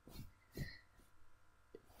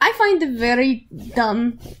I find it very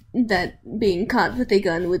dumb that being caught with a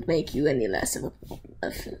gun would make you any less of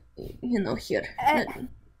here.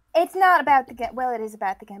 It's not about the gun. Well, it is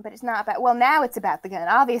about the gun, but it's not about. Well, now it's about the gun.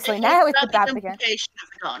 Obviously, now it's about the gun. implication of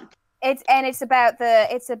the gun. It's about the.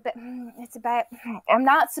 It's about. I'm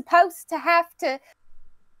not supposed to have to.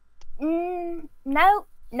 No.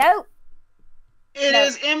 It No.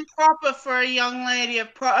 is improper for a young lady of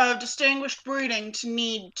distinguished breeding to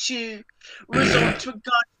need to resort to a gun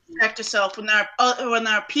to protect herself when there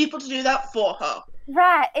are people to do that for her.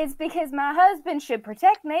 Right, it's because my husband should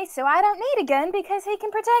protect me, so I don't need a gun because he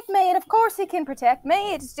can protect me, and of course he can protect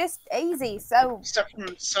me. It's just easy. So Except from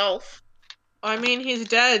himself. I mean, he's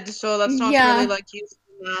dead, so that's not Yeah. really like useful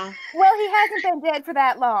now. well, he hasn't been dead for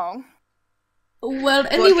that long. Well,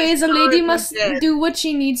 anyways, a lady currently must dead. do what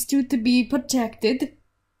she needs to be protected.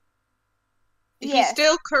 He's Yes.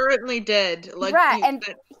 still currently dead. Like, Right, and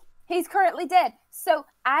he's currently dead. So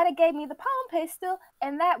Ida gave me the palm pistol,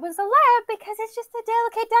 and that was allowed because it's just a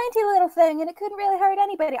delicate, dainty little thing, and it couldn't really hurt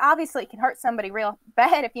anybody. Obviously, it can hurt somebody real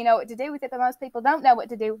bad if you know what to do with it, but most people don't know what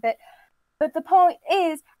to do with it. But the point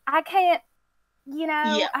is, I can't,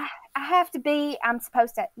 Yeah. I have to be, I'm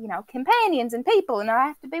supposed to, companions and people, and I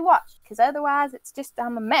have to be watched, because otherwise it's just,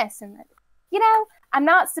 I'm a mess. And, I'm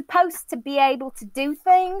not supposed to be able to do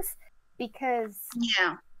things because...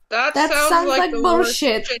 Yeah. that That sounds like the bullshit. worst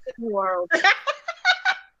shit in the world.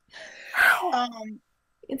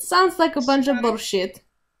 It sounds like a bunch of bullshit.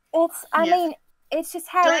 I Yeah. mean, it's just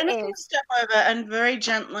how Diana's it gonna is. step over and very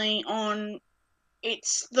gently on.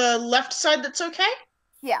 It's the left side that's okay.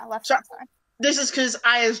 Yeah, left So- side's fine. This is because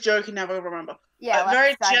Aya's joking. Never remember. Yeah, left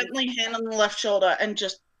Very side is- gently, hand on the left shoulder, and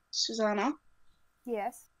just Susanna.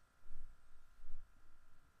 Yes.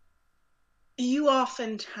 You are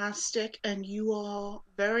fantastic, and you are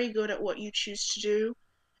very good at what you choose to do.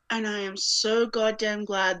 And I am so goddamn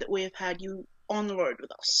glad that we have had you on the road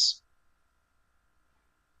with us.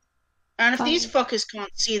 And if these fuckers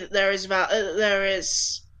can't see that there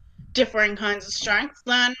is differing kinds of strength,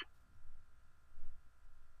 then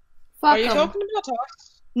Fuck Are you 'em. talking about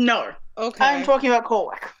us? no. Okay. I'm talking about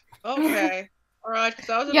Corwick. Okay. Alright, because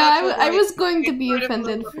I was about Yeah, to, I like, was going to be get rid of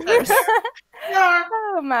offended the- first. No.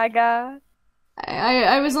 Oh my god.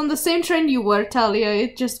 I was on the same train you were, Talia.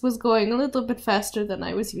 It just was going a little bit faster than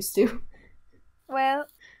I was used to. Well,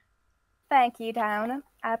 thank you, Diana.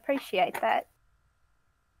 I appreciate that.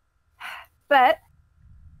 But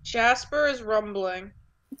Jasper is rumbling.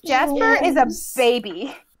 Jasper is a Yes.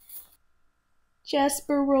 baby.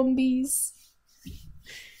 Jasper Rumbies.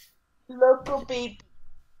 Local baby.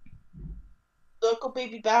 Local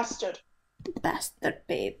baby bastard. Bastard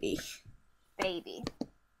baby. Baby.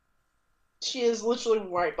 She is literally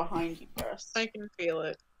right behind you, Chris. I can feel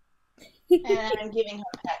it. And I'm giving her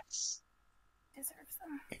pets. Deserves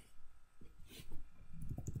them.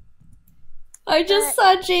 I just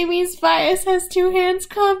saw Jamie's bias has 2 hands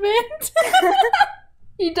comment.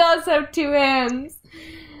 He does have 2 hands.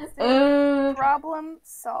 Problem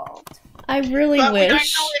solved. I really But we don't know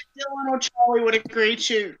wish. if Dylan or Charlie would agree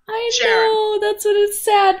to. I Sharon. know, that's what it's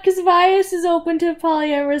sad, because Vias is open to a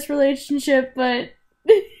polyamorous relationship, but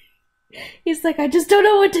he's like, I just don't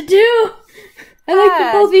know what to do. I like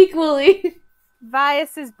them both equally.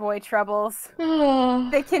 Vias's boy troubles. Oh,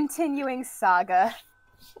 The continuing saga.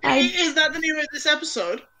 Is that the name of this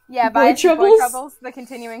episode? Yeah, Boy Vias's boy troubles? troubles. The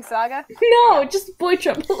continuing saga. no, just boy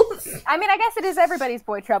troubles. I mean, I guess it is everybody's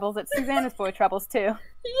boy troubles. It's Susanna's boy troubles too.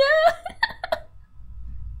 Yeah.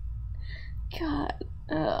 God.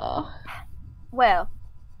 Oh. Well,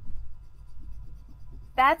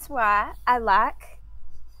 that's why I like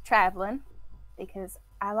traveling, because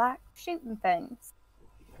I like shooting things.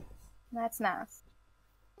 That's nice.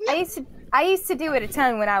 I used to do it a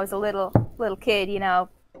ton when I was a little kid,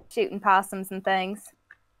 shooting possums and things.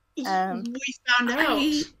 We found out.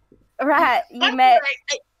 Right, you By the met.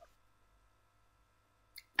 way,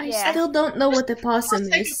 I Yeah. still don't know what the for possum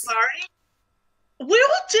the sake is. of clarity, we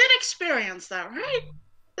all did experience that, right?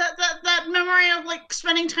 That memory of like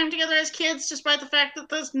spending time together as kids, despite the fact that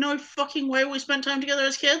there's no fucking way we spent time together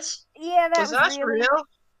as kids. Yeah, that Was was that really. real?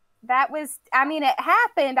 That was. I mean, it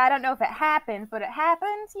happened. I don't know if it happened, but it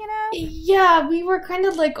happened. You know. Yeah, we were kind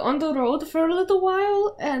of like on the road for a little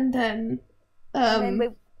while, and then And then we.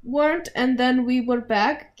 weren't, and then we were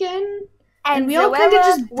back again. And we all kinda Zoella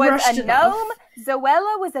just was brushed a it gnome. off.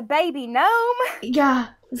 Zoella was a baby gnome. Yeah,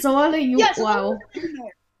 Zoala, you Yes, wow.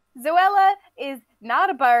 Zoella is not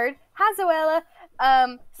a bird. Hi,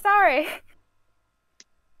 Zoella. Sorry.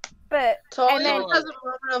 But Talia And then- has a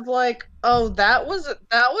moment of like, oh, that was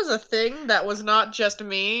a thing that was not just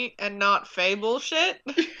me and not Faye bullshit.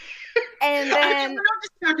 and then We're not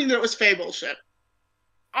discounting that it was Faye bullshit.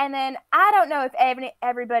 and then I don't know if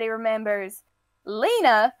everybody remembers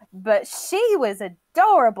Lena, but she was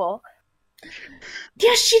adorable.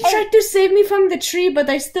 Yeah, she tried to save me from the tree, but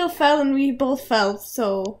I still fell and we both fell,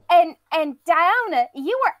 so... And Diana,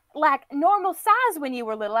 you were like normal size when you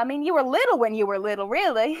were little. I mean, you were little when you were little,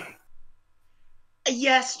 really.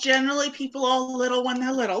 Yes, generally people are little when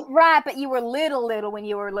they're little. Right, but you were little when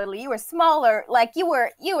you were little. You were smaller, like you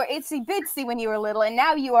were itsy bitsy when you were little, and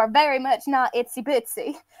now you are very much not itsy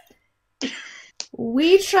bitsy.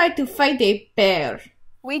 We tried to fight a bear.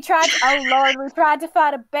 Oh Lord, we tried to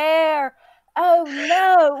fight a bear. Oh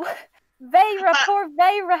no. Poor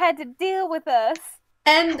Vera had to deal with us.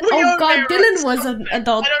 And, We oh owe god, Vera Dylan was an something.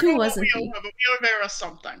 adult I don't too, know what wasn't we he? owe her, but we owe Vera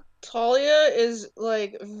something. Talia is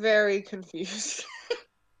like very confused.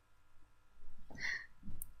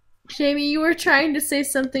 Jamie, you were trying to say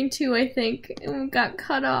something too, I think, and we got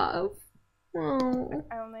cut off. Oh.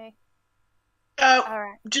 Only. Uh,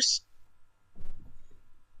 Alright. just.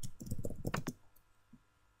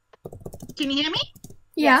 Can you hear me?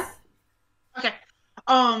 Yeah. Okay.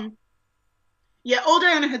 Yeah, all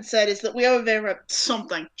Diana had said is that we owe Vera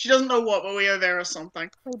something. She doesn't know what, but we owe Vera something.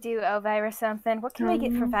 We do owe Vera something. What can we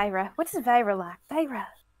get for Vera? What is Vera like? Vera.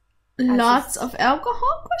 Lots of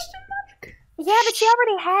alcohol, question mark? Yeah, but she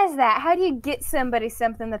already has that. How do you get somebody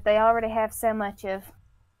something that they already have so much of?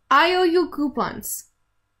 I owe you coupons.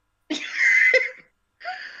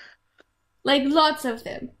 Like, lots of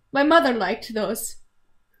them. My mother liked those.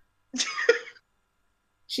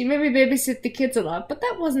 She made me babysit the kids a lot, but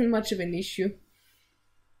that wasn't much of an issue.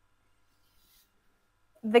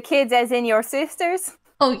 The kids as in your sisters?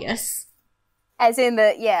 Oh, yes. As in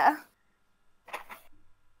yeah.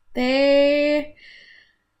 They...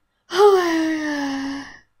 Oh,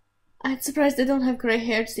 I'm surprised they don't have gray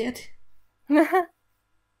hairs yet. You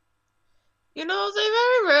know, they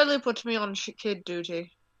very rarely put me on kid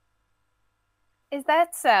duty. Is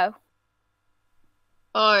that so?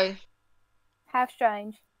 Aye. How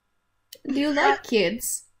strange. Do you like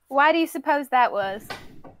kids? Why do you suppose that was?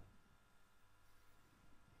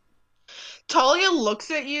 Talia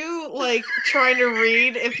looks at you like trying to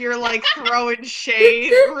read if you're like throwing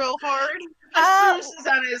shade real hard. As soon as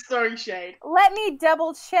Susanna is throwing shade. Let me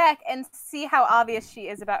double check and see how obvious she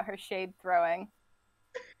is about her shade throwing.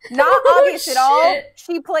 Not Oh, obvious at all. shit.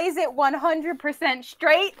 She plays it 100%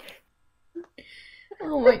 straight.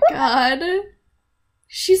 Oh my god.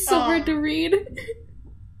 She's so hard to read.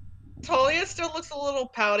 Talia still looks a little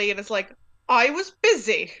pouty and is like, I was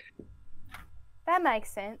busy. That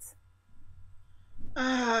makes sense.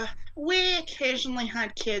 We occasionally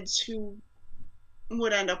had kids who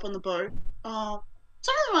would end up on the boat. Some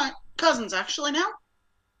of them are cousins, actually,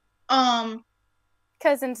 now.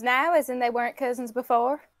 Cousins now, as in they weren't cousins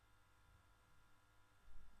before.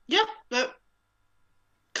 Yeah, but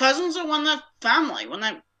cousins are when they're family, when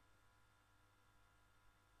they're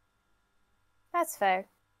That's fair.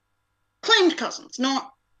 claimed cousins,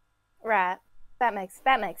 not... Right. That makes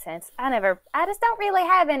sense. I just don't really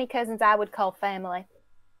have any cousins I would call family.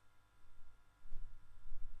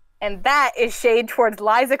 And that is shade towards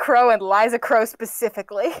Liza Crow and Liza Crow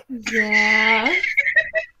specifically. Yeah.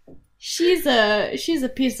 She's a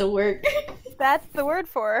piece of work. That's the word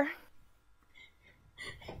for her.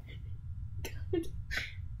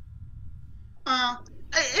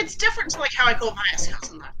 It's different to, like, how I call my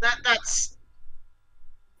ex-cousin, though. That's...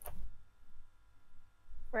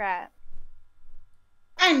 Right.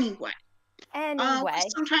 Anyway. Anyway. We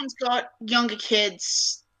sometimes got younger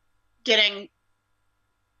kids getting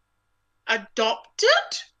adopted.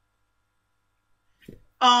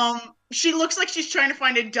 She looks like she's trying to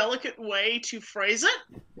find a delicate way to phrase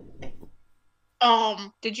it.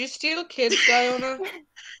 Did you steal kids, Diona?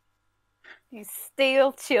 You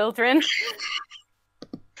steal children.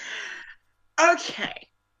 Okay.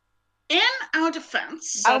 in our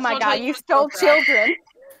defense, Oh my god, you stole children.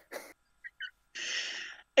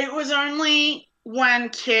 it was only when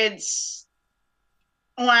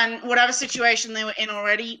whatever situation they were in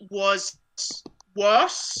already was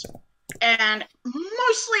worse, and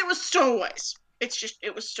mostly it was stowaways.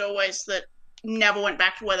 It was stowaways that never went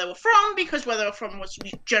back to where they were from, because where they were from was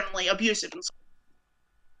generally abusive and stuff.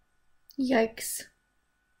 Yikes.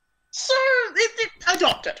 So it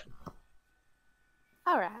adopted.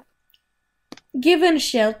 All right. Given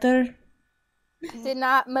shelter. Did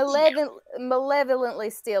not malevolently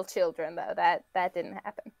steal children, though. That didn't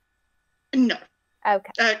happen. No.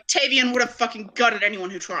 Okay. Tavian would have fucking gutted anyone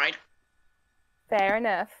who tried. Fair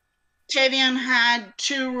enough. Tavian had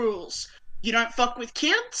 2 rules. You don't fuck with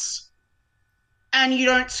kids, and you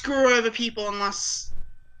don't screw over people unless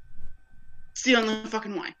it's the only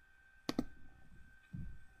fucking way.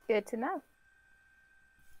 Good to know.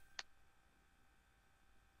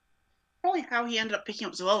 Probably how he ended up picking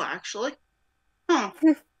up Zoella, actually. Huh.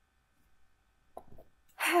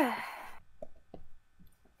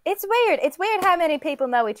 It's weird. It's weird how many people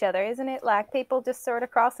know each other, isn't it? Like, people just sort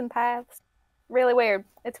of crossing paths. Really weird.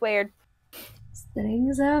 It's weird.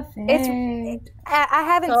 Strings of fate. I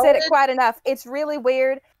haven't said it quite enough. It's really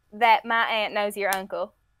weird that my aunt knows your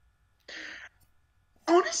uncle.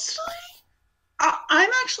 Honestly, I'm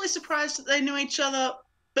actually surprised that they knew each other,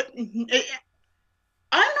 but I'm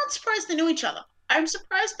not surprised they knew each other. I'm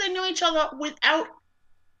surprised they knew each other without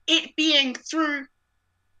it being through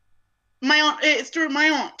my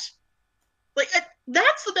aunt. Like,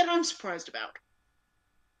 that's the bit I'm surprised about.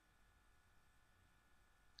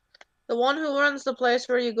 The one who runs the place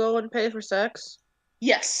where you go and pay for sex?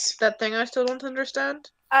 Yes. That thing I still don't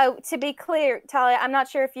understand? Oh, to be clear, Talia, I'm not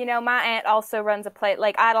sure if you know, my aunt also runs a place,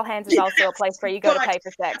 like, Idle Hands is also a place where you go to pay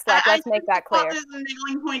for sex. Like, let's make that clear. The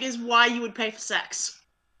niggling point is why you would pay for sex.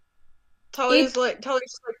 Talia's like,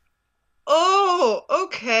 oh,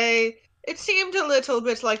 okay. It seemed a little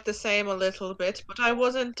bit like the same a little bit, but I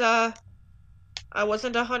wasn't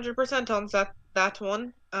 100% on that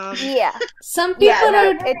one. Yeah. Some people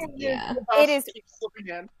are... It is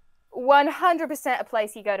 100% a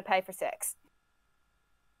place you go to pay for sex.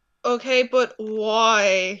 Okay, but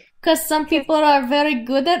why? Because some people are very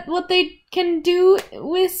good at what they can do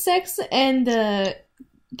with sex and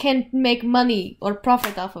can make money or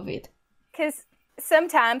profit off of it. Because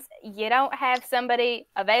sometimes you don't have somebody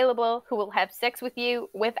available who will have sex with you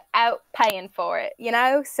without paying for it, you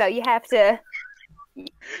know? So you have to...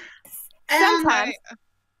 Sometimes...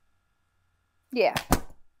 Yeah.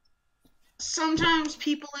 Sometimes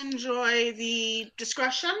people enjoy the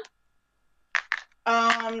discretion.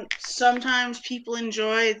 Sometimes people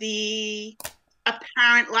enjoy the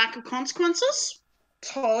apparent lack of consequences.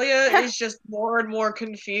 Talia is just more and more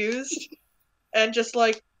confused. And just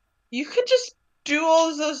like, you could just do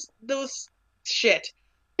all those shit.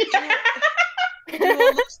 Do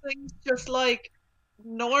all those things just like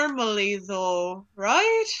normally though,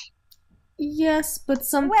 right? Yes, but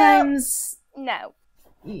sometimes... Well, no.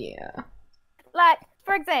 Yeah. Like,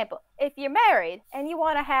 for example, if you're married and you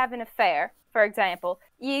want to have an affair, for example,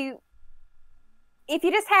 if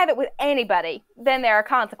you just have it with anybody, then there are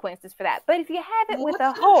consequences for that. But if you have it with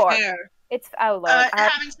a whore, it's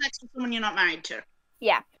having sex with someone you're not married to.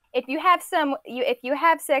 Yeah, if you have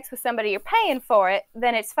sex with somebody you're paying for it,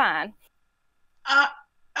 then it's fine.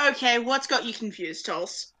 Okay, what's got you confused,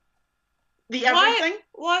 Tulse? The everything?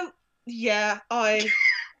 What? Yeah, okay.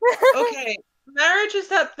 Marriage is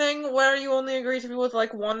that thing where you only agree to be with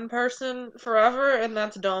like one person forever, and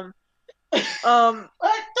that's dumb. It doesn't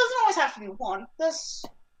always have to be one.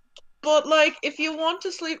 But like, if you want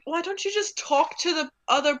to sleep, why don't you just talk to the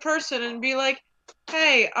other person and be like,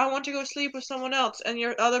 "Hey, I want to go sleep with someone else," and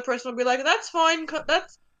your other person will be like, "That's fine.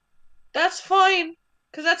 That's fine,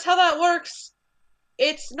 because that's how that works.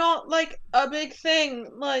 It's not like a big thing.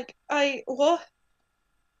 Like what?"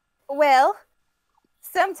 Well,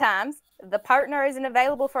 sometimes the partner isn't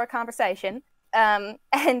available for a conversation, and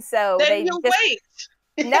so then you'll wait.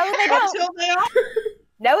 No, they don't. Until they are.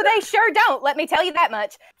 No, they sure don't. Let me tell you that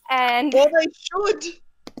much. And well, they should. Yeah,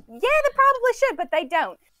 they probably should, but they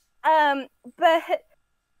don't. But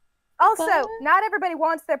also, not everybody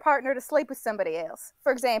wants their partner to sleep with somebody else.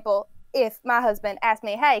 For example, if my husband asked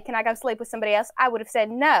me, "Hey, can I go sleep with somebody else?" I would have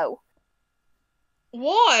said no.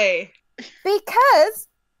 Why? Because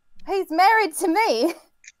he's married to me.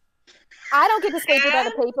 I don't get to sleep with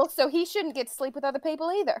other people, so he shouldn't get to sleep with other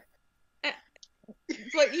people either.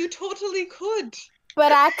 But you totally could.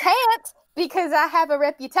 But I can't because I have a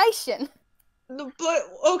reputation. But,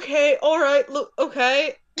 okay, alright, look,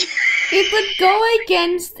 okay. It would go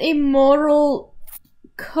against a moral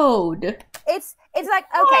code. It's like,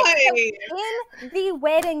 okay, so Why? in the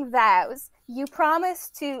wedding vows, you promise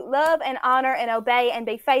to love and honor and obey and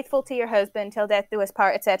be faithful to your husband till death do us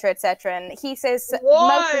part, etc., etc. And he says mostly the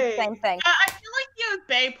Why? same thing. I feel like the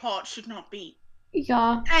obey part should not be.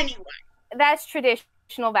 Yeah. Anyway. That's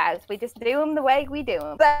traditional vows. We just do them the way we do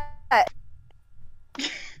them. But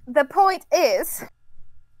the point is,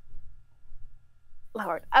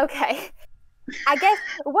 Lord, okay. I guess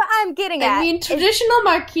what I'm getting at. I mean, traditional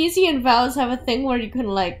Marquesian vows have a thing where you can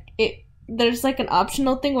there's like an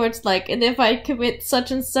optional thing where it's like, and if I commit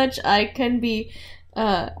such and such, I can be,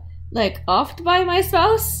 offed by my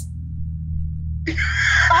spouse.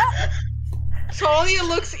 Talia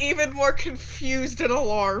looks even more confused and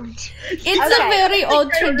alarmed. It's Okay. a very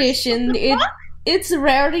old tradition. It's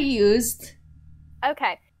rarely used.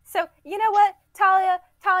 Okay, so you know what, Talia,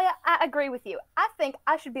 I agree with you. I think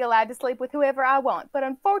I should be allowed to sleep with whoever I want, but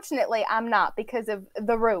unfortunately, I'm not because of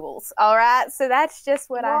the rules. All right, so that's just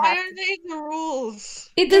what I Why have. are they the rules?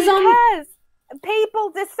 It is on. Because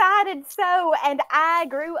people decided so, and I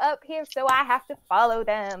grew up here, so I have to follow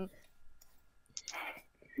them.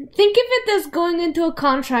 Think of it as going into a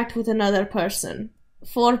contract with another person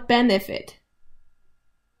for benefit.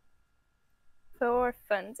 For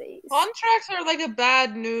funsies. Contracts are like a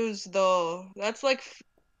bad news, though. That's like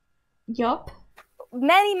Yup.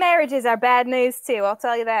 Many marriages are bad news too. I'll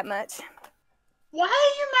tell you that much. Why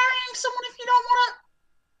are you marrying someone if you don't want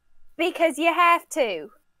Because you have to.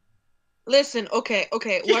 Listen, okay. What?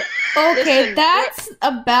 Okay, Listen, that's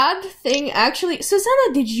a bad thing, actually.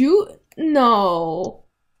 Susanna, did you? No.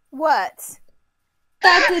 What?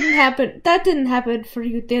 That didn't happen. That didn't happen for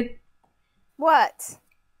you, did? What?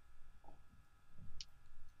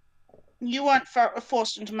 You weren't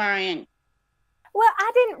forced into marrying. Well,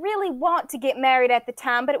 I didn't really want to get married at the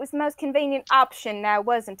time, but it was the most convenient option now,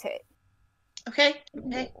 wasn't it? Okay?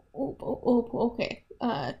 Okay.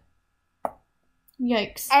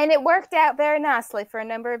 Yikes. And it worked out very nicely for a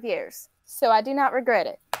number of years. So I do not regret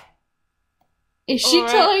it. Is she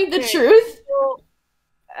Alright, telling the okay. truth?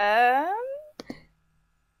 Um,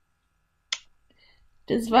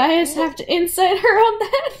 Does Vias have to insight her on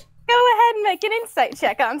that? go ahead and make an insight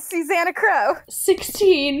check on Susanna Crow.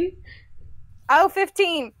 16. Oh,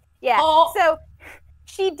 15. Yeah. Oh. So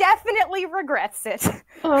she definitely regrets it.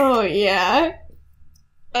 Oh, yeah.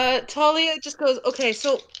 Talia just goes, okay,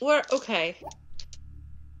 so okay.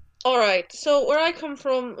 Alright, so where I come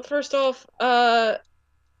from, first off,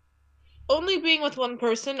 only being with one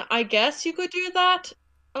person, I guess you could do that.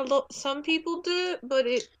 Some people do, but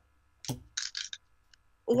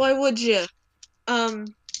why would you?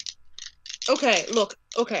 Okay, look,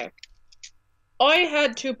 okay. I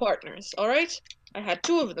had 2 partners, alright? I had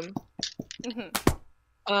 2 of them.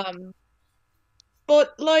 Mhm.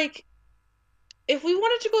 But, like, if we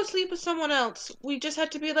wanted to go sleep with someone else, we just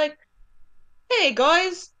had to be like, hey,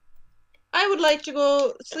 guys, I would like to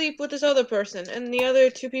go sleep with this other person. And the other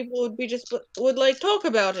 2 people would talk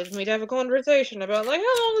about it, and we'd have a conversation about, like,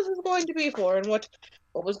 how long this is going to be for, and what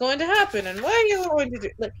was going to happen, and why you were going to do,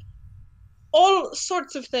 like, all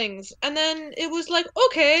sorts of things. And then it was like,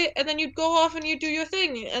 okay, and then you'd go off and you'd do your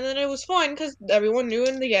thing, and then it was fine, because everyone knew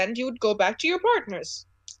in the end you would go back to your partners.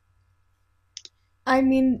 I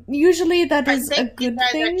mean, usually that I is a think you good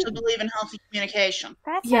guys thing. actually believe in healthy communication.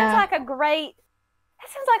 That sounds Yeah. like a great. That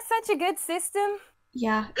sounds like such a good system.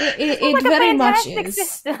 Yeah, Sounds it like a very much fantastic is.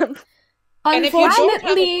 system. And if you don't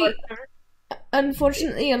have a Unfortunately, partner,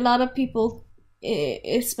 unfortunately, a lot of people,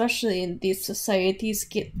 especially in these societies,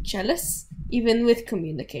 get jealous, even with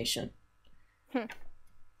communication.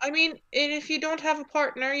 I mean, if you don't have a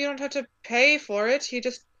partner, you don't have to pay for it. You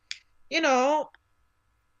just,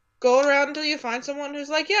 go around until you find someone who's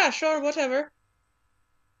like, yeah, sure, whatever.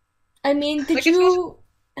 I mean, did Like, it's you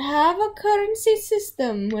have a currency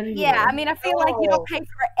system where you Yeah, were? I mean, I feel like you don't pay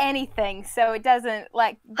for anything, so it doesn't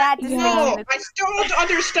that distinction. No, is- I still don't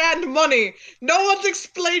understand money. No one's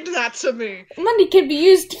explained that to me. Money can be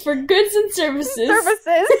used for goods and services.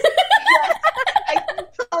 services. I think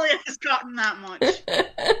Talia has gotten that much.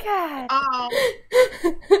 God.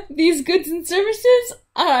 These goods and services,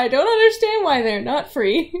 I don't understand why they're not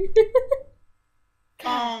free.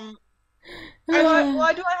 Why do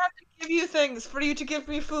I have to give you things for you to give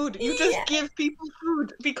me food? You just give people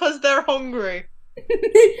food because they're hungry.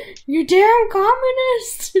 You damn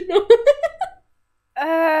communist!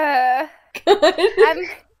 I'm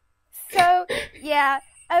so yeah.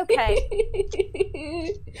 Okay.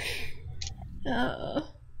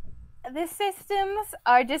 The systems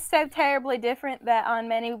are just so terribly different that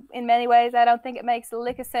in many ways I don't think it makes a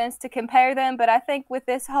lick of sense to compare them, but I think with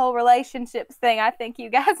this whole relationships thing, I think you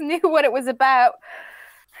guys knew what it was about.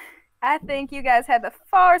 I think you guys have a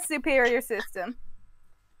far superior system.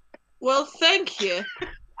 Well, thank you.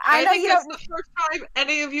 I know think you that's don't. the first time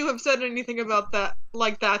any of you have said anything about that,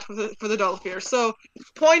 like that, for the Dolphier. So,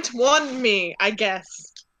 point one, me, I guess.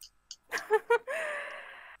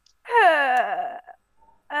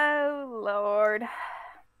 Oh, Lord.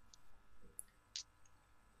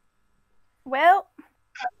 Well,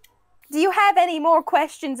 do you have any more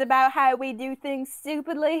questions about how we do things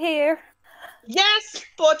stupidly here? Yes,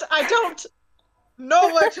 but I don't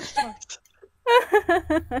know where to start.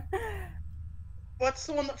 What's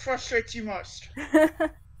the one that frustrates you most?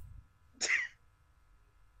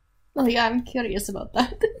 Well, yeah, I'm curious about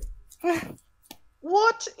that.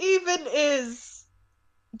 What even is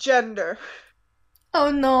gender?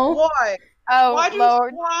 Oh no. Why? Oh, Why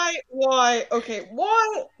Lord. Why? Okay,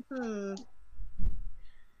 why?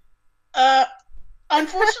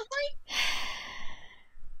 Unfortunately,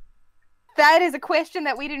 That is a question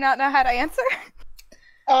that we do not know how to answer.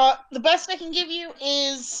 the best I can give you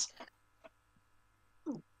is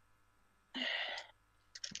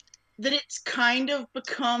that it's kind of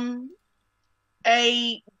become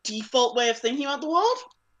a default way of thinking about the world.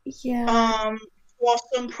 Yeah. For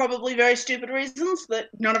some probably very stupid reasons that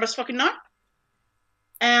none of us fucking know.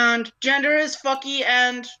 And gender is fucky,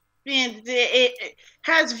 and it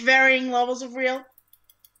has varying levels of real.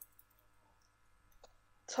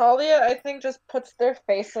 Talia, I think, just puts their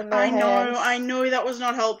face in their hands. I know that was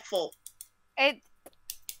not helpful. It's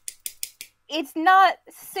not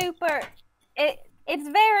super. It's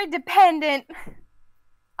very dependent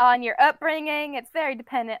on your upbringing. It's very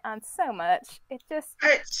dependent on so much. It just.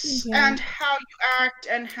 And how you act,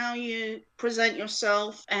 and how you present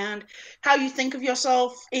yourself, and how you think of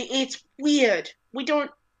yourself. It's weird. We don't.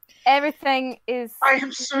 Everything is. I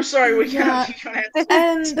am so sorry. We can't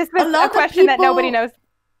answer. This is a lot a of question that nobody people- knows.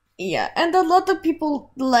 Yeah, and a lot of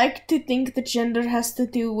people like to think that gender has to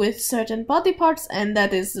do with certain body parts, and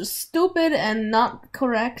that is stupid and not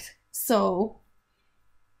correct. So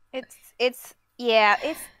It's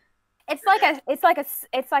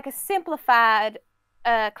like a simplified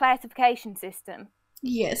classification system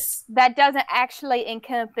yes, that doesn't actually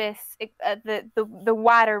encompass the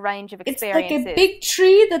wider range of it's like experiences. a big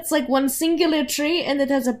tree that's like one singular tree, and it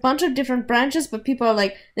has a bunch of different branches, but people are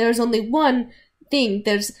like, there's only one thing.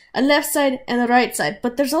 There's a left side and a right side,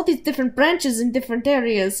 but there's all these different branches in different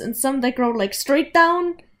areas, and some that grow like straight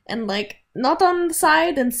down and like not on the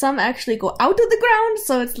side, and some actually go out of the ground.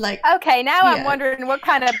 So it's like, Okay, now I'm Yeah. wondering what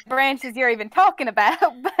kind of branches you're even talking about.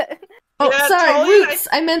 But oh, Yeah, sorry, Talia, roots.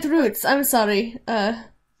 I meant roots. I'm sorry.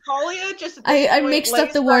 Talia just at I this point mixed up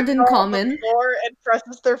lays the word back in on the common. floor and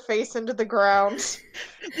presses their face into the ground.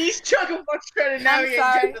 These chucklebugs try to navigate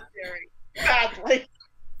sorry. gender theory badly.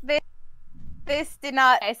 this did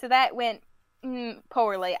not. So that went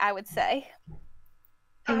poorly, I would say.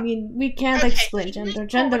 I mean, we can't Okay, explain gender.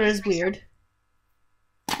 Gender is weird.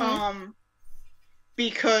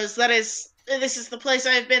 Because this is the place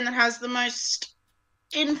I've been that has the most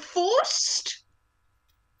enforced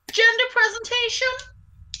gender presentation.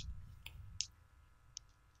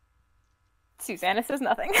 Susanna says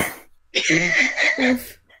nothing.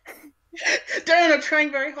 Oof. Darren, I'm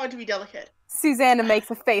trying very hard to be delicate. Susanna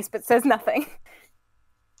makes a face but says nothing.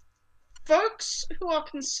 Folks who are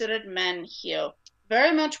considered men here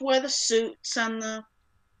very much wear the suits and the.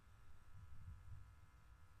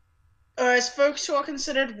 Whereas folks who are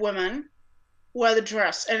considered women wear the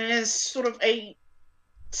dress, and it is sort of a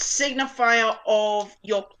signifier of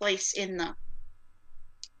your place in them.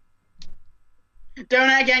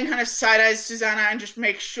 Donut again kind of side-eyes Susanna and just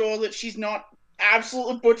makes sure that she's not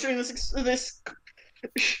absolutely butchering this.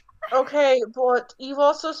 Okay, but you've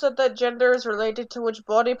also said that gender is related to which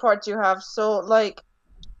body parts you have, so, like,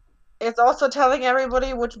 it's also telling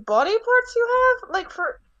everybody which body parts you have? Like,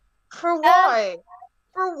 for why?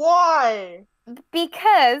 For why?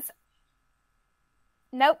 Because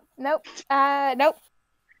nope. Nope. I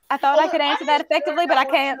thought I could answer that effectively, but I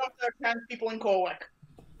can't. There are trans people in Corwick.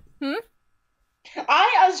 Hmm?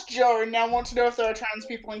 I, as Joe, now want to know if there are trans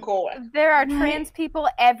people in Corwick. There are trans people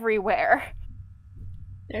everywhere.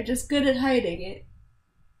 They're just good at hiding it.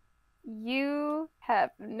 You have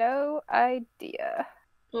no idea.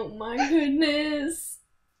 Oh my goodness.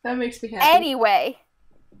 That makes me happy. Anyway,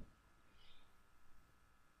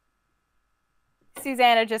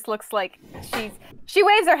 Susanna just looks like she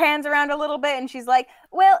waves her hands around a little bit and she's like,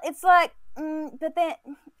 well, it's like, but then,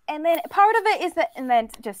 and then part of it is that, and then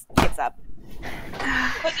just gives up.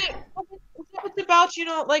 But it's about,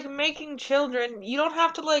 like, making children. You don't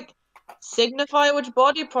have to, like, signify which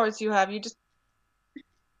body parts you have. You just...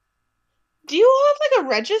 Do you have, like, a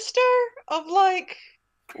register of, like...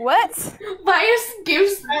 What? Bias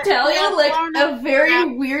gives Talia yeah, like Lorna, a very yeah.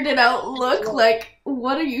 weirded out look, like,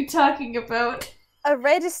 what are you talking about? A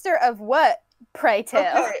register of what? Pray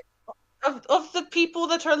tell. Okay. Of the people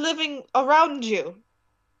that are living around you.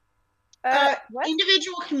 What?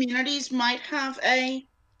 Individual communities might have a.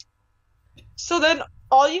 So then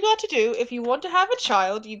all you got to do, if you want to have a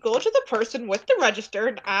child, you go to the person with the register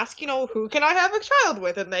and ask, who can I have a child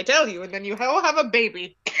with? And they tell you, and then you all have a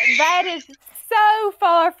baby. That is so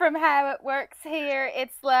far from how it works here.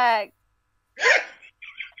 It's like,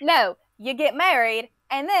 no, you get married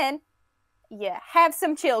and then you have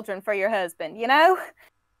some children for your husband, you know?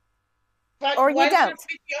 But Or you why does don't. it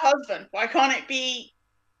pick your husband? Why can't it be?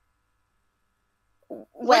 Which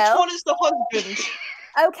Well, one is the husband?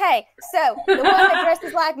 okay, so the one that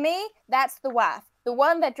dresses like me, that's the wife. The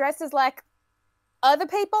one that dresses like other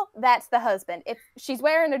people, that's the husband. If she's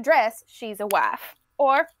wearing a dress, she's a wife.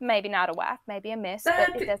 Or maybe not a wife, maybe a miss,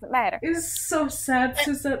 but it doesn't matter. It's so sad,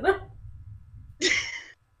 Susanna.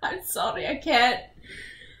 I'm sorry, I can't.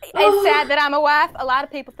 It's sad that I'm a wife. A lot of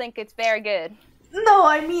people think it's very good. No,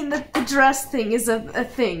 I mean that the dress thing is a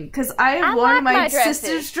thing, because I have I worn like my my dresses.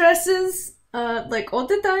 sister's dresses, like, all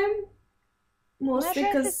the time. Mostly My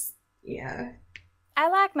because, dresses- yeah. I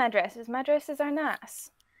like my dresses. My dresses are nice.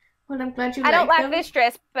 Well, I'm glad you I don't like them. this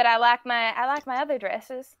dress, but I like my other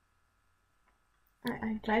dresses.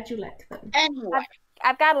 I'm glad you like them. Anyway,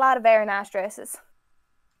 I've got a lot of very nice dresses.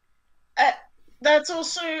 that's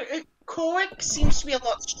also. Corwick seems to be a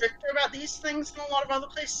lot stricter about these things than a lot of other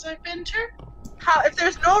places I've been to. How, if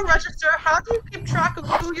there's no register, how do you keep track of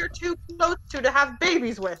who you're too close to have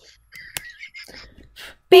babies with?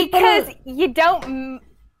 Because you don't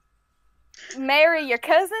marry your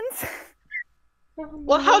cousins.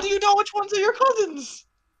 Well, how do you know which ones are your cousins?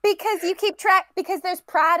 Because you keep track. Because there's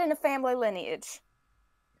pride in a family lineage.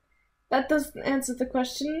 That doesn't answer the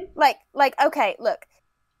question. Like, okay, look.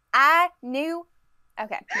 I knew.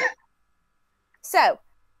 Okay. So,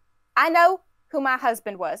 I know who my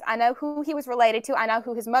husband was. I know who he was related to. I know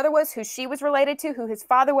who his mother was, who she was related to, who his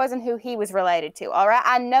father was, and who he was related to. All right?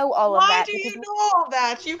 I know all of Why that. do you because- know all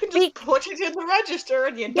that? You can just put it in the register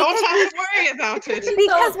and you don't Because- have to worry about it.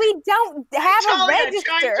 Because we don't have a Talia, trying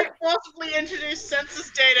register. to forcibly introduce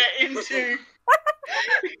census data into.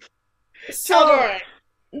 So, Alright.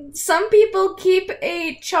 some people keep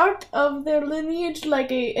a chart of their lineage,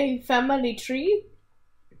 like a family tree,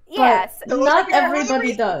 Yes. but not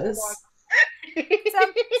everybody does.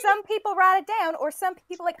 Some people write it down, or some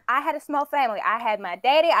people, like, I had a small family. I had my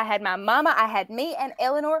daddy, I had my mama, I had me and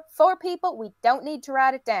Eleanor. 4 people. We don't need to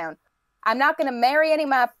write it down. I'm not going to marry any of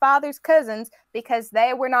my father's cousins because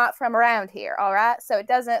they were not from around here, all right? So it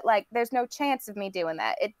doesn't, like, there's no chance of me doing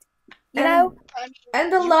that. You know?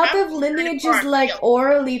 And a You lot have of to lineages, start like, yeah.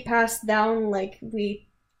 orally passed down, like, we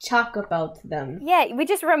talk about them. Yeah, we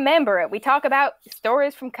just remember it. We talk about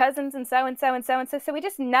stories from cousins and so and so and so and so, so we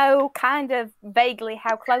just know kind of vaguely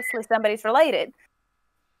how closely somebody's related.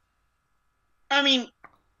 I mean,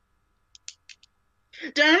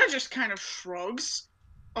 Diana just kind of shrugs.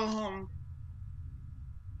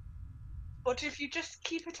 But if you just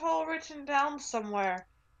keep it all written down somewhere,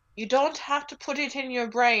 you don't have to put it in your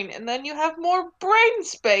brain, and then you have more brain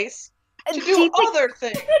space to Do do you think- other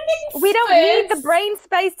things. We don't need the brain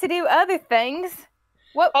space to do other things.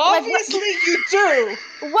 What, like, Obviously, you do.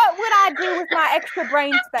 what would I do with my extra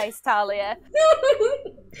brain space, Talia?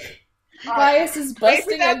 Bias is Maybe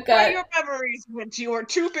busting a that's where gut. your memories went. You were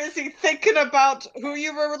too busy thinking about who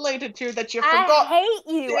you were related to that you I forgot.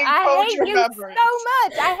 hate you. to I encode hate your you memories. so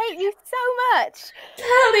much. I hate you so much.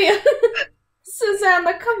 Talia!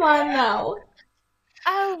 Susanna, come on now.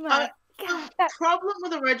 Oh my god. The problem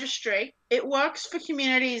with a registry, it works for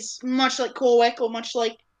communities much like Corwick or much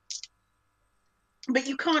like. But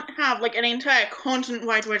you can't have like an entire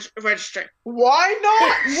continent-wide registry. Why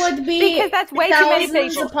not? It would be Because that's way too many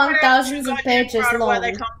thousands people. upon thousands of Goddamn pages proud of where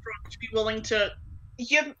they long. come from to be willing to.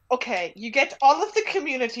 You get all of the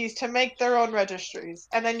communities to make their own registries,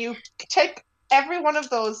 and then you take every one of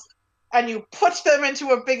those and you put them into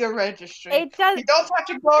a bigger registry. It does. You don't have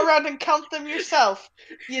to go around and count them yourself.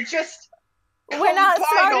 You just We're not combine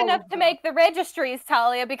smart all enough of to them. make the registries,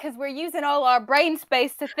 Talia, because we're using all our brain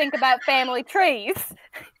space to think about family trees.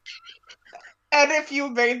 And if you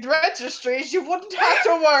made registries, you wouldn't have to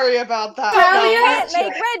worry about that. Talia, We can't Now,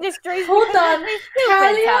 make registries. Hold because on, we're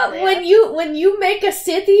stupid, Talia, when you make a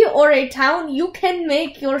city or a town, you can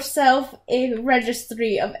make yourself a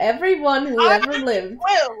registry of everyone who ever lived.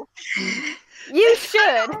 Will. You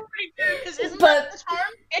should. Because isn't But- that the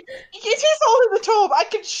term? It is all in the tome. I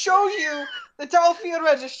can show you the Delphia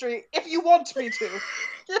registry if you want me to.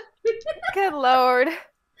 Good lord.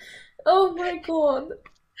 Oh my god.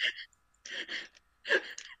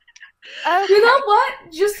 Okay. You know what?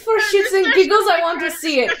 Just for shits and giggles, I want to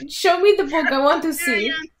see it. Show me the book, I want to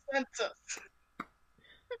see.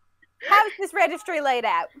 How is this registry laid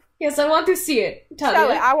out? Yes, I want to see it. Show it.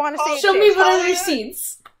 Talia. I want to see it. Show too. me what are Talia?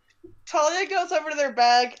 receipts. Talia goes over to their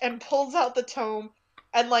bag and pulls out the tome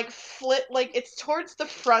and it's towards the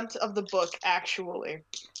front of the book actually.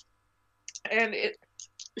 And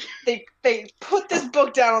they put this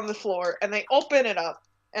book down on the floor and they open it up,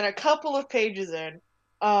 and a couple of pages in,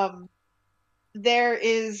 there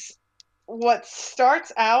is what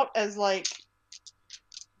starts out as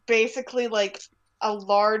basically a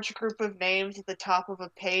large group of names at the top of a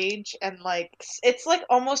page, and it's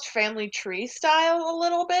almost family tree style a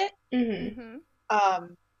little bit.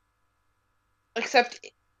 Mm-hmm. Except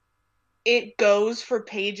it goes for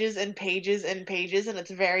pages and pages and pages, and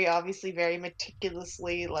it's very obviously very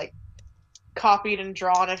meticulously copied and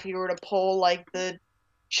drawn. If you were to pull the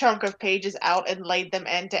chunk of pages out and laid them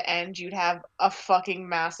end to end, you'd have a fucking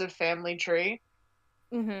massive family tree.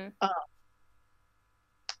 Mm-hmm.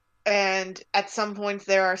 And at some points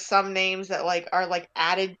there are some names that are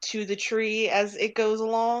added to the tree as it goes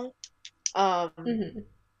along. Mm-hmm.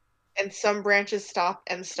 And some branches stop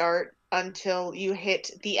and start until you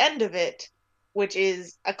hit the end of it, which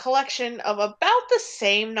is a collection of about the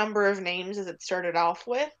same number of names as it started off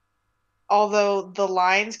with, although the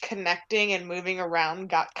lines connecting and moving around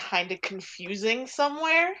got kind of confusing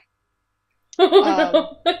somewhere.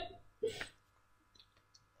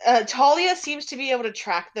 Talia seems to be able to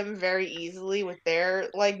track them very easily with their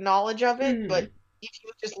knowledge of it, but if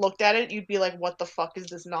you just looked at it, you'd be like, what the fuck is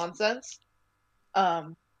this nonsense? I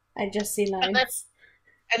just see lines.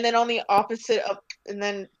 And then on the opposite of, and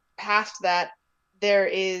then past that, there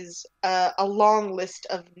is a long list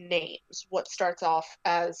of names. What starts off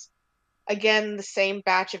as, again, the same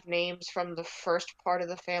batch of names from the first part of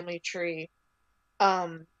the family tree.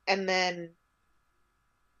 And then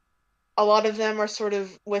a lot of them are sort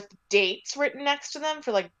of with dates written next to them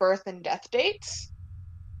for birth and death dates.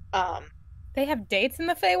 They have dates in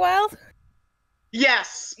the Feywild?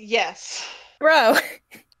 Yes. Yes. Bro.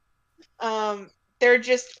 They're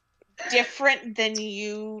just different than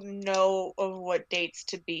you know of what dates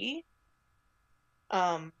to be.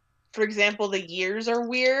 For example, the years are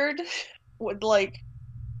weird.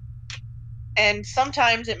 And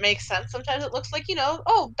sometimes it makes sense. Sometimes it looks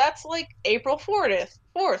oh, that's April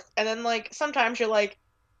 4th. And then sometimes you're like,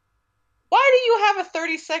 why do you have a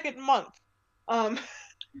 32nd month? Oh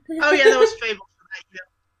yeah, that was Fable.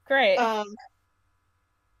 Great.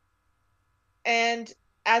 And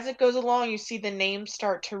as it goes along, you see the names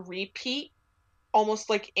start to repeat, almost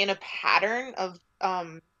in a pattern of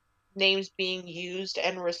names being used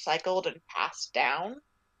and recycled and passed down.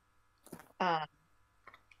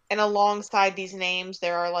 And alongside these names,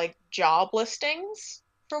 there are job listings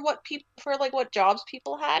for what what jobs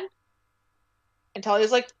people had. And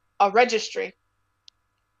Talia's a registry.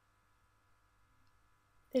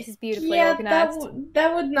 This is beautifully organized.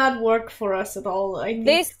 That would not work for us at all. I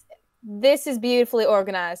think This is beautifully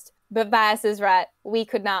organized. But Vice is right. We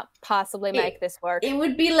could not possibly make this work. It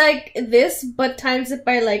would be like this, but times it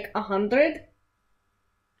by 100.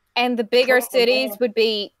 And the bigger cities would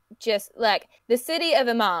be just the city of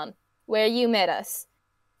Iman, where you met us.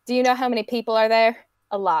 Do you know how many people are there?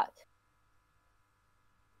 A lot.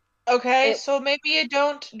 Okay, so maybe you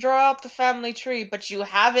don't draw up the family tree, but you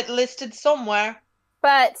have it listed somewhere.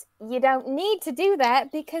 But you don't need to do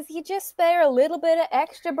that because you just spare a little bit of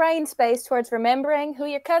extra brain space towards remembering who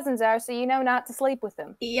your cousins are so you know not to sleep with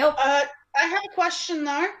them. Yep. I have a question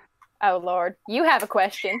there. Oh, Lord. You have a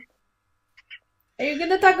question. Are you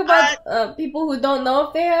gonna talk about people who don't know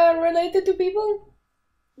if they are related to people?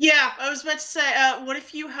 Yeah, I was about to say, what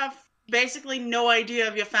if you have basically no idea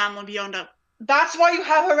of your family beyond a... That's why you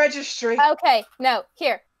have a registry. Okay, no,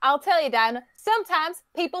 here. I'll tell you, Dinah. Sometimes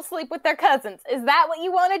people sleep with their cousins. Is that what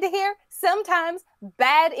you wanted to hear? Sometimes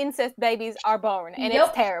bad incest babies are born, and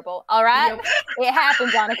it's terrible. All right, it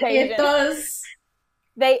happens on occasion. It does.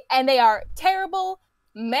 They are terrible,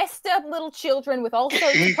 messed up little children with all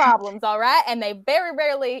sorts of problems. All right, and they very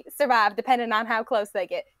rarely survive, depending on how close they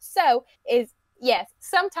get. So, yes,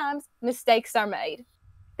 sometimes mistakes are made.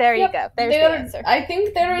 There you go. There's the answer. I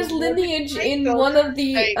think there is lineage in one of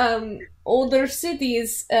the older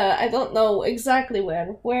cities. I don't know exactly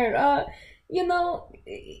where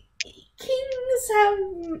kings have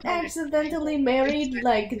accidentally married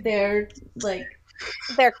their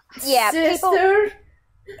sister.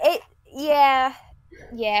 Yeah.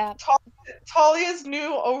 Talia's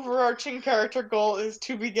new overarching character goal is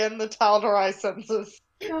to begin the Tal'Darai census.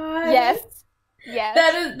 God. Yes. Yes.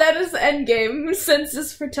 That is endgame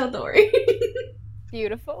census for Taldori.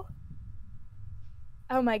 Beautiful.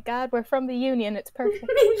 Oh my god, we're from the Union. It's perfect.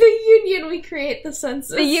 The Union, we create the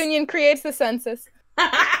census. The Union creates the census.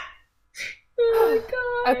 Oh my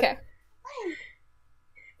god. Okay.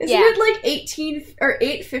 Isn't Yeah. it like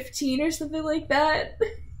 815 or something like that?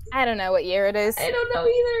 I don't know what year it is. I don't know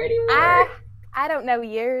either anymore. I don't know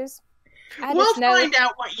years. I We'll just know. find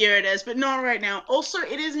out what year it is, but not right now. Also,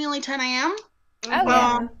 it is nearly 10 a.m. Oh,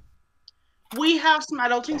 yeah. We have some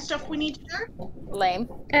adulting stuff we need to do. Lame.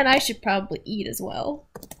 And I should probably eat as well.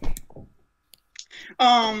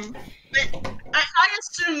 But I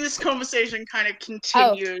assume this conversation kind of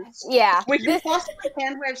continues. Yeah. We can possibly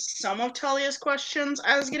handwave some of Talia's questions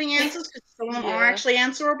as getting answers, because some of them are actually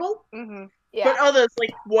answerable. Mm-hmm. Yeah. But others,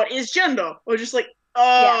 like, what is gender? Or just like,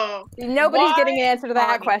 oh. Nobody's Why getting an answer to that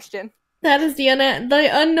money? question. That is the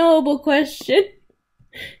unknowable question.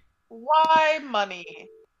 Why money?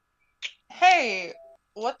 Hey,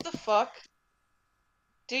 what the fuck?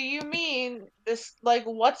 Do you mean this? Like,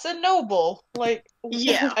 what's a noble? Like,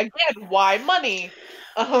 Yeah. Again, why money?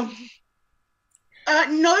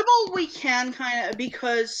 Noble we can kind of,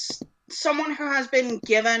 because someone who has been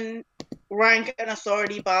given rank and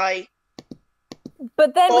authority by...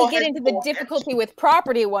 But then Or we get has into the bought it. difficulty with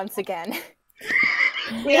property once again.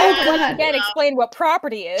 We Yeah, have to once God. again explain what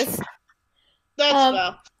property is. that's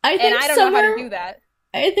fair. I think And I don't know how to do that.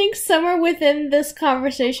 I think somewhere within this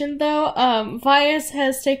conversation, though, Vias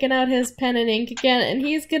has taken out his pen and ink again, and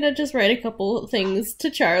he's gonna just write a couple things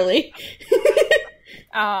to Charlie.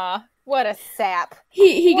 Aw, what a sap.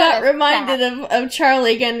 He What got a reminded of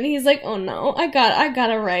Charlie again, and he's like, "Oh no, I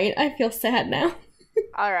gotta write. I feel sad now.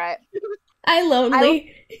 Alright. I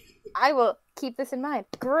lonely." I will keep this in mind.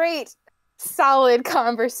 Great, solid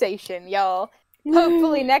conversation, y'all.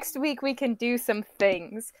 Hopefully next week we can do some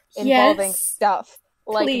things involving Yes. stuff.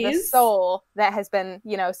 Like the Please. soul that has been,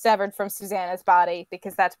 severed from Susanna's body,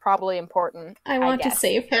 because that's probably important. I want to guess.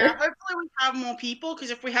 save Yeah, her. hopefully we have more people, because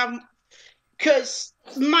if we have... Because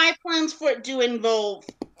my plans for it do involve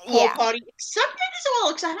whole Yeah. party, except maybe Zoella,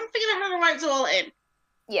 because I haven't figured out how to write Zoella in.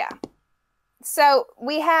 Yeah. So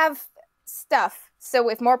we have stuff. So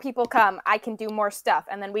if more people come, I can do more stuff,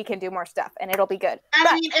 and then we can do more stuff, and it'll be good. I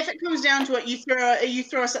But- mean, if it comes down to it, you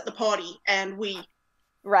throw us at the party, and we...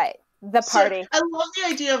 Right. The So, party. I love the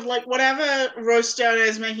idea of, like, whatever roast Stone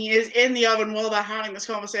is making is in the oven while they're having this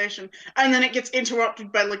conversation, and then it gets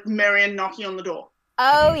interrupted by, like, Marion knocking on the door.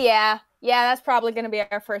 Oh, yeah. Yeah, that's probably going to be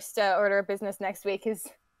our first order of business next week, is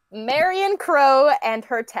Marion Crow and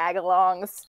her tag-alongs.